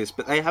into this,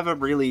 but they have a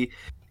really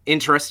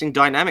interesting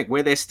dynamic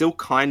where they're still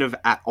kind of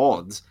at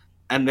odds,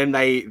 and then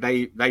they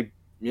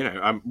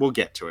we'll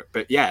get to it,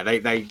 but yeah,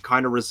 they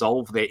kind of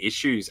resolve their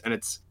issues, and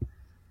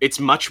it's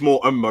much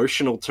more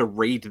emotional to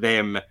read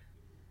them.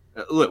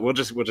 Look, we'll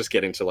just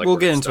get into we'll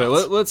get into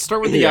it. Let's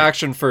start with the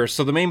action first.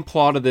 So the main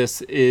plot of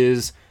this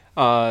is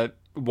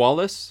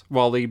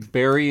Wally,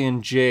 Barry,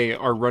 and Jay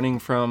are running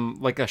from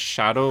like a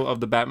shadow of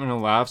the Batman Who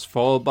Laughs,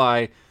 followed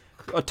by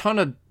a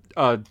ton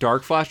of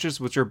Dark Flashes,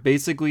 which are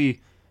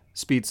basically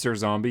speedster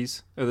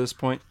zombies at this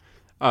point.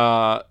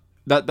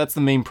 That's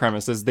the main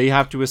premise, is they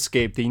have to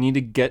escape. They need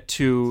to get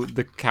to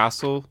the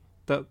castle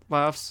that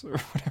laughs, or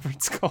whatever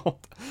it's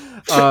called.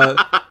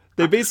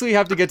 They basically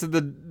have to get to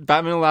the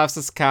Batman Who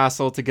Laughs'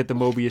 castle to get the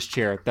Mobius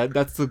chair.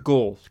 That's the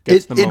goal.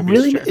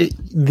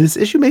 This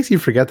issue makes you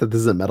forget that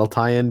this is a metal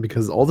tie-in,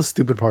 because all the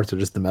stupid parts are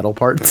just the metal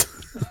parts.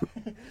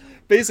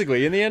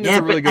 Basically, in the end, it's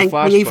a really good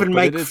Flash book. We even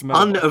make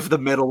fun of the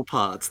metal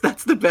parts.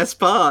 That's the best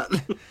part.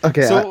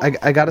 Okay, so,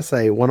 I gotta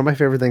say, one of my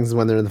favorite things is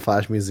when they're in the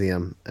Flash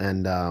Museum,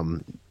 and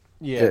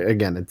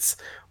again, it's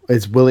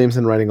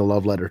Williamson writing a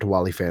love letter to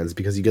Wally fans,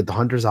 because you get the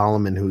Hunter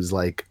Zolomon, who's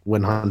like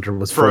when Hunter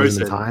was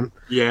frozen in time.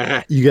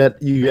 Yeah. You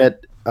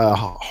get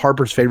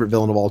Harper's favorite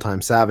villain of all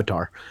time,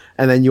 Savitar.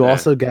 And then you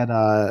also get,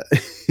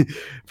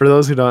 for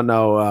those who don't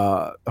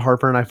know,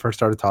 Harper and I first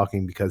started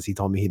talking because he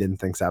told me he didn't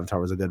think Savitar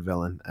was a good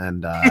villain.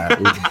 And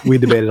we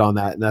debated on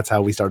that, and that's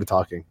how we started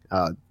talking.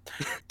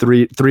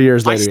 3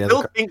 years later.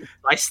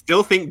 I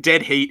still think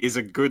Dead Heat is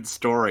a good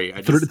story.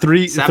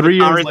 Three years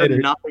later,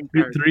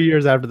 3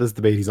 years after this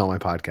debate, he's on my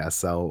podcast.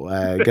 So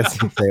I guess you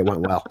can say it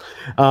went well.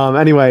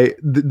 Anyway,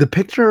 the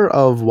picture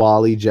of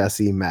Wally,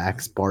 Jesse,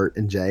 Max, Bart,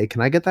 and Jay,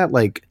 can I get that,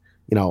 like,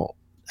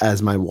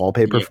 as my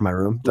wallpaper for my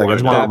room? Like, I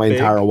just want it on my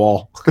entire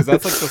wall. Because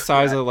that's like the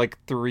size of like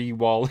 3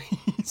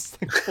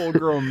 Wallies, like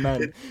full-grown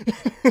men.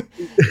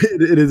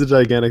 It is a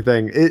gigantic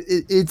thing.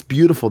 It's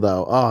beautiful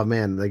though. Oh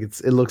man, like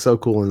it looks so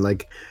cool, and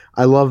like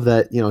I love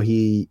that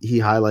he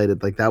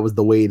highlighted like that was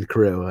the Wade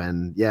crew,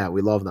 and yeah,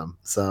 we love them.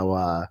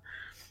 So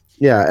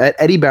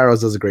Eddie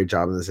Barrows does a great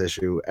job in this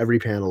issue. Every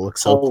panel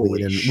looks so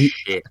clean, and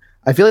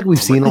I feel like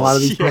we've seen a lot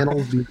of these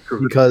panels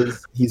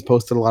because he's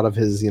posted a lot of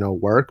his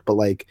work, but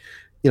like.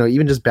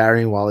 Even just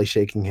Barry and Wally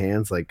shaking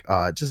hands, like,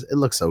 it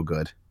looks so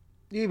good.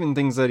 Even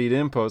things that he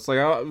didn't post, like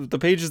the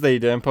pages that he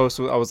didn't post,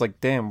 I was like,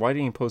 damn, why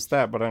didn't he post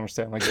that? But I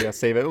understand, like, yeah,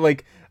 save it.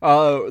 Like,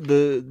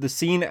 the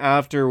scene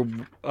after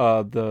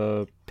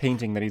the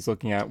painting that he's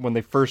looking at when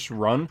they first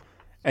run,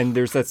 and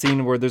there's that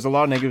scene where there's a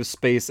lot of negative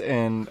space,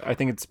 and I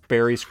think it's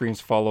Barry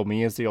screams "Follow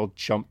me" as they all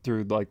jump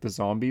through like the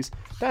zombies.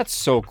 That's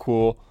so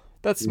cool.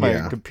 That's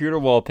my computer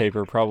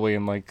wallpaper probably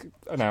in like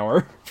an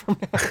hour from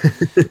now.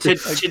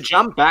 to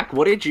jump back,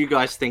 what did you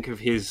guys think of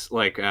his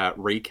like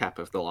recap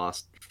of the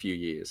last few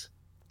years?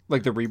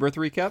 Like the Rebirth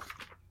recap?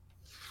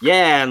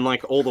 Yeah, and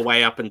like all the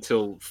way up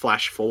until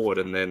Flash Forward,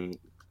 and then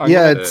I'm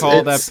Yeah, gonna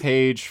call that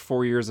page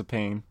 4 Years of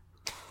Pain.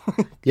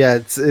 Yeah,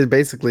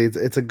 basically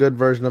it's a good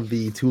version of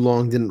the too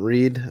long didn't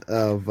read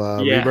of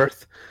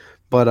Rebirth.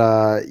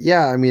 But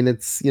yeah, I mean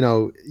it's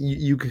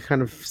you can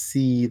kind of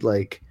see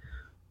like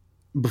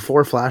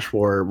before Flash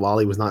War,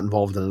 Wally was not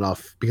involved in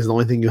enough because the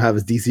only thing you have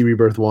is DC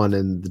Rebirth 1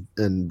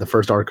 and the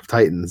first arc of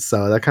Titans.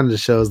 So that kind of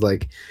just shows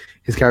like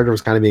his character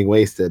was kind of being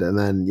wasted. And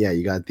then yeah,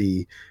 you got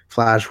the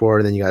Flash War,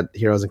 and then you got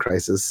Heroes in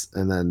Crisis,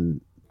 and then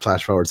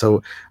Flash Forward.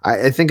 So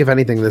I think if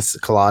anything, this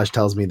collage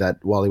tells me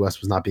that Wally West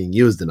was not being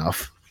used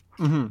enough.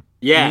 Mm-hmm.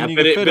 Yeah,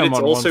 but it's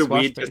also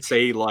weird to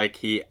see like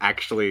he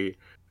actually,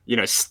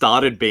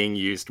 started being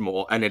used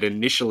more, and it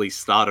initially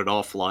started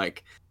off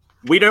like,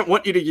 we don't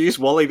want you to use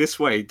Wally this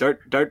way.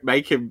 Don't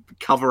make him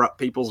cover up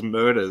people's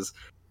murders.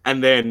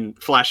 And then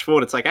flash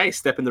forward, it's like, hey,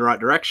 step in the right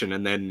direction.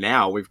 And then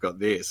now we've got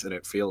this, and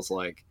it feels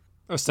like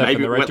a step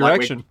in the right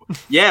direction.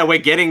 We're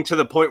getting to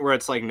the point where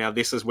it's like, now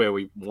this is where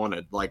we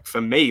wanted. Like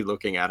for me,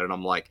 looking at it,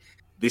 I'm like,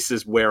 this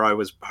is where I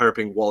was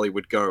hoping Wally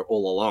would go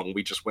all along.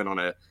 We just went on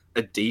a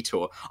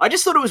detour. I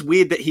just thought it was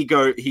weird that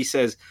he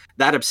says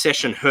that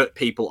obsession hurt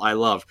people I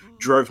love,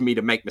 drove me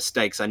to make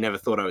mistakes I never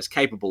thought I was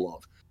capable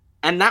of.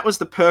 And that was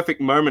the perfect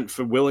moment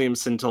for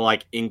Williamson to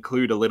like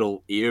include a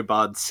little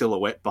earbud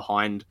silhouette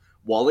behind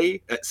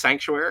Wally at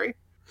Sanctuary.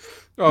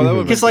 Oh, that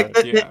would because like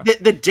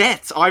the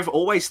deaths, I've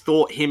always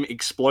thought him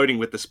exploding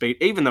with the speed,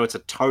 even though it's a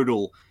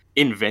total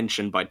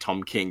invention by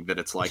Tom King, that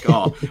it's like,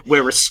 oh,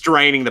 we're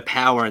restraining the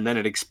power and then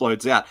it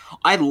explodes out.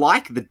 I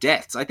like the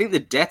deaths. I think the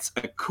deaths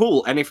are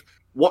cool, and if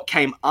what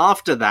came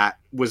after that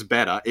was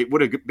better, it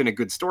would have been a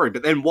good story.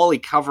 But then Wally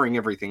covering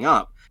everything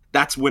up,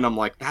 that's when I'm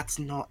like, that's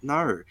not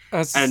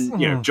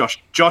and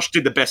Josh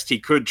did the best he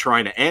could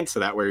trying to answer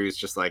that, where he was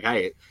just like,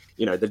 hey,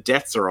 the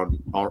deaths are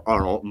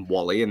on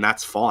Wally, and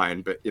that's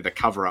fine, but the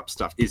cover-up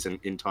stuff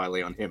isn't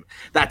entirely on him.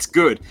 That's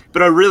good,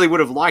 but I really would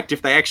have liked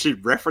if they actually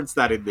referenced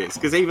that in this,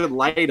 because even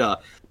later,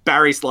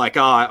 Barry's like,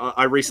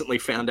 I recently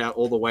found out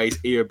all the ways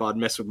Earbud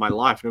messed with my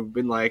life, and I've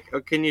been like, oh,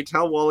 can you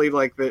tell Wally,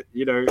 like, that,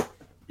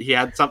 he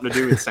had something to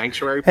do with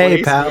Sanctuary, please?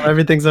 Hey, pal,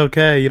 everything's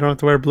okay. You don't have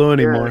to wear blue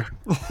anymore.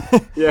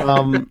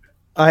 Yeah.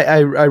 I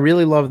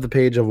really love the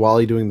page of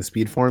Wally doing the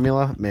speed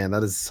formula. Man,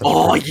 that is such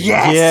a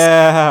yes!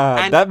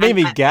 Yeah, that made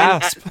me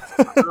gasp.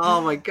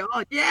 Oh my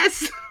god,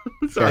 yes!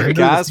 Sorry, I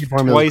gasped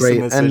twice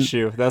in this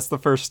issue. That's the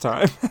first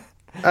time.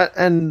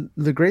 And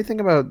the great thing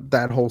about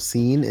that whole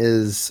scene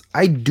is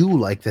I do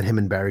like that him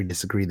and Barry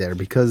disagree there,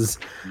 because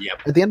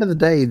at the end of the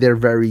day, they're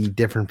very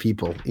different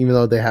people. Even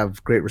though they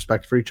have great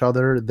respect for each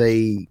other,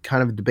 they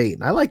kind of debate.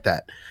 And I like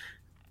that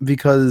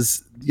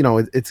because,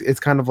 it's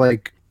kind of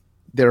like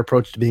their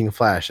approach to being a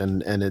Flash,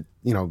 and it,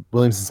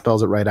 Williamson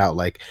spells it right out.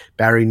 Like,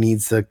 Barry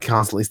needs to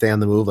constantly stay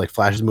on the move, like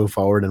Flashes move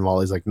forward, and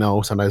Wally's like,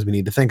 no, sometimes we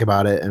need to think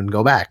about it and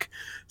go back.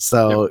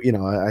 So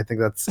I think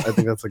that's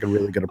like a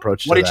really good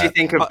approach. What did you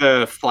think of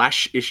the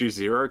Flash issue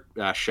 0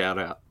 shout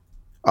out?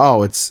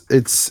 Oh,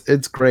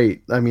 it's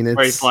great. I mean,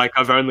 where he's like,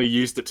 I've only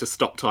used it to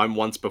stop time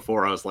once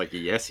before. I was like,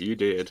 yes, you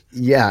did.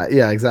 Yeah,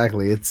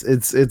 exactly.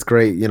 It's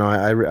great.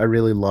 I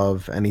really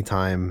love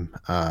anytime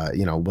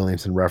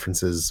Williamson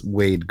references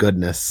Wade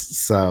goodness.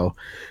 So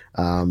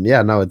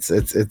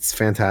it's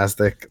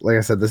fantastic. Like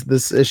I said,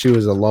 this issue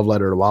is a love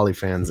letter to Wally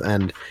fans,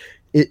 and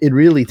it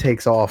really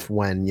takes off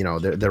when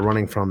they're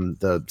running from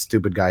the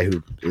stupid guy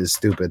who is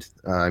stupid.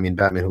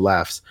 Batman who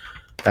laughs,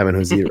 Batman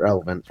who's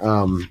irrelevant.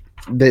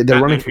 They're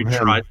Batman running from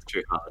him. Tries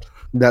too hard.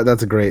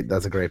 That's a great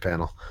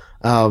panel.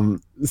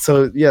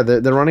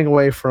 They're running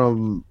away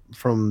from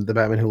the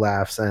Batman who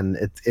laughs, and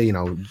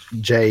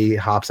Jay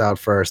hops out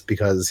first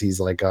because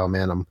he's like, oh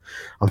man,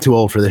 I'm too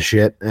old for this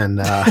shit, and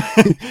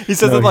he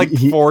says it like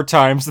 4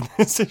 times in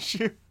this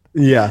issue.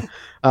 Yeah.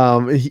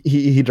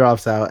 He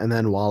drops out, and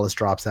then Wallace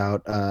drops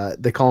out.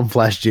 They call him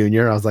Flash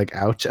Jr. I was like,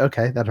 ouch,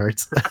 okay, that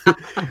hurts.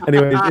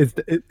 Anyway,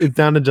 it's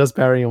down to just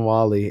Barry and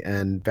Wally,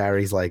 and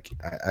Barry's like,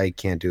 I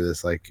can't do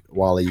this. Like,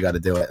 Wally, you got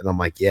to do it. And I'm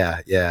like,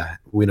 yeah,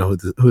 we know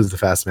who's the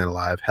fastest man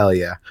alive. Hell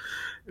yeah.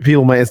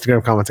 People in my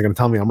Instagram comments are going to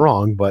tell me I'm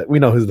wrong, but we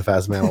know who's the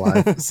fastest man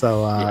alive.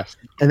 So,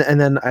 and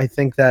then I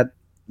think that,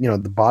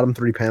 the bottom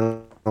 3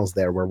 panels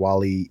there where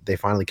they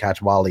finally catch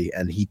Wally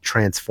and he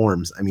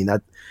transforms. I mean,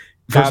 that,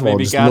 first of all,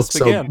 just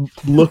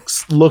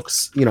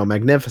looks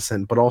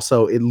magnificent, but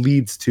also it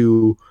leads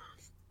to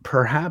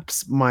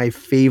perhaps my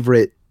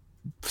favorite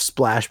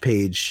splash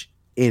page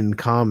in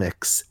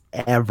comics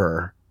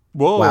ever.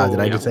 Whoa! Wow, did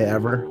I just say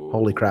ever?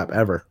 Holy crap,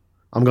 ever!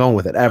 I'm going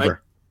with it,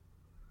 ever.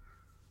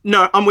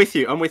 No, I'm with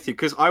you,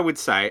 because I would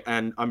say,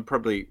 and I'm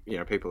probably,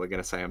 people are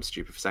going to say I'm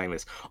stupid for saying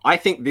this, I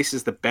think this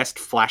is the best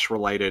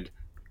Flash-related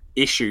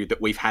issue that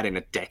we've had in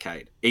a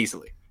decade,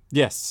 easily.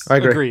 Yes, I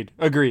agree.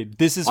 Agreed.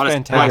 This is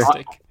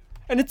fantastic.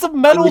 And it's a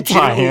metal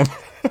tie-in.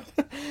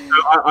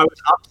 I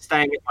was up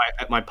staying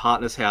at my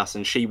partner's house,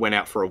 and she went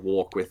out for a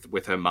walk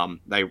with her mum.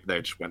 They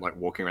just went like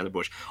walking around the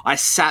bush. I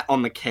sat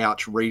on the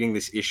couch reading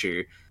this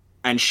issue,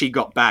 and she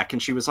got back,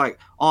 and she was like,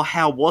 "Oh,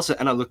 how was it?"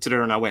 And I looked at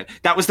her and I went,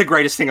 "That was the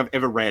greatest thing I've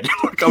ever read."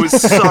 Like, I was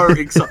so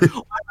excited.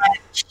 I had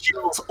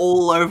chills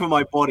all over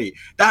my body.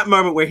 That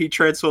moment where he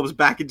transforms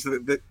back into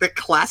the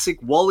classic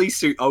Wally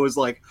suit, I was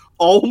like,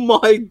 oh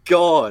my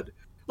god.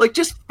 Like,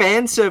 just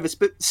fan service,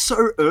 but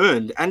so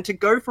earned. And to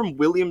go from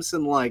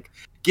Williamson, like,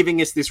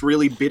 giving us this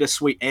really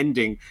bittersweet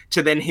ending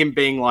to then him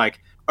being like,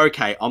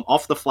 okay, I'm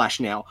off the Flash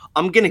now.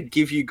 I'm going to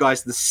give you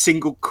guys the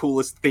single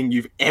coolest thing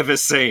you've ever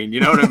seen. You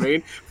know what I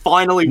mean?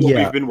 Finally, what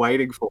we've been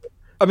waiting for.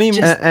 I mean,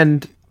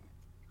 and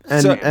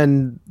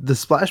the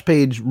splash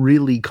page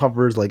really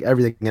covers like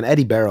everything. And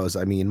Eddie Barrows,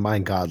 I mean, my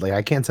God, like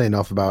I can't say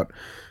enough about,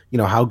 you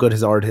know, how good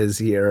his art is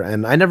here.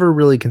 And I never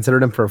really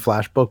considered him for a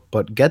Flash book,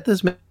 but get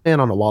this man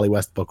on a Wally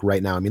West book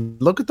right now. I mean,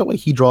 look at the way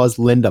he draws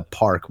Linda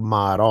Park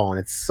and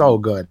it's so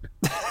good.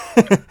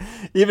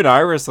 Even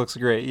Iris looks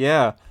great.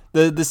 Yeah.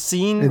 The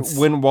scene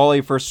when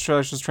Wally first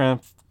tries to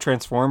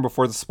transform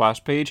before the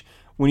splash page,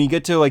 when you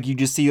get to like you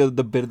just see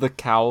the bit of the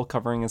cowl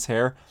covering his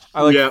hair,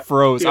 I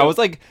froze. Yeah.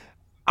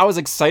 I was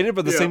excited,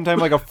 but at the same time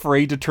like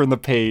afraid to turn the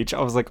page.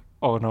 I was like,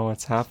 oh no,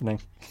 it's happening.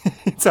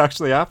 It's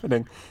actually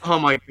happening. Oh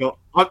my god.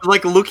 I'm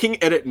like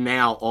looking at it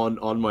now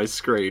on my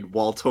screen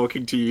while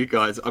talking to you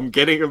guys. I'm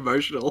getting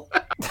emotional.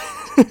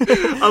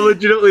 I'm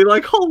legitimately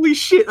like, holy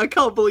shit, I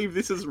can't believe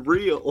this is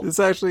real. This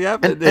actually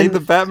happened. And the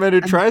Batman who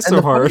tries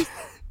so hard.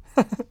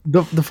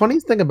 The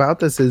funniest thing about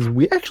this is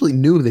we actually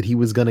knew that he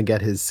was going to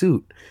get his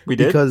suit. We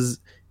did?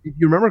 Because if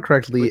you remember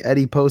correctly,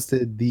 Eddie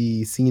posted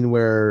the scene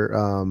where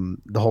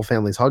the whole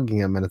family's hugging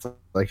him, and it's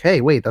like,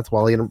 hey, wait, that's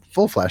Wally in a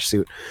full Flash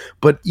suit.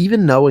 But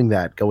even knowing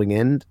that going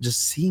in,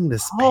 just seeing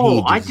this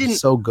page is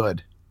so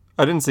good.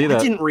 I didn't see that.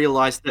 I didn't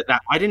realize that.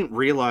 I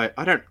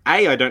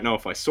don't know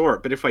if I saw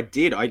it, but if I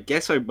did, I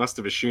guess I must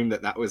have assumed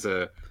that was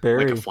like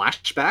a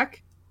flashback.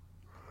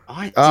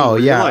 I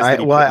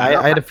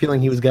had a feeling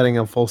he was getting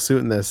a full suit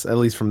in this. At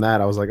least from that,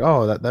 I was like,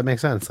 "Oh, that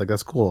makes sense. Like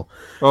that's cool."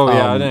 Oh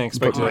yeah, I didn't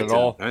expect it at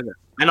all.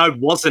 And I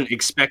wasn't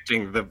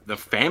expecting the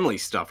family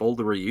stuff, all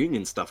the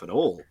reunion stuff at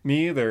all.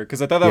 Me either,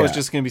 because I thought that was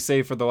just going to be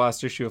saved for the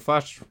last issue of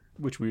Flash,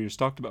 which we just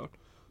talked about.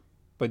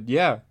 But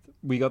yeah,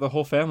 we got the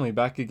whole family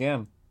back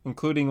again,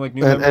 including like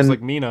new members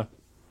like Mina.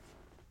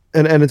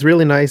 And it's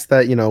really nice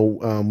that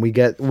we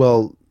get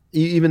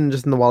even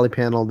just in the Wally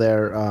panel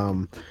there.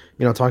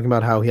 Talking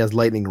about how he has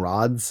lightning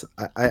rods.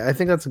 I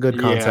think that's a good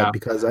concept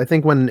because I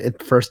think when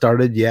it first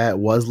started, it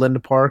was Linda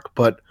Park,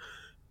 but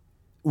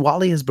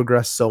Wally has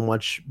progressed so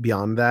much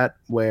beyond that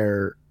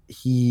where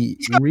he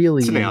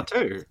really now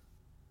too.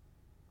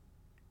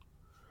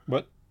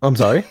 What? I'm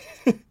sorry?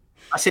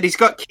 I said he's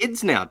got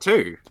kids now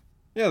too.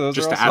 Yeah, those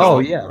just are also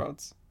lightning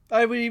rods.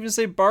 I would even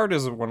say Bart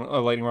is a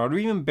lightning rod, or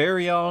even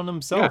Barry Allen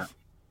himself.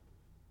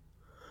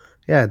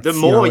 Yeah, the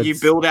more you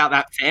build out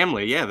that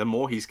family, the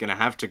more he's going to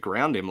have to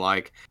ground him.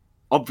 Like,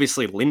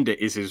 obviously,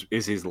 Linda is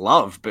his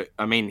love, but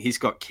I mean, he's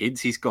got kids.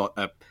 He's got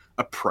a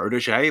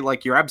protege.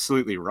 Like, you're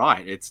absolutely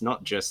right. It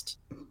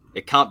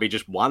can't be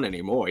just one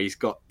anymore. He's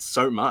got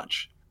so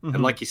much. Mm-hmm.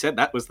 And like you said,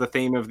 that was the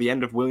theme of the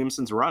end of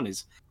Williamson's run,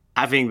 is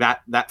having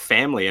that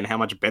family and how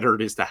much better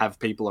it is to have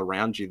people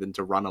around you than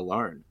to run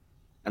alone.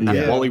 And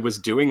that Wally was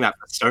doing that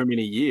for so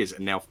many years,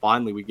 and now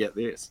finally we get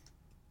this.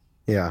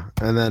 Yeah,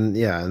 and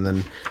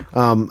then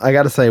I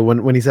gotta say,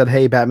 when he said,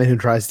 "Hey, Batman who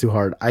tries too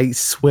hard," I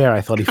swear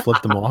I thought he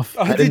flipped him off.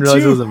 I didn't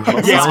realize it was a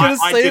metal sign.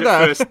 I did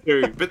that at first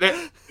too, but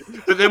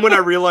then when I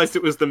realized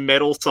it was the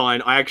metal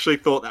sign, I actually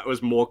thought that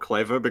was more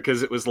clever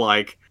because it was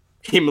like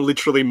him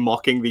literally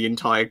mocking the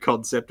entire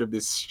concept of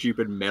this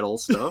stupid metal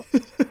stuff.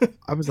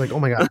 I was like, oh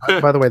my god.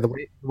 By the way, the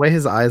way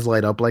his eyes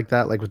light up like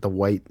that, like with the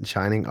white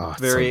shining,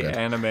 it's very so good.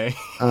 Anime.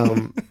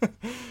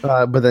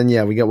 But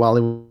then we get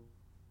Wally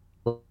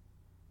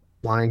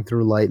flying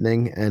through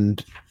lightning,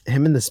 and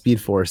him in the Speed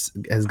Force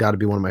has got to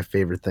be one of my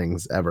favorite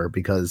things ever,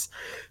 because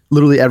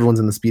literally everyone's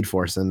in the Speed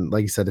Force, and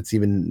like you said, it's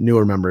even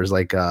newer members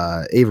like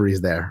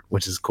Avery's there,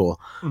 which is cool.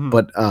 Mm-hmm.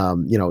 But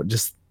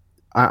just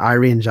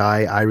Irie and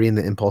Jai, Irie in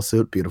the Impulse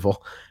suit,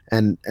 beautiful.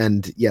 And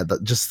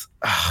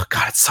oh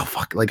god, it's so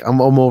fucking like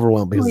I'm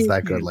overwhelmed because it's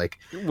that good. Like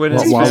when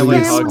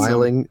Wally's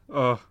smiling.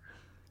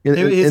 In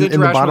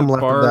the bottom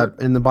left of that,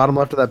 in the bottom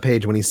left of that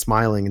page, when he's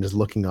smiling and just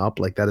looking up,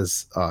 like that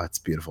is, it's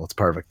beautiful. It's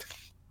perfect.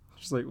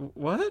 Just like,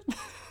 what?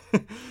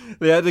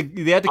 they had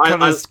to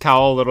cut his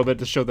cowl a little bit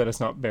to show that it's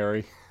not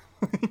Barry.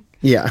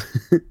 Yeah.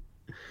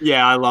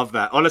 Yeah, I love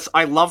that.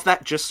 I love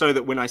that just so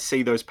that when I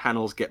see those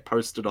panels get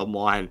posted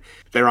online,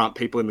 there aren't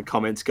people in the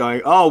comments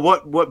going, "Oh,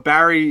 what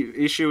Barry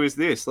issue is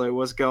this? Like,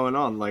 what's going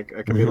on?" Like,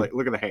 I can be like,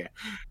 "Look at the hair."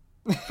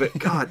 But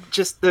God,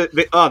 just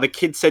the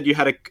kid said you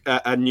had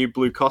a new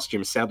blue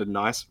costume. Sounded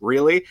nice.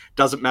 Really?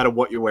 Doesn't matter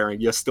what you're wearing.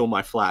 You're still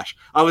my Flash.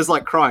 I was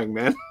like crying,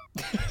 man.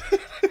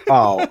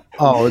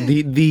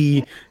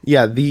 the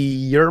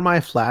 "You're my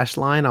Flash"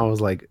 line. I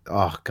was like,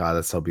 oh god,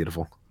 that's so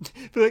beautiful.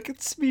 Like,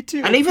 it's me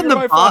too. And even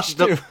the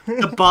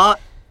Bart.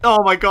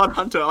 Oh my god,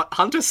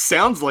 Hunter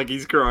sounds like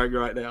he's crying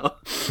right now.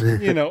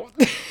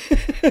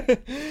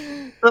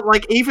 But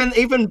like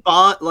even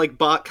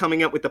Bart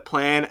coming up with the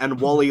plan,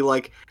 and Wally,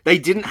 like, they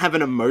didn't have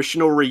an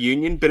emotional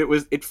reunion, but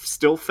it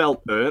still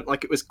felt burnt.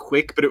 Like, it was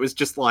quick, but it was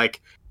just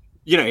like,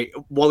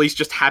 Wally's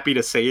just happy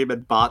to see him,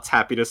 and Bart's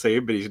happy to see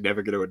him, but he's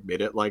never going to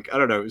admit it. Like, I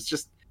don't know, it's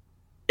just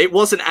it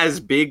wasn't as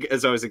big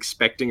as I was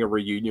expecting a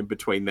reunion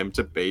between them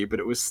to be, but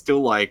it was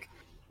still like,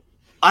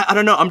 I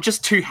don't know, I'm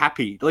just too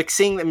happy. Like,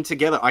 seeing them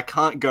together, I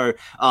can't go,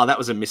 oh, that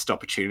was a missed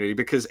opportunity,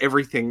 because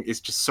everything is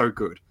just so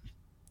good.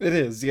 It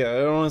is, yeah,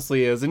 it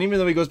honestly is. And even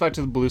though he goes back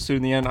to the blue suit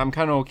in the end, I'm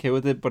kind of okay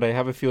with it, but I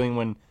have a feeling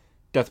when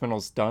Death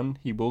Metal's done,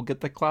 he will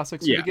get the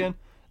classic suit again.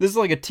 This is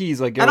like a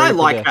tease, like, and I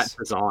like that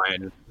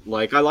design.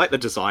 Like, I like the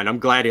design. I'm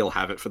glad he'll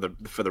have it for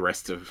the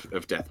rest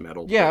of Death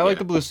Metal. Yeah, I like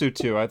the blue suit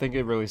too. I think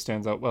it really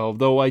stands out well.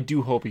 Though I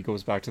do hope he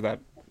goes back to that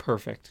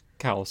perfect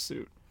Cal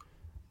suit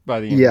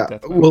by the end of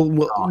Death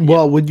Metal.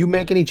 Well, would you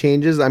make any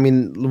changes? I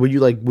mean, would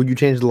you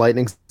change the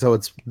lightning so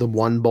it's the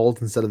one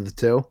bolt instead of the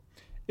two?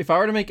 If I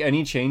were to make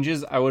any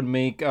changes, I would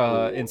make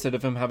instead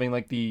of him having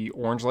like the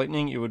orange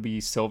lightning, it would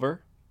be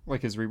silver,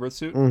 like his rebirth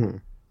suit. Mm-hmm.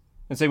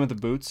 And same with the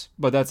boots,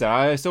 but that's it.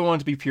 I still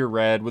want it to be pure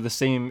red with the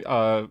same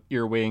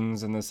ear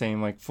wings and the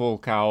same like full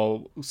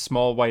cowl,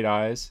 small white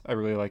eyes. I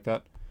really like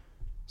that.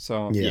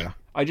 So yeah,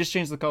 I just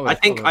changed the color. I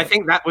think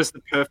that was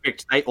the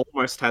perfect. They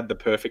almost had the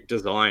perfect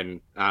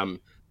design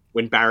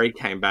when Barry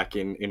came back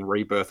in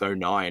Rebirth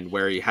 09,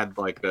 where he had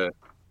like the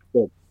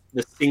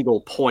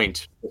single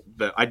point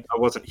that I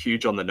wasn't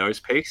huge on the nose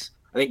piece.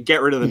 I think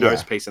get rid of the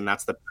nose piece, and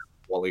that's the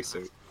Wally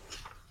suit.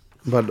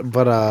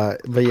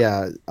 But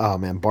yeah. Oh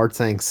man, Bart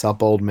saying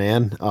 "sup, old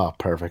man." Oh,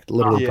 perfect.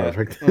 Literally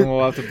perfect. And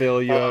we'll have to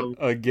bail you out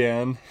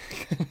again.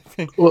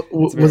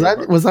 Was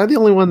I the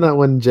only one that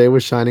when Jay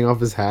was shining off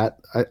his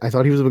hat, I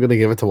thought he was going to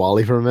give it to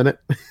Wally for a minute?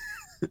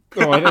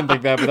 Oh, I didn't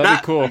think that, but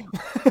that'd be cool.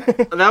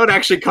 That would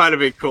actually kind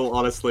of be cool,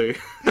 honestly.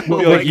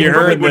 Like, you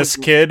heard this,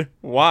 kid.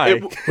 Why?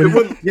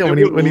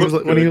 When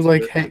he was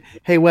like,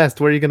 hey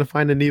West, where are you going to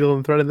find a needle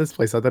and thread in this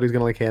place? I thought he was going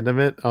to like hand him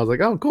it. I was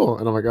like, oh, cool.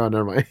 And I'm like, oh,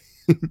 never mind.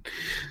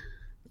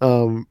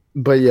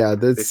 But yeah,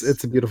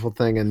 it's a beautiful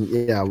thing, and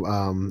yeah,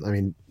 I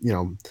mean, you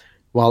know,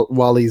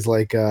 while he's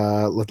like,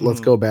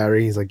 let's go,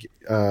 Barry. He's like,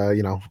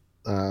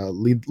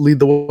 lead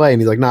the way, and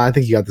he's like, nah, I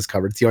think you got this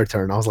covered. It's your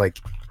turn. I was like,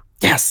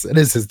 yes, it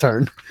is his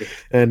turn,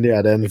 and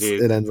yeah, it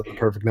ends on a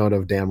perfect note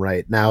of damn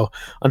right. Now,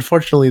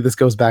 unfortunately, this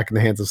goes back in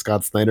the hands of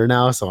Scott Snyder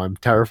now, so I'm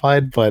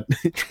terrified. But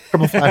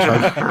triple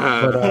flash.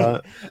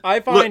 But I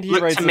find he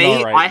writes to me.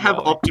 All right, I have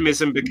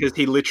optimism because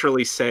he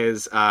literally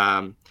says,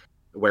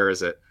 where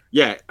is it?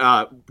 Yeah,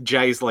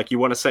 Jay's like, you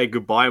want to say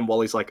goodbye? And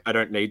Wally's like, I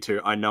don't need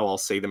to. I know I'll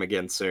see them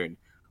again soon.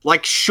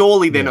 Like,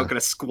 surely they're not going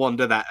to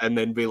squander that and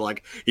then be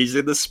like, he's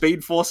in the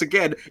Speed Force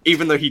again,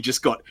 even though he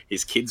just got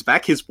his kids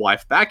back, his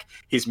wife back,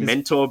 his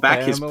mentor back,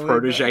 his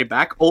protege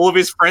back, all of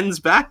his friends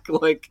back.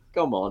 Like,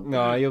 come on.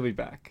 No, he'll be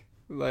back.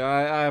 Like,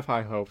 I have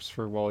high hopes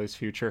for Wally's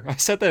future. I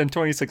said that in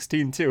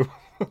 2016 too.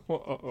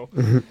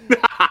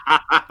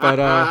 But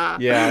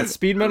yeah,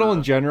 Speed Metal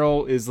in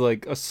general is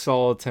like a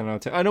solid 10 out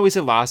of 10. I know we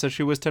said last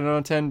issue was 10 out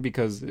of 10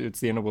 because it's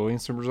the end of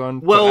Williamson's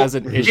run. Well, as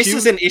an issue, this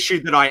is an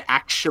issue that I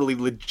actually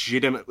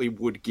legitimately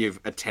would give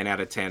a 10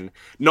 out of 10.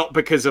 Not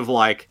because of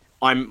like,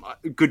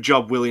 good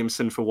job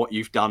Williamson for what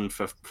you've done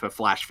for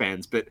Flash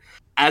fans, but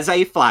as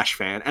a Flash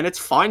fan, and it's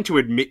fine to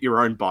admit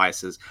your own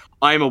biases,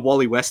 I am a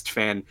Wally West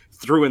fan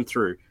through and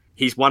through.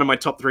 He's one of my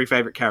top 3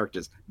 favorite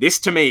characters. This,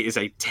 to me, is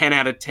a 10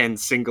 out of 10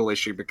 single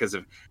issue because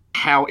of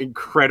how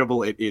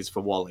incredible it is for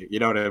Wally. You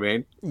know what I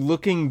mean?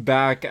 Looking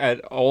back at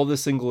all the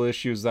single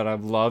issues that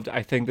I've loved,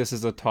 I think this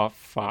is a top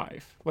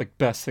 5, like,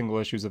 best single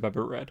issues I've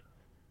ever read.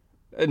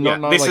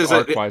 Not like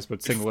arc-wise,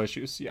 but single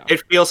issues. Yeah,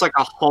 it feels like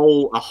a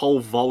whole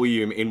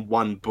volume in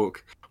one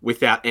book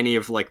without any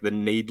of like the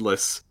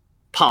needless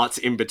parts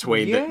in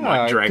between that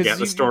might drag out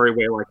the story.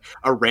 Where like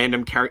a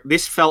random character,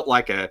 this felt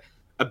like a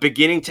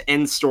beginning to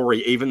end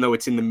story, even though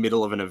it's in the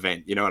middle of an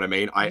event. You know what I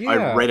mean?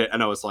 I read it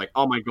and I was like,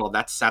 oh my god,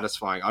 that's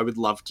satisfying. I would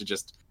love to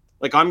just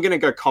like, I'm gonna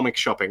go comic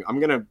shopping. I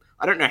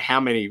don't know how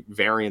many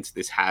variants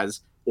this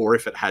has, or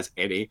if it has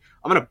any.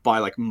 I'm gonna buy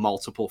like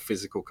multiple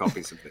physical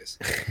copies of this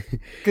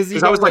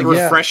because I was like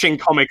refreshing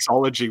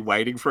Comixology,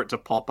 waiting for it to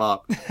pop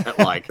up at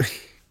like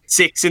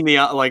 6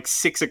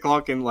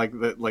 o'clock in like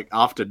the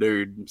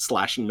afternoon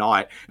 /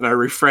 night, and I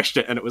refreshed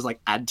it and it was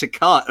like add to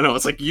cart, and I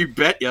was like, you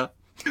bet ya.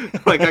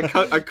 Like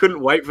I couldn't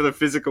wait for the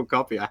physical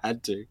copy. I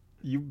had to.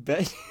 You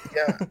bet.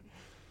 Yeah,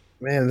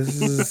 man, this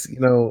is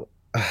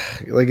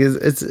like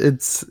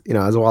it's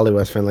as a Wally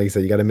West fan, like you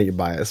said, you got to admit your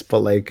bias, but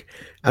like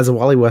as a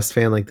Wally West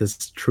fan, like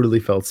this truly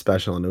felt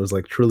special, and it was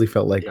like truly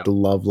felt like the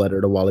love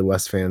letter to Wally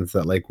West fans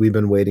that like we've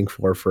been waiting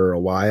for a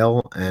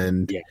while,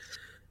 and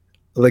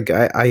like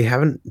I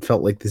haven't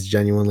felt like this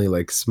genuinely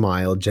like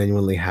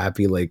genuinely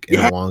happy like in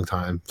a long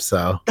time.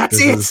 So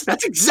that's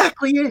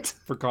exactly it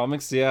for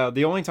comics. The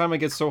only time I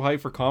get so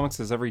hyped for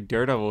comics is every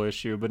Daredevil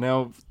issue, but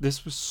now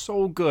this was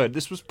so good.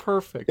 This was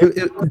perfect.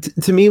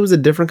 To me, it was a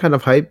different kind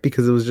of hype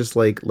because it was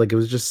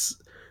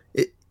just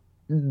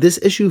this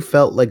issue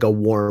felt like a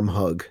warm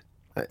hug,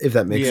 if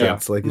that makes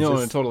sense. Like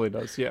it totally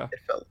does. Yeah,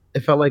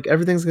 it felt like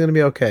everything's gonna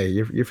be okay.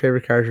 Your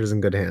favorite character's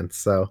in good hands.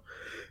 So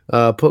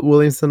put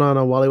Williamson on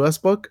a Wally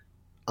West book.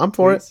 I'm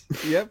for it.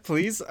 Yeah,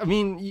 please. I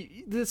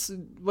mean, this,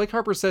 like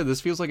Harper said, this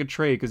feels like a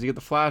trade because you get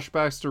the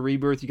flashbacks to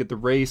Rebirth, you get the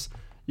race,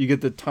 You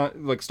get the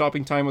time, like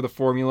stopping time with the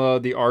formula,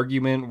 the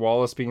argument,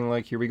 Wallace being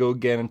like, "Here we go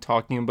again," and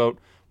talking about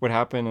what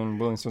happened in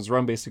Williamson's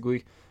run,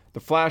 basically. The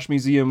Flash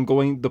Museum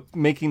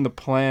making the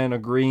plan,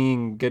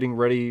 agreeing, getting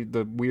ready,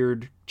 the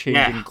weird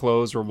changing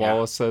clothes where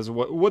Wallace says,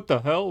 "What the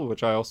hell?"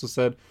 Which I also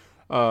said.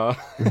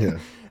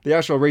 The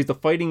actual race, the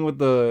fighting with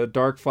the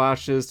dark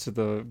flashes to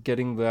the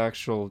getting the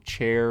actual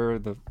chair,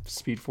 the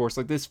Speed Force,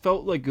 like this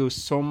felt like it was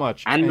so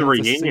much. And the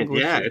reunion,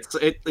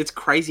 it's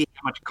crazy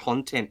how much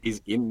content is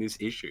in this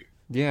issue.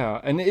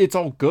 Yeah, and it's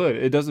all good.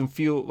 It doesn't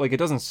feel like it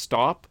doesn't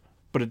stop,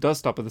 but it does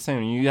stop at the same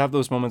time. You have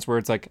those moments where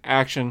it's like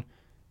action,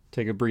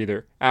 take a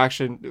breather,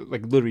 action,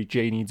 like literally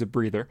Jay needs a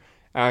breather,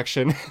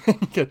 action,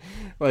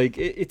 like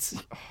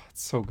it's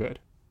so good,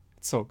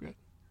 it's so good.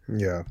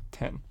 Yeah.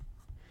 10.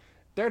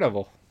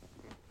 Daredevil.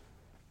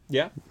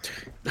 Yeah.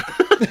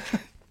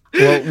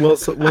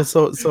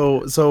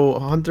 So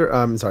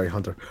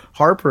Hunter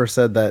Harper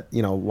said that,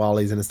 you know,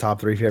 Wally's in his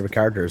top 3 favorite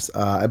characters.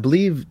 I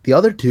believe the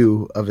other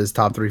 2 of his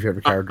top 3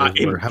 favorite characters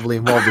were heavily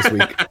involved this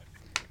week.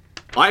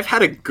 I've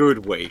had a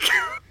good week.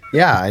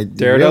 Yeah,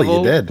 Daredevil really,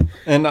 you did.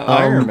 And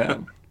Iron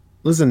Man.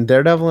 Listen,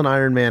 Daredevil and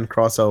Iron Man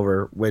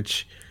crossover,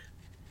 which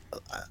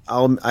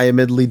I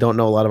admittedly don't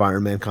know a lot of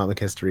Iron Man comic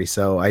history,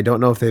 so I don't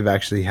know if they've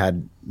actually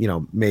had, you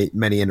know,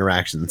 many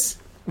interactions.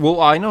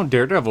 Well, I know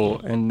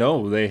Daredevil, and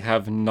no, they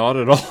have not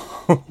at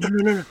all.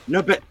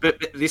 No, but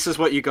this is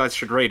what you guys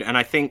should read, and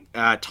I think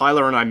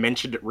Tyler and I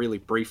mentioned it really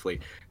briefly.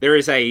 There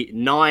is a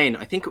 9,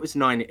 I think it was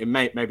 9,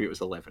 maybe it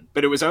was 11,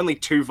 but it was only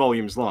 2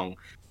 volumes long,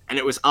 and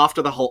it was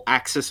after the whole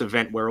Axis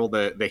event where all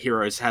the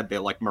heroes had their,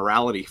 like,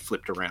 morality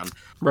flipped around.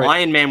 Right.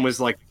 Iron Man was,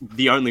 like,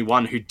 the only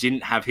one who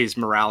didn't have his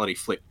morality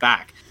flipped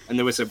back, and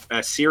there was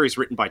a series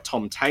written by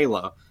Tom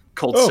Taylor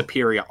called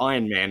Superior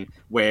Iron Man,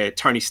 where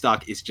Tony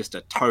Stark is just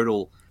a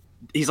total...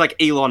 He's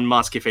like Elon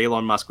Musk if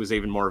Elon Musk was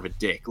even more of a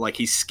dick. Like,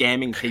 he's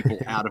scamming people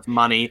out of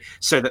money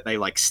so that they,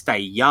 like, stay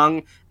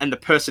young. And the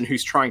person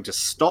who's trying to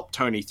stop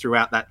Tony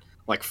throughout that,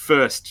 like,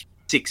 first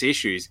 6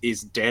 issues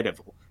is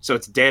Daredevil. So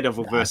it's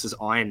Daredevil versus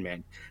Iron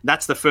Man.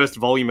 That's the first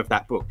volume of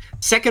that book.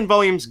 Second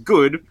volume's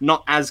good,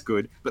 not as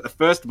good, but the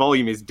first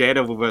volume is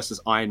Daredevil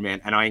versus Iron Man,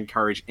 and I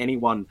encourage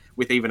anyone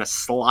with even a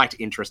slight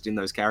interest in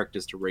those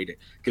characters to read it,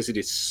 because it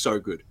is so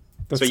good.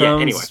 That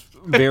sounds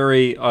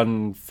very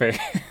unfair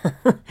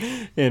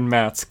in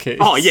Matt's case.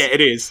 Oh yeah, it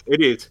is.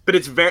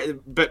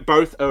 But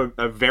both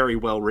are very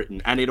well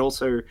written, and it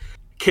also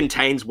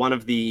contains one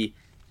of the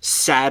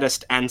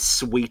saddest and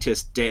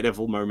sweetest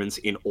Daredevil moments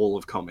in all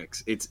of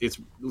comics. It's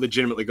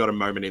legitimately got a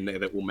moment in there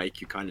that will make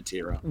you kind of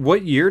tear up.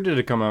 What year did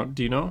it come out?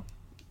 Do you know?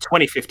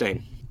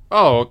 2015.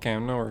 Oh, okay.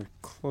 I'm nowhere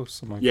close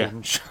to my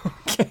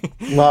Okay.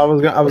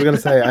 Well, I was gonna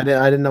say I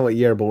didn't know what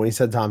year, but when he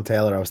said Tom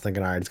Taylor, I was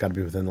thinking, all right, it's got to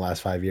be within the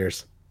last 5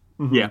 years.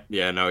 Mm-hmm.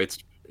 Yeah, no,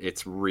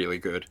 it's really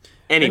good.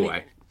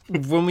 Anyway,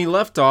 when we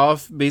left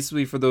off,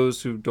 basically for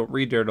those who don't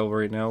read Daredevil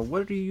right now,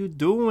 what are you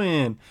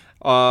doing?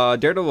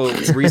 Daredevil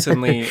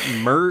recently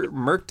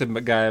murked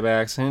a guy by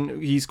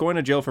accident. He's going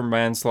to jail for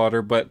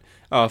manslaughter, but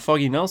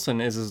Foggy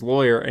Nelson is his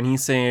lawyer, and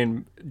he's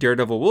saying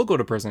Daredevil will go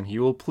to prison. He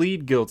will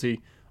plead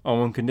guilty on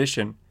one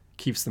condition: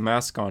 keeps the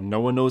mask on. No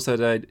one knows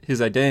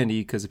his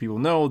identity, because if people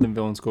know, then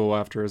villains go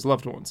after his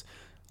loved ones,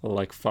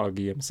 like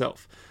Foggy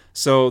himself.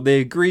 So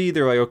they agree.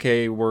 They're like,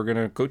 okay, we're going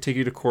to go take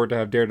you to court to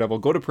have Daredevil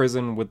go to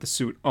prison with the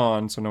suit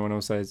on so no one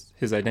knows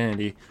his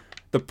identity.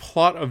 The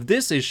plot of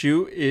this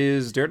issue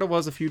is Daredevil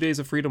has a few days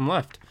of freedom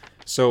left.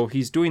 So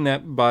he's doing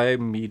that by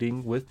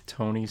meeting with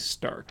Tony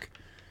Stark.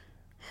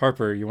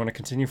 Harper, you want to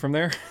continue from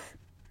there?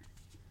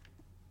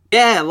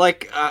 Yeah,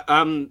 like, I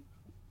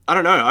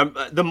don't know.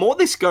 The more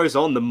this goes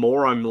on, the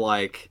more I'm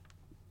like...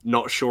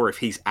 not sure if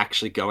he's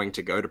actually going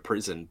to go to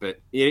prison,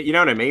 but you know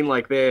what I mean?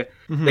 Like, they're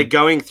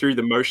going through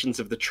the motions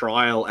of the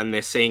trial, and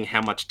they're seeing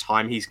how much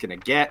time he's going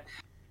to get.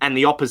 And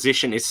the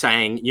opposition is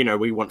saying, you know,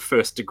 we want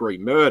first degree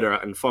murder.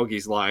 And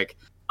Foggy's like,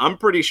 I'm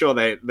pretty sure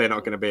they're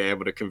not going to be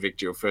able to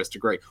convict you of first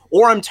degree.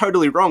 Or I'm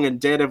totally wrong, and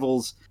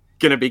Daredevil's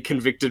going to be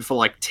convicted for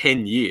like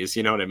 10 years.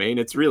 You know what I mean?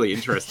 It's really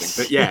interesting.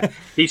 But yeah,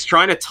 he's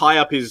trying to tie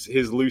up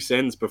his loose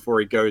ends before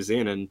he goes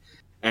in.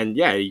 And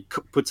yeah, he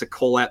puts a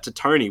call out to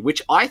Tony,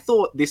 which I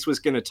thought this was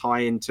going to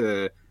tie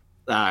into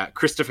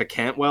Christopher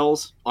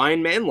Cantwell's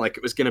Iron Man. Like,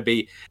 it was going to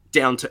be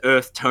down to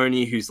earth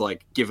Tony, who's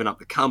like given up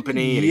the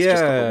company. And he's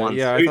just got the one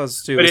suit. I thought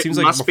so too. But it seems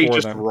must like be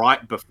just then.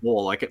 Right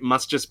before. Like, it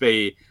must just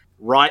be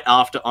right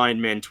after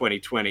Iron Man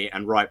 2020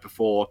 and right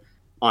before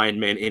Iron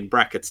Man in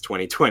brackets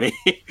 2020.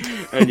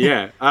 And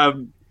yeah, I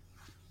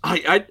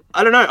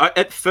don't know.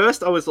 At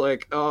first, I was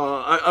like,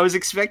 I was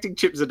expecting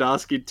Chip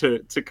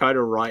Zdarsky to kind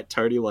of write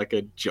Tony like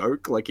a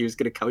joke, like he was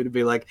going to come in and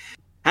be like,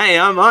 "Hey,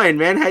 I'm Iron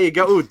Man. How you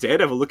go? Oh,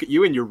 Daredevil, look at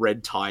you in your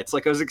red tights."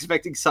 Like, I was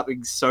expecting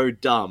something so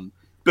dumb,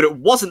 but it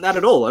wasn't that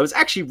at all. I was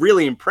actually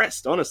really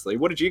impressed, honestly.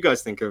 What did you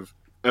guys think of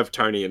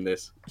Tony in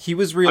this? He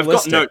was realistic.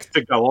 I've got notes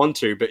to go on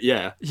to, but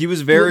yeah, he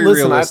was very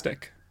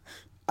realistic.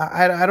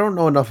 I don't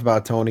know enough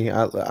about Tony.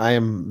 I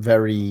am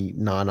very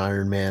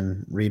non-Iron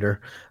Man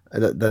reader.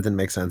 That didn't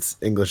make sense.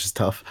 English is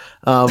tough.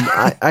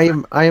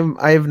 I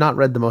have not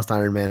read the most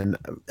Iron Man.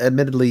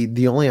 Admittedly,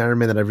 the only Iron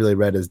Man that I've really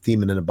read is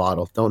Demon in a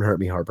Bottle. Don't hurt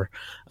me, Harper.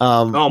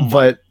 Oh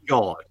my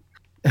god.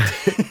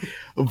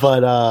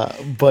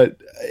 But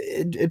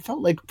it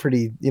felt like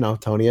pretty,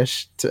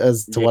 Tony-ish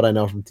to what I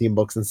know from team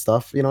books and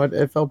stuff.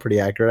 It felt pretty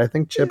accurate. I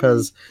think Chip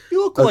has.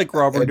 You look like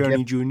Robert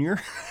Downey Jr.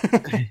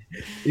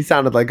 He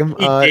sounded like him.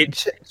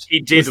 He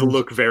did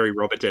look very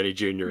Robert Downey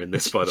Jr. in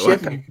this, by the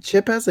way.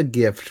 Chip has a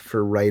gift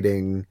for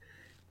writing,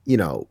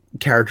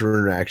 character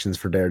interactions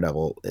for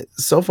Daredevil.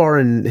 So far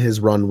in his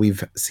run,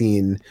 we've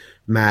seen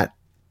Matt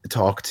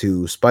talk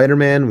to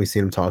Spider-Man, we've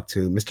seen him talk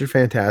to Mr.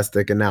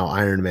 Fantastic, and now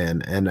Iron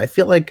Man. And I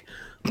feel like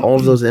all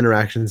of those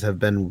interactions have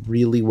been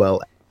really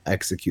well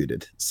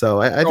executed.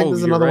 So I think this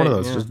is another one of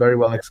those, just very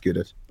well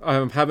executed. I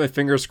have my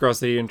fingers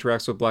crossed that he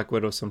interacts with Black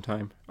Widow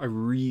sometime. I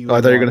really. Oh,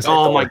 I thought you were gonna say.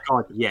 Oh my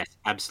god, yes,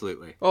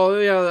 absolutely. Oh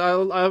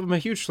yeah, I'm a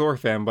huge Thor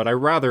fan, but I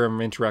rather him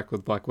interact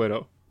with Black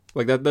Widow.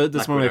 Like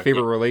that's one of my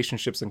favorite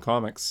relationships in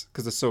comics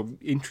because it's so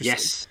interesting.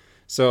 Yes.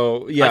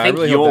 So yeah, I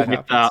really hope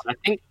that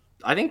happens.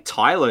 I think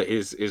Tyler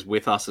is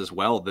with us as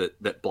well.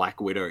 That Black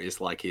Widow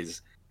is like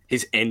his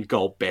end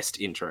goal, best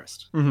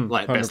interest,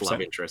 like 100%. Best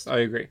love interest. I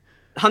agree.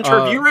 Hunter,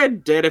 have you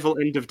read Daredevil: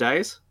 End of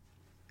Days?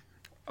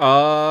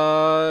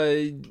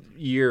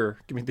 Year.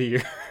 Give me the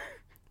year.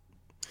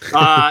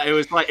 It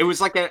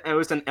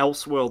was an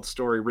Elseworld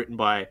story written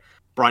by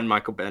Brian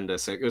Michael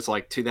Bendis. So it was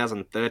like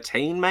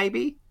 2013,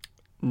 maybe.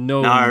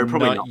 No,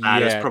 probably not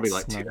that. It's probably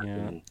like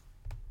 2010.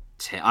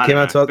 Came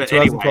out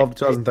 2012,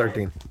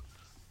 2013.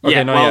 Okay,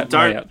 yeah, not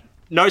yet.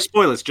 No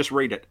spoilers, just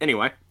read it.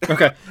 Anyway.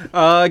 Okay.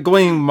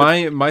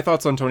 My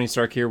thoughts on Tony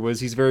Stark here was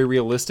he's very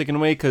realistic in a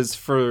way, because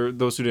for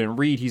those who didn't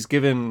read, he's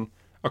given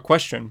a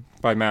question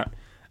by Matt.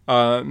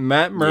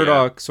 Matt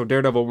Murdock, so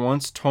Daredevil,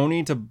 wants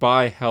Tony to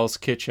buy Hell's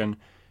Kitchen.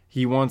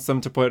 He wants them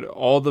to put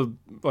all the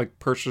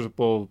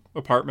purchasable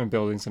apartment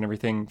buildings and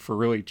everything for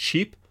really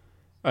cheap.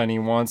 And he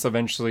wants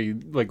eventually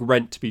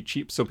rent to be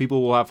cheap, so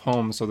people will have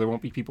homes, so there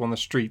won't be people on the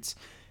streets.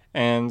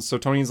 And so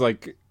Tony's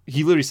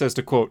he literally says,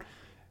 to quote,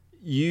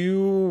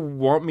 "You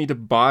want me to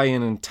buy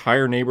an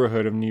entire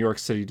neighborhood of New York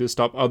City to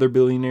stop other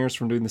billionaires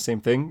from doing the same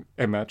thing?"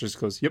 And Matt just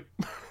goes, "Yep."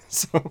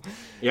 So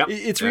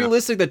it's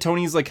realistic that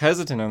Tony's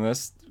hesitant on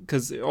this,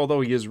 because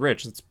although he is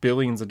rich, it's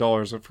billions of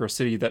dollars for a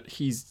city that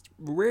he's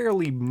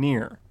rarely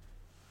near.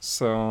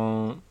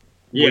 So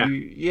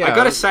I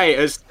gotta say,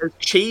 as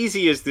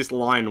cheesy as this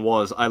line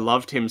was, I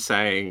loved him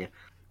saying,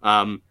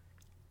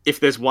 if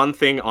there's one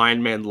thing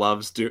Iron Man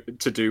loves to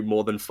do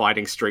more than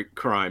fighting street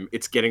crime,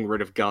 it's getting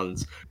rid of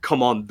guns.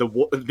 Come on,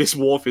 this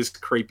wharf is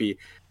creepy,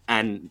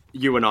 and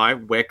you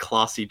and we're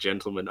classy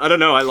gentlemen. I don't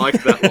know, I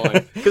liked that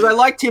line. Because I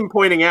liked him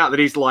pointing out that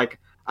he's like,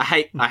 I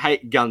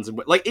hate guns.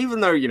 And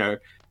even though,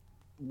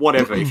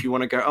 whatever, if you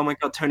want to go, oh my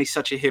god, Tony's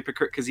such a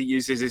hypocrite because he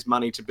uses his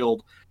money to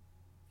build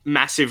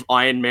massive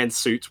Iron Man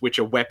suits, which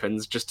are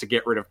weapons, just to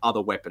get rid of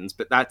other weapons.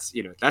 But that's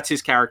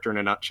his character in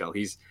a nutshell.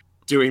 He's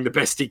doing the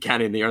best he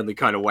can in the only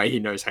kind of way he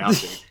knows how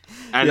to.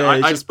 And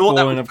I thought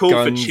that was cool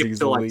for Chip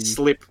to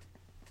slip.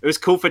 It was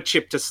cool for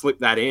Chip to slip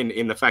that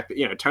in the fact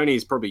that, Tony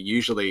is probably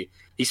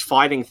he's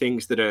fighting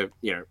things that are,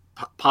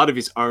 part of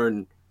his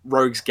own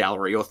rogues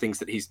gallery, or things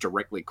that he's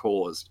directly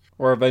caused.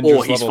 Or Avengers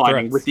or he's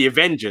fighting threats with the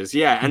Avengers,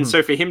 yeah. And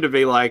so for him to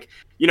be like,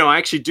 I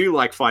actually do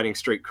like fighting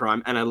street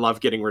crime and I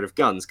love getting rid of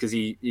guns, because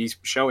he's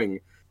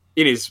showing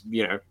in his,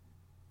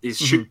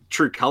 his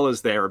true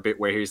colors there a bit,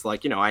 where he's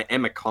like, I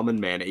am a common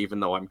man, even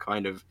though I'm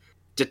kind of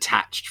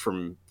detached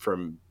from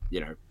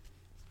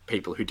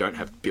people who don't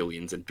have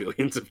billions and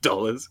billions of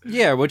dollars.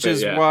 Yeah, which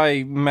is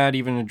why Matt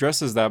even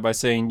addresses that by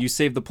saying, you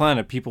save the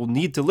planet, people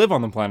need to live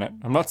on the planet.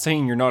 I'm not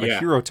saying you're not a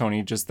hero,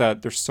 Tony, just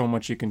that there's so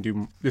much you can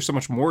do. There's so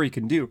much more you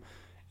can do.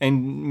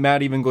 And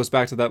Matt even goes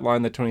back to that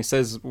line that Tony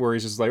says, where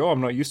he's just like, oh,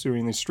 I'm not used to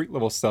doing this street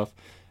level stuff.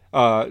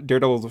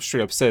 Daredevil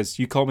straight up says,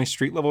 you called me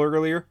street level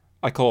earlier,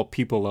 I call it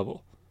people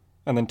level.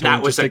 And then Tony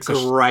that was a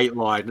great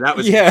line. That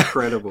was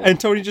incredible. And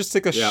Tony just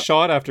took a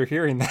shot after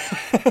hearing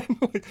that.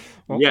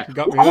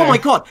 Oh my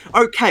god.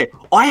 Okay,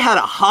 I had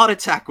a heart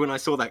attack when I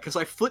saw that, because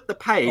I flipped the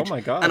page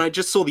and I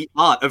just saw the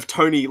art of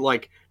Tony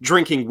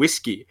drinking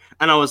whiskey,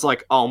 and I was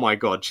like, oh my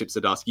god, Chip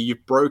Zdarsky,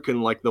 you've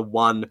broken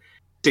the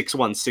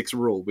 616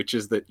 rule, which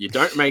is that you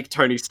don't make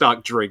Tony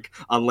Stark drink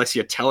unless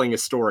you're telling a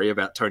story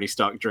about Tony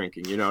Stark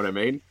drinking. You know what I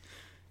mean?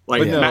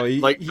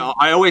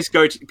 I always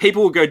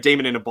people will go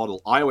Demon in a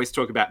Bottle. I always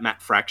talk about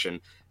Matt Fraction.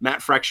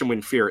 Matt Fraction,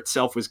 when Fear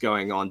itself was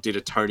going on, did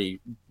a Tony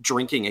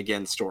drinking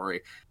again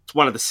story. It's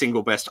one of the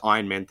single best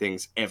Iron Man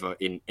things ever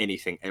in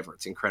anything ever.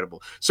 It's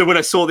incredible. So when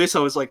I saw this, I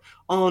was like,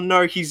 oh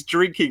no, he's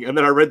drinking. And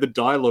then I read the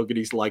dialogue and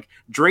he's like,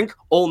 drink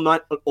all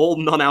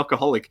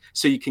non-alcoholic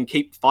so you can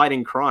keep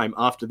fighting crime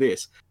after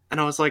this. And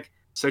I was like,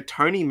 so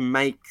Tony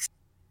makes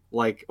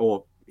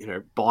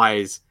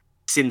buys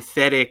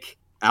synthetic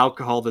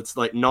alcohol that's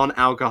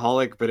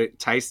non-alcoholic, but it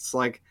tastes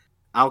like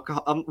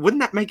alcohol.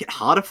 Wouldn't that make it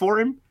harder for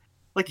him?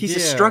 He's a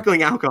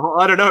struggling alcohol.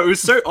 I don't know. It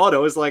was so odd. I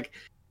was like,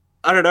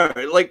 I don't know.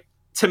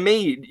 to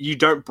me, you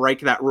don't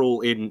break that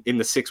rule in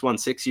the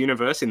 616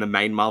 universe, in the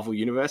main Marvel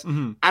universe.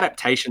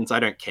 Adaptations, I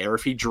don't care.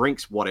 If he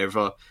drinks,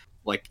 whatever.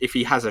 Like, if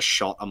he has a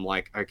shot, I'm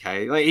like,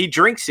 okay. Like, he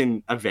drinks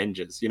in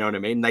Avengers, you know what I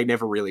mean? They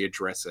never really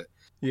address it.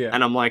 Yeah.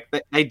 And I'm like,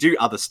 they do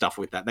other stuff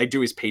with that. They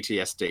do his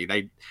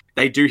PTSD.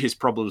 They do his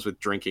problems with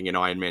drinking in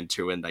Iron Man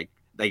 2, and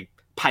they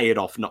pay it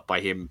off not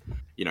by him,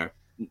 you know,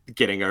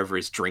 getting over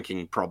his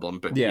drinking problem,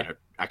 but, you know,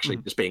 actually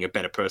just being a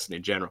better person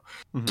in general.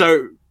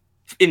 So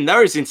in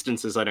those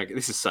instances, I don't get,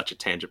 this is such a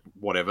tangent,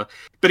 whatever.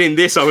 But in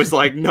this, I was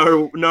like,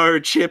 no,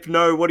 Chip,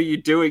 no, what are you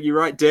doing? You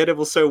write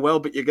Daredevil so well,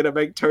 but you're going to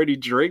make Tony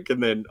drink?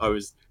 And then I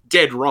was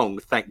dead wrong,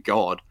 thank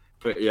God.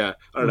 But yeah,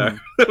 I don't know.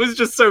 It was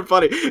just so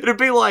funny. It'd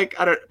be like,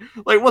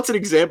 what's an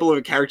example of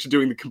a character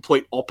doing the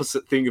complete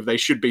opposite thing of they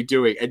should be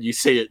doing, and you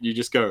see it and you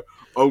just go,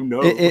 oh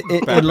no.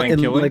 In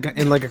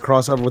like a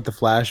crossover with the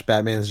Flash,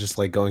 Batman's just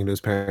like going to his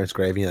parents'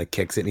 grave and he like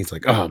kicks it and he's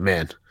like, oh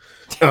man.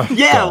 Oh,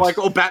 yeah, God. like,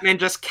 or Batman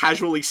just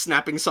casually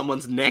snapping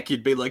someone's neck,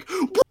 you'd be like,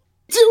 what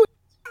are you doing?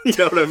 You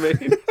know what I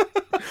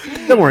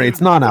mean? Don't worry,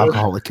 it's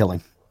non-alcoholic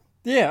killing.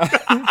 Yeah.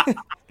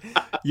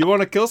 You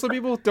want to kill some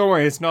people? Don't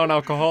worry, it's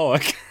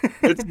non-alcoholic.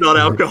 It's not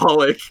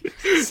alcoholic.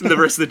 And the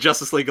rest of the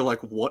Justice League are like,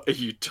 what are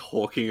you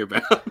talking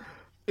about?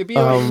 It'd be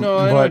like, no,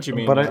 I know what you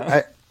mean.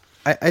 But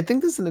I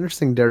think this is an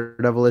interesting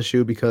Daredevil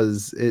issue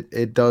because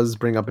it does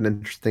bring up an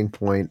interesting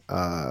point,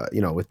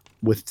 you know,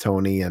 with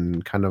Tony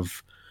and kind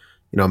of,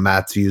 you know,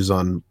 Matt's views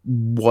on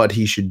what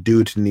he should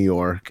do to New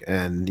York,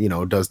 and, you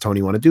know, does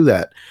Tony want to do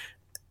that?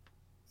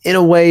 In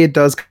a way, it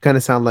does kind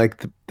of sound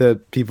like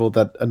the people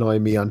that annoy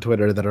me on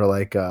Twitter that are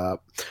like,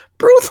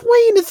 Bruce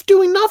Wayne is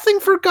doing nothing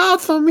for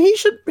Gotham. He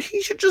should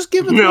just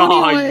give it money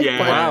away. Yeah.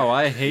 Wow,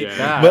 I hate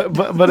that.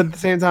 But at the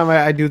same time,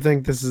 I do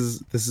think this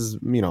is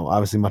you know,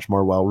 obviously much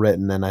more well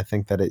written, and I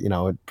think that it, you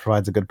know, it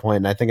provides a good point,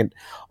 and I think it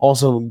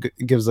also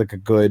gives like a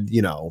good,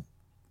 you know,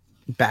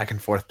 back and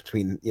forth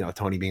between, you know,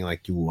 Tony being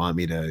like, you want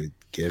me to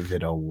give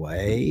it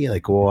away?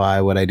 Like, why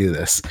would I do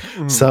this?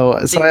 So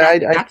that's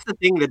the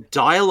thing. The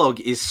dialogue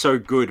is so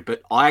good,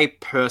 but I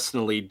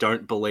personally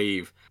don't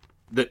believe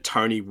that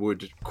Tony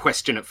would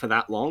question it for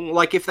that long.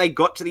 Like, if they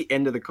got to the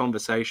end of the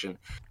conversation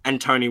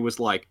and Tony was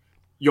like,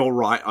 you're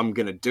right, I'm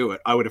gonna do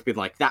it, I would have been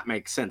like, that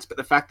makes sense. But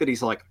the fact that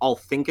he's like, I'll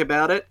think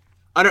about it,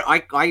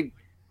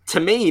 to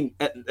me,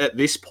 at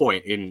this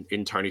point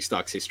in Tony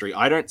Stark's history,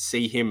 I don't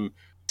see him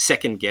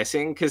second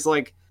guessing, because,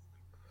 like,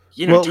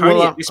 you know,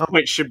 Tony at this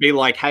point should be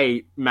like,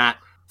 hey, Matt,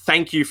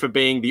 thank you for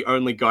being the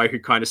only guy who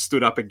kind of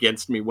stood up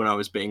against me when I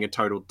was being a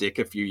total dick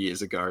a few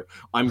years ago.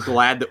 I'm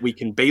glad that we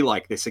can be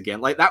like this again.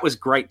 Like, that was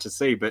great to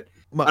see, but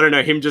I don't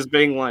know, him just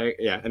being like,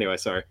 yeah, anyway,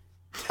 sorry.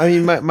 I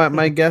mean,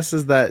 my guess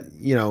is that,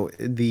 you know,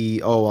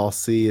 I'll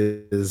see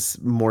is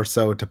more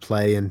so to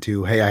play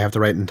into, hey, I have to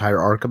write an entire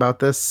arc about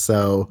this,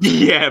 so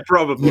yeah,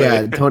 probably.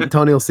 Yeah,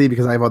 Tony will see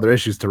because I have other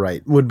issues to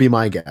write, would be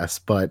my guess.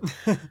 But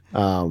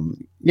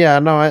yeah,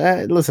 no,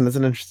 I listen, it's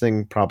an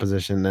interesting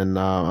proposition, and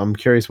I'm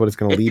curious what it's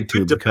going to lead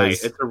to,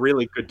 because it's a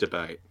really good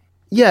debate.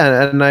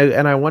 Yeah, and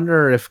I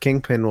wonder if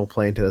Kingpin will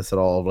play into this at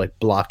all, like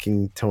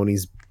blocking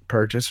Tony's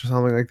purchase or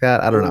something like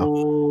that. I don't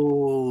know.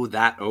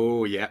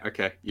 Oh yeah,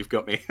 okay, you've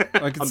got me.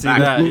 I can see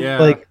that.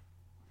 Yeah,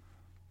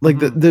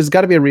 there's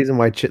got to be a reason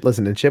why Chip.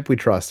 Listen, in Chip we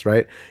trust,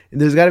 right?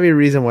 There's got to be a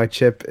reason why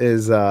Chip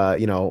is,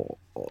 you know,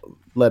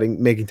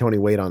 making Tony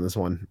wait on this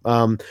one.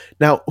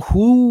 Now,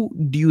 who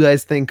do you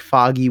guys think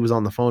Foggy was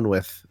on the phone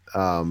with?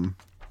 Well,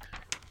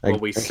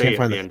 we see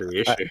at the end of the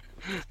issue.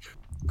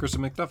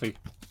 Kristen McDuffie.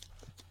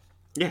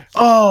 Yeah.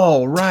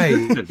 Oh,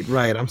 right,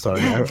 right. I'm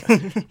sorry.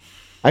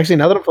 Actually,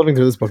 now that I'm flipping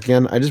through this book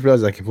again, I just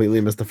realized I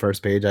completely missed the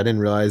first page. I didn't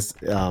realize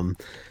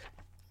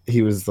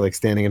he was like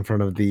standing in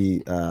front of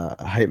the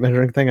height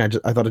measuring thing. I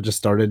thought it just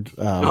started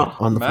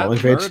on the following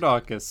page. Matt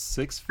Murdock is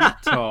 6 feet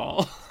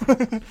tall.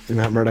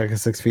 Matt Murdock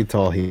is 6 feet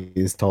tall.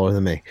 He's taller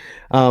than me.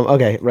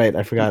 Okay, right.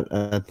 I forgot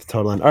the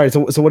total end. All right.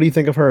 So what do you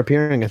think of her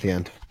appearing at the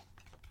end?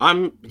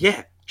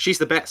 Yeah, she's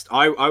the best.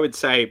 I would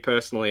say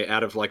personally,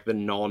 out of like the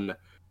non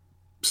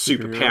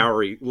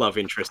superpowery love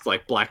interest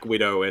like Black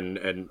Widow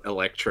and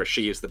Elektra,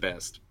 she is the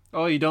best.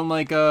 Oh, you don't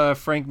like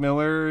Frank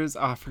Miller's?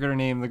 I forget her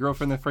name. The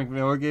girlfriend that Frank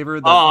Miller gave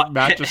her. That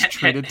Matt just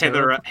treated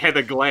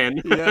Heather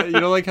Glenn. Yeah, you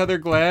don't like Heather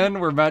Glenn,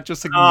 where Matt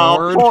just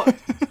ignored.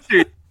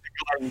 Dude,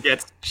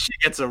 she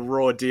gets a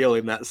raw deal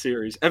in that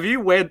series. Have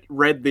you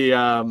read the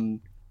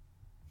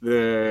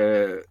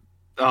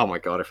oh my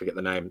god, I forget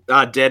the name.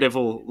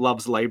 Daredevil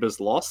Loves Labor's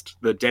Lost,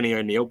 the Denny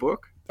O'Neil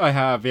book? I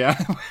have, yeah.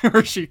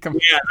 Where she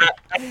comes. Yeah,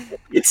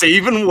 it's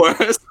even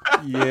worse.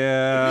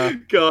 Yeah.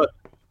 God.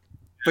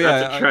 But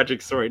that's a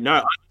tragic story.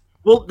 No,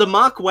 well, the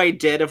Mark Waid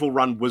Daredevil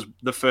run was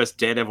the first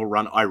Daredevil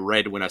run I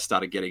read when I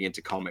started getting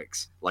into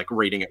comics, like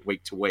reading it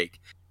week to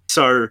week.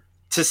 So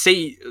to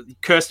see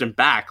Kirsten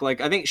back, like,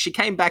 I think she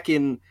came back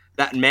in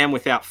that Man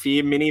Without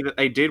Fear mini that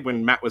they did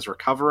when Matt was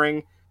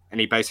recovering,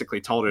 and he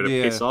basically told her to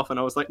piss off, and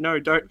I was like, no,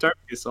 don't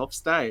piss off,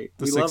 stay.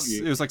 We love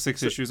you. It was like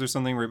 6 issues or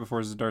something right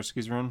before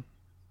Zdarsky's run.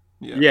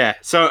 Yeah.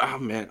 So, oh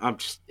man,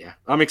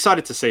 I'm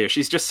excited to see her.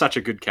 She's just such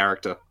a good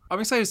character. I'm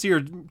excited to see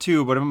her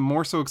too, but I'm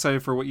more so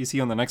excited for what you see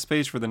on the next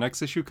page for the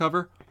next issue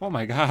cover. Oh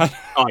my god!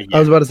 Oh yeah. I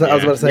was about to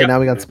say. Yep. Now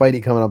we got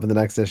Spidey coming up in the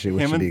next issue,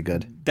 which should be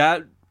good.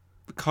 That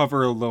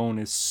cover alone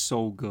is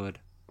so good.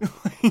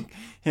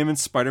 Him and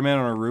Spider-Man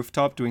on a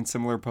rooftop doing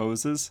similar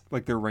poses,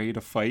 like they're ready to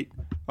fight.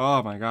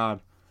 Oh my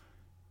god,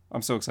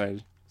 I'm so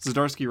excited.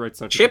 Zdarsky writes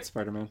such a good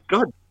Spider-Man.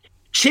 God,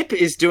 Chip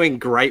is doing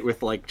great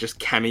with like just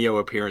cameo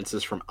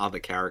appearances from other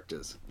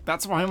characters.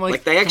 That's why I'm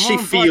like they actually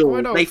feel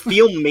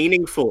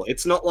meaningful.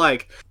 It's not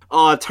like,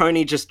 oh,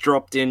 Tony just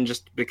dropped in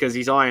just because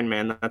he's Iron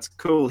Man. That's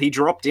cool. He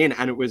dropped in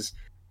and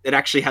it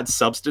actually had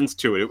substance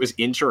to it. It was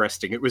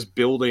interesting. It was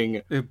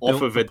building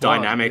off of a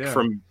dynamic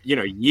from,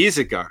 years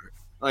ago.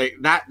 Like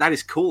that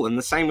is cool. And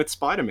the same with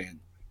Spider-Man.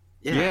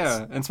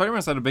 Yeah, and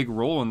Spider-Man's had a big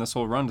role in this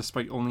whole run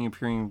despite only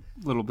appearing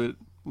little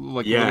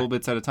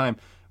bits at a time.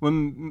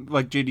 When,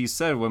 like JD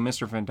said, when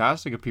Mr.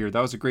 Fantastic appeared,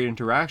 that was a great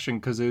interaction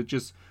because it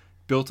just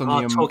built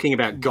on talking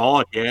about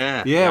God,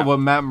 what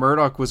Matt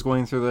Murdock was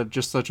going through, that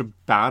just such a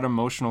bad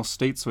emotional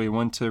state, so he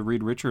went to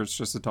Reed Richards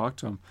just to talk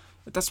to him.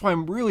 That's why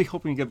I'm really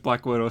hoping to get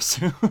Black Widow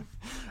soon.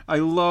 I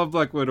love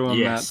Black Widow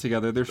and Matt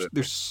together.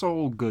 They're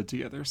so good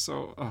together.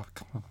 So,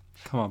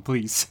 come on,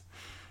 please.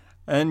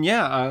 And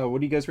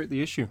what do you guys rate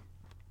the issue?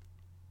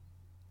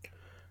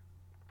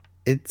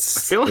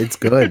 It's good. It's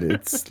good.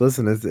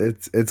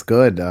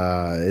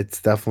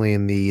 It's definitely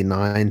in the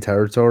 9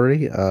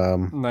 territory.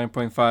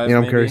 9.5.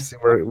 I'm curious to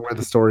see where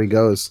the story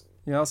goes.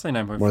 Yeah, I'll say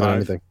 9.5. More than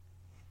anything.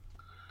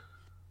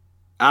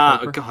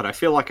 God, I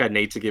feel like I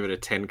need to give it a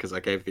 10 because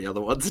I gave the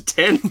other ones a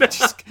 10.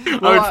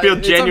 I would feel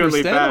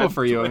genuinely bad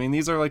for you. I mean,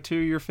 these are like 2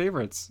 of your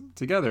favorites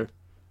together,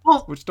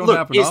 which don't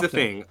happen here's often. The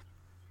thing.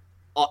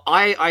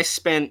 I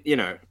spent,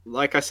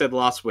 like I said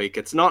last week,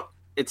 it's not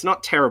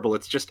terrible.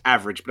 It's just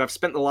average. But I've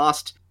spent the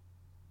last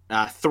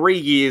 3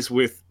 years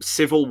with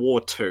Civil War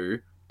 2,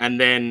 and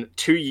then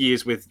 2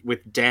 years with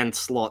Dan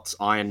Slott's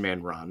Iron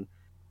Man run,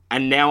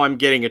 and now I'm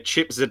getting a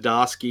Chip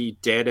Zdarsky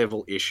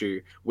Daredevil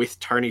issue with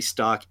Tony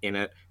Stark in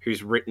it,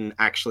 who's written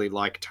actually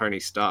like Tony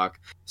Stark.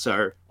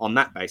 So on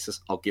that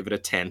basis, I'll give it a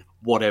 10.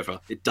 Whatever.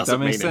 It doesn't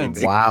mean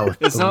anything. Wow.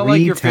 It's not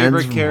like your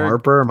favorite character.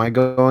 Harper, am I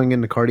going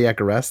into cardiac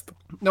arrest?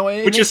 No,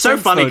 which is so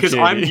funny because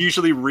I'm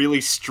usually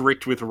really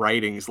strict with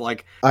ratings.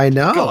 Like, I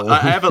know. God,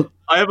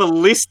 I have a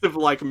list of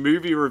like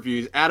movie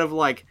reviews out of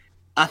like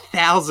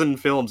 1,000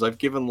 films. I've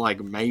given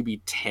like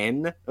maybe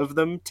 10 of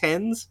them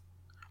 10s.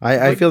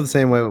 I feel the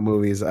same way with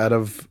movies. Out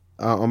of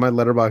on my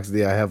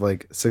Letterboxd, I have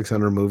like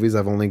 600 movies.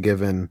 I've only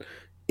given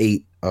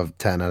 8 of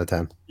 10 out of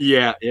 10.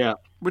 Yeah.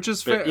 Which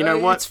is fair. You know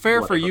what? It's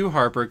fair for you,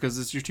 Harper, because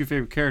it's your 2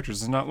 favorite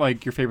characters. It's not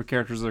like your favorite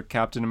characters are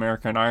Captain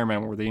America and Iron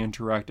Man, where they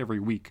interact every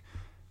week.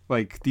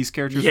 Like, these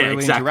characters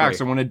rarely interact,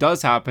 so when it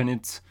does happen,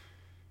 it's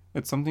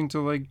something to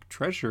like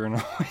treasure in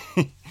a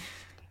way.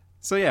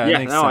 So it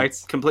makes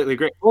sense. I completely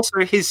agree.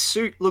 Also, his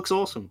suit looks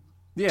awesome.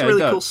 Yeah, it's a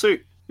really cool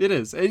suit. It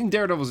is. And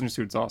Daredevil's new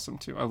suit's awesome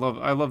too. I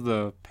love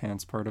the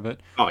pants part of it.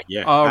 Oh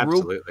yeah,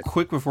 absolutely. Real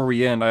quick before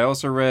we end, I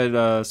also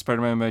read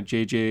Spider-Man by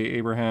J.J.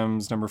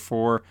 Abrams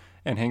 #4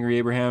 and Henry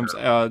Abrahams.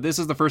 This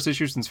is the first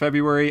issue since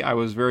February. I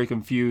was very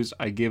confused.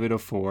 I give it a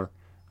 4.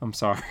 I'm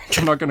sorry.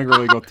 I'm not going to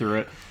really go through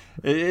it.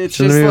 It's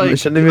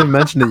shouldn't even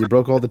mention it. You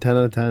broke all the 10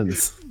 out of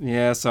 10s.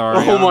 Yeah,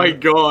 sorry. Oh my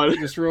god.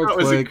 Just real quick.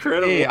 Was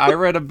incredible. Hey, I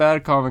read a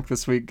bad comic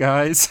this week,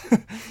 guys.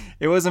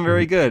 It wasn't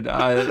very good.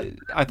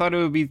 I thought it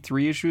would be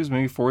 3 issues,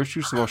 maybe 4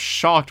 issues. So I was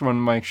shocked when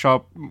my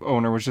shop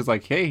owner was just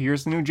like, "Hey,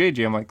 here's the new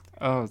JJ." I'm like,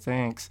 "Oh,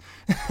 thanks."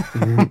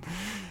 It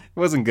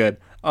wasn't good.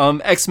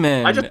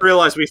 X-Men. I just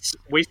realized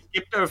we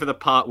skipped over the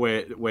part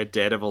where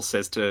Daredevil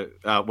says to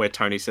where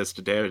Tony says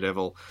to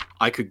Daredevil,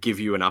 "I could give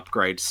you an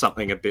upgrade,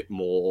 something a bit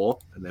more,"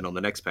 and then on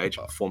the next page,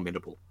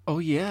 formidable. Oh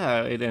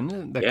yeah, it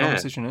ended. That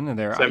conversation ended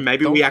there. So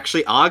maybe we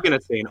actually are going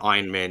to see an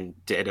Iron Man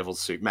Daredevil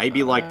suit.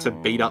 Maybe like to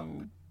beat up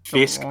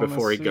Fisk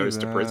before he goes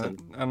to prison.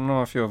 I don't know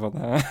how I feel about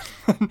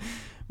that.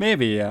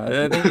 Maybe,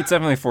 yeah. I think it's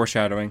definitely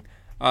foreshadowing.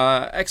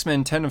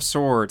 X-Men 10 of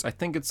Swords. I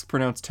think it's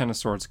pronounced 10 of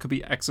Swords. It could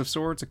be X of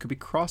Swords. It could be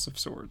Cross of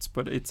Swords.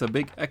 But it's a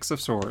big X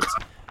of Swords.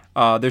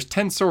 There's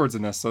 10 swords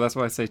in this, so that's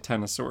why I say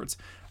 10 of Swords.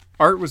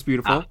 Art was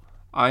beautiful.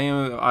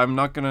 I'm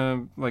not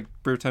going to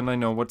pretend I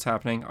know what's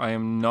happening. I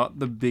am not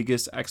the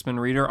biggest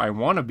X-Men reader. I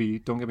want to be.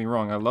 Don't get me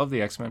wrong. I love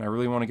the X-Men. I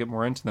really want to get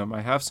more into them.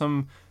 I have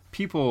some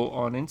people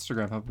on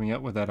Instagram helping me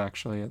out with that,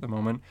 actually, at the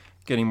moment.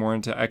 Getting more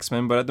into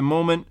X-Men. But at the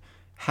moment,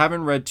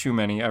 haven't read too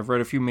many. I've read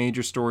a few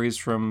major stories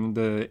from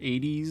the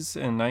 80s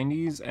and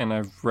 90s, and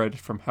I've read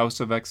from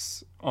House of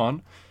X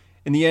on.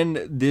 In the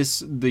end,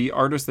 the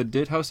artist that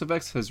did House of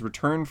X has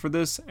returned for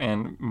this,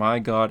 and my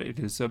god, it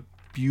is a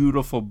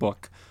beautiful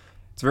book.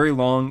 It's very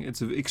long.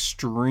 It's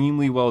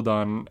extremely well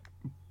done,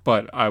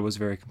 but I was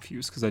very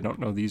confused because I don't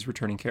know these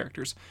returning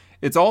characters.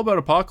 It's all about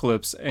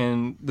Apocalypse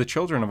and the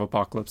children of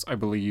Apocalypse, I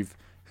believe,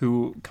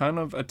 who kind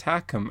of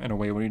attack him in a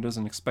way when he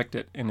doesn't expect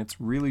it, and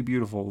it's really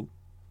beautiful,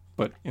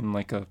 but in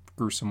like a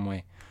gruesome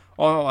way.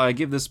 I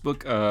give this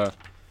book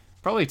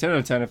probably a 10 out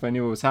of 10 if I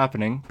knew what was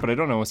happening, but I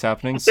don't know what's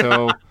happening,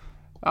 so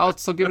I'll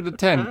still give it a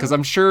 10, because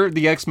I'm sure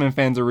the X-Men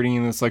fans are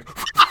reading this like,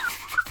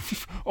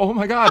 oh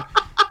my god,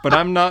 but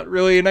I'm not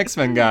really an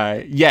X-Men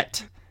guy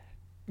yet.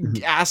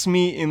 Ask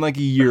me in like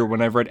a year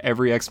when I've read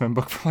every X-Men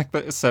book from like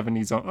the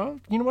 70s on. Oh,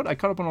 you know what? I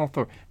caught up on all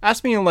four.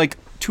 Ask me in like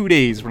 2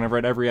 days when I've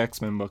read every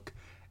X-Men book,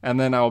 and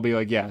then I'll be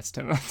like, yeah, it's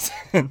 10 out of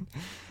 10.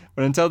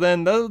 But until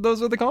then,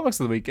 those are the comics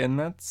of the week, and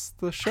that's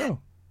the show.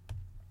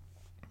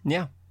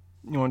 Yeah.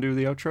 You want to do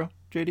the outro,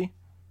 JD?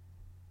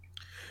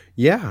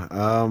 Yeah.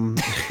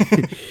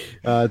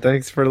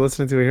 Thanks for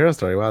listening to A Hero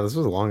Story. Wow, this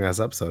was a long-ass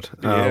episode.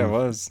 Yeah, it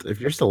was. If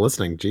you're still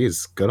listening,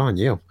 geez, good on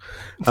you.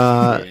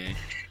 Thank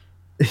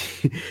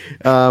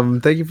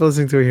you for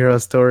listening to A Hero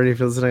Story. If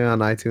you're listening on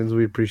iTunes,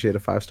 we appreciate a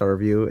 5-star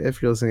review.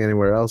 If you're listening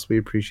anywhere else, we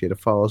appreciate a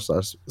follow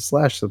 /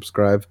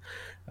 subscribe.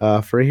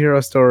 For A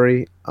Hero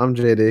Story, I'm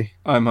JD.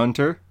 I'm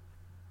Hunter.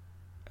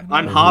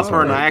 I'm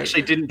Harper, and I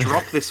actually didn't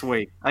drop this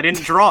week. I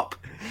didn't drop.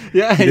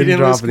 Yeah, you didn't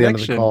drop at the end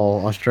of the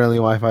call. Australian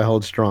Wi-Fi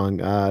holds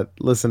strong.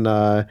 Listen,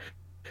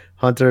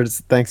 Hunter,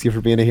 thanks you for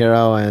being a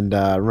hero, and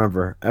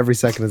remember, every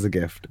second is a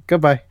gift.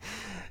 Goodbye.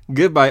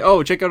 Goodbye.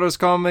 Oh, check out his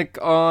comic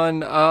on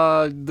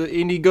the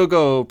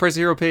Indiegogo. Price of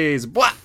Hero Pays. Blah!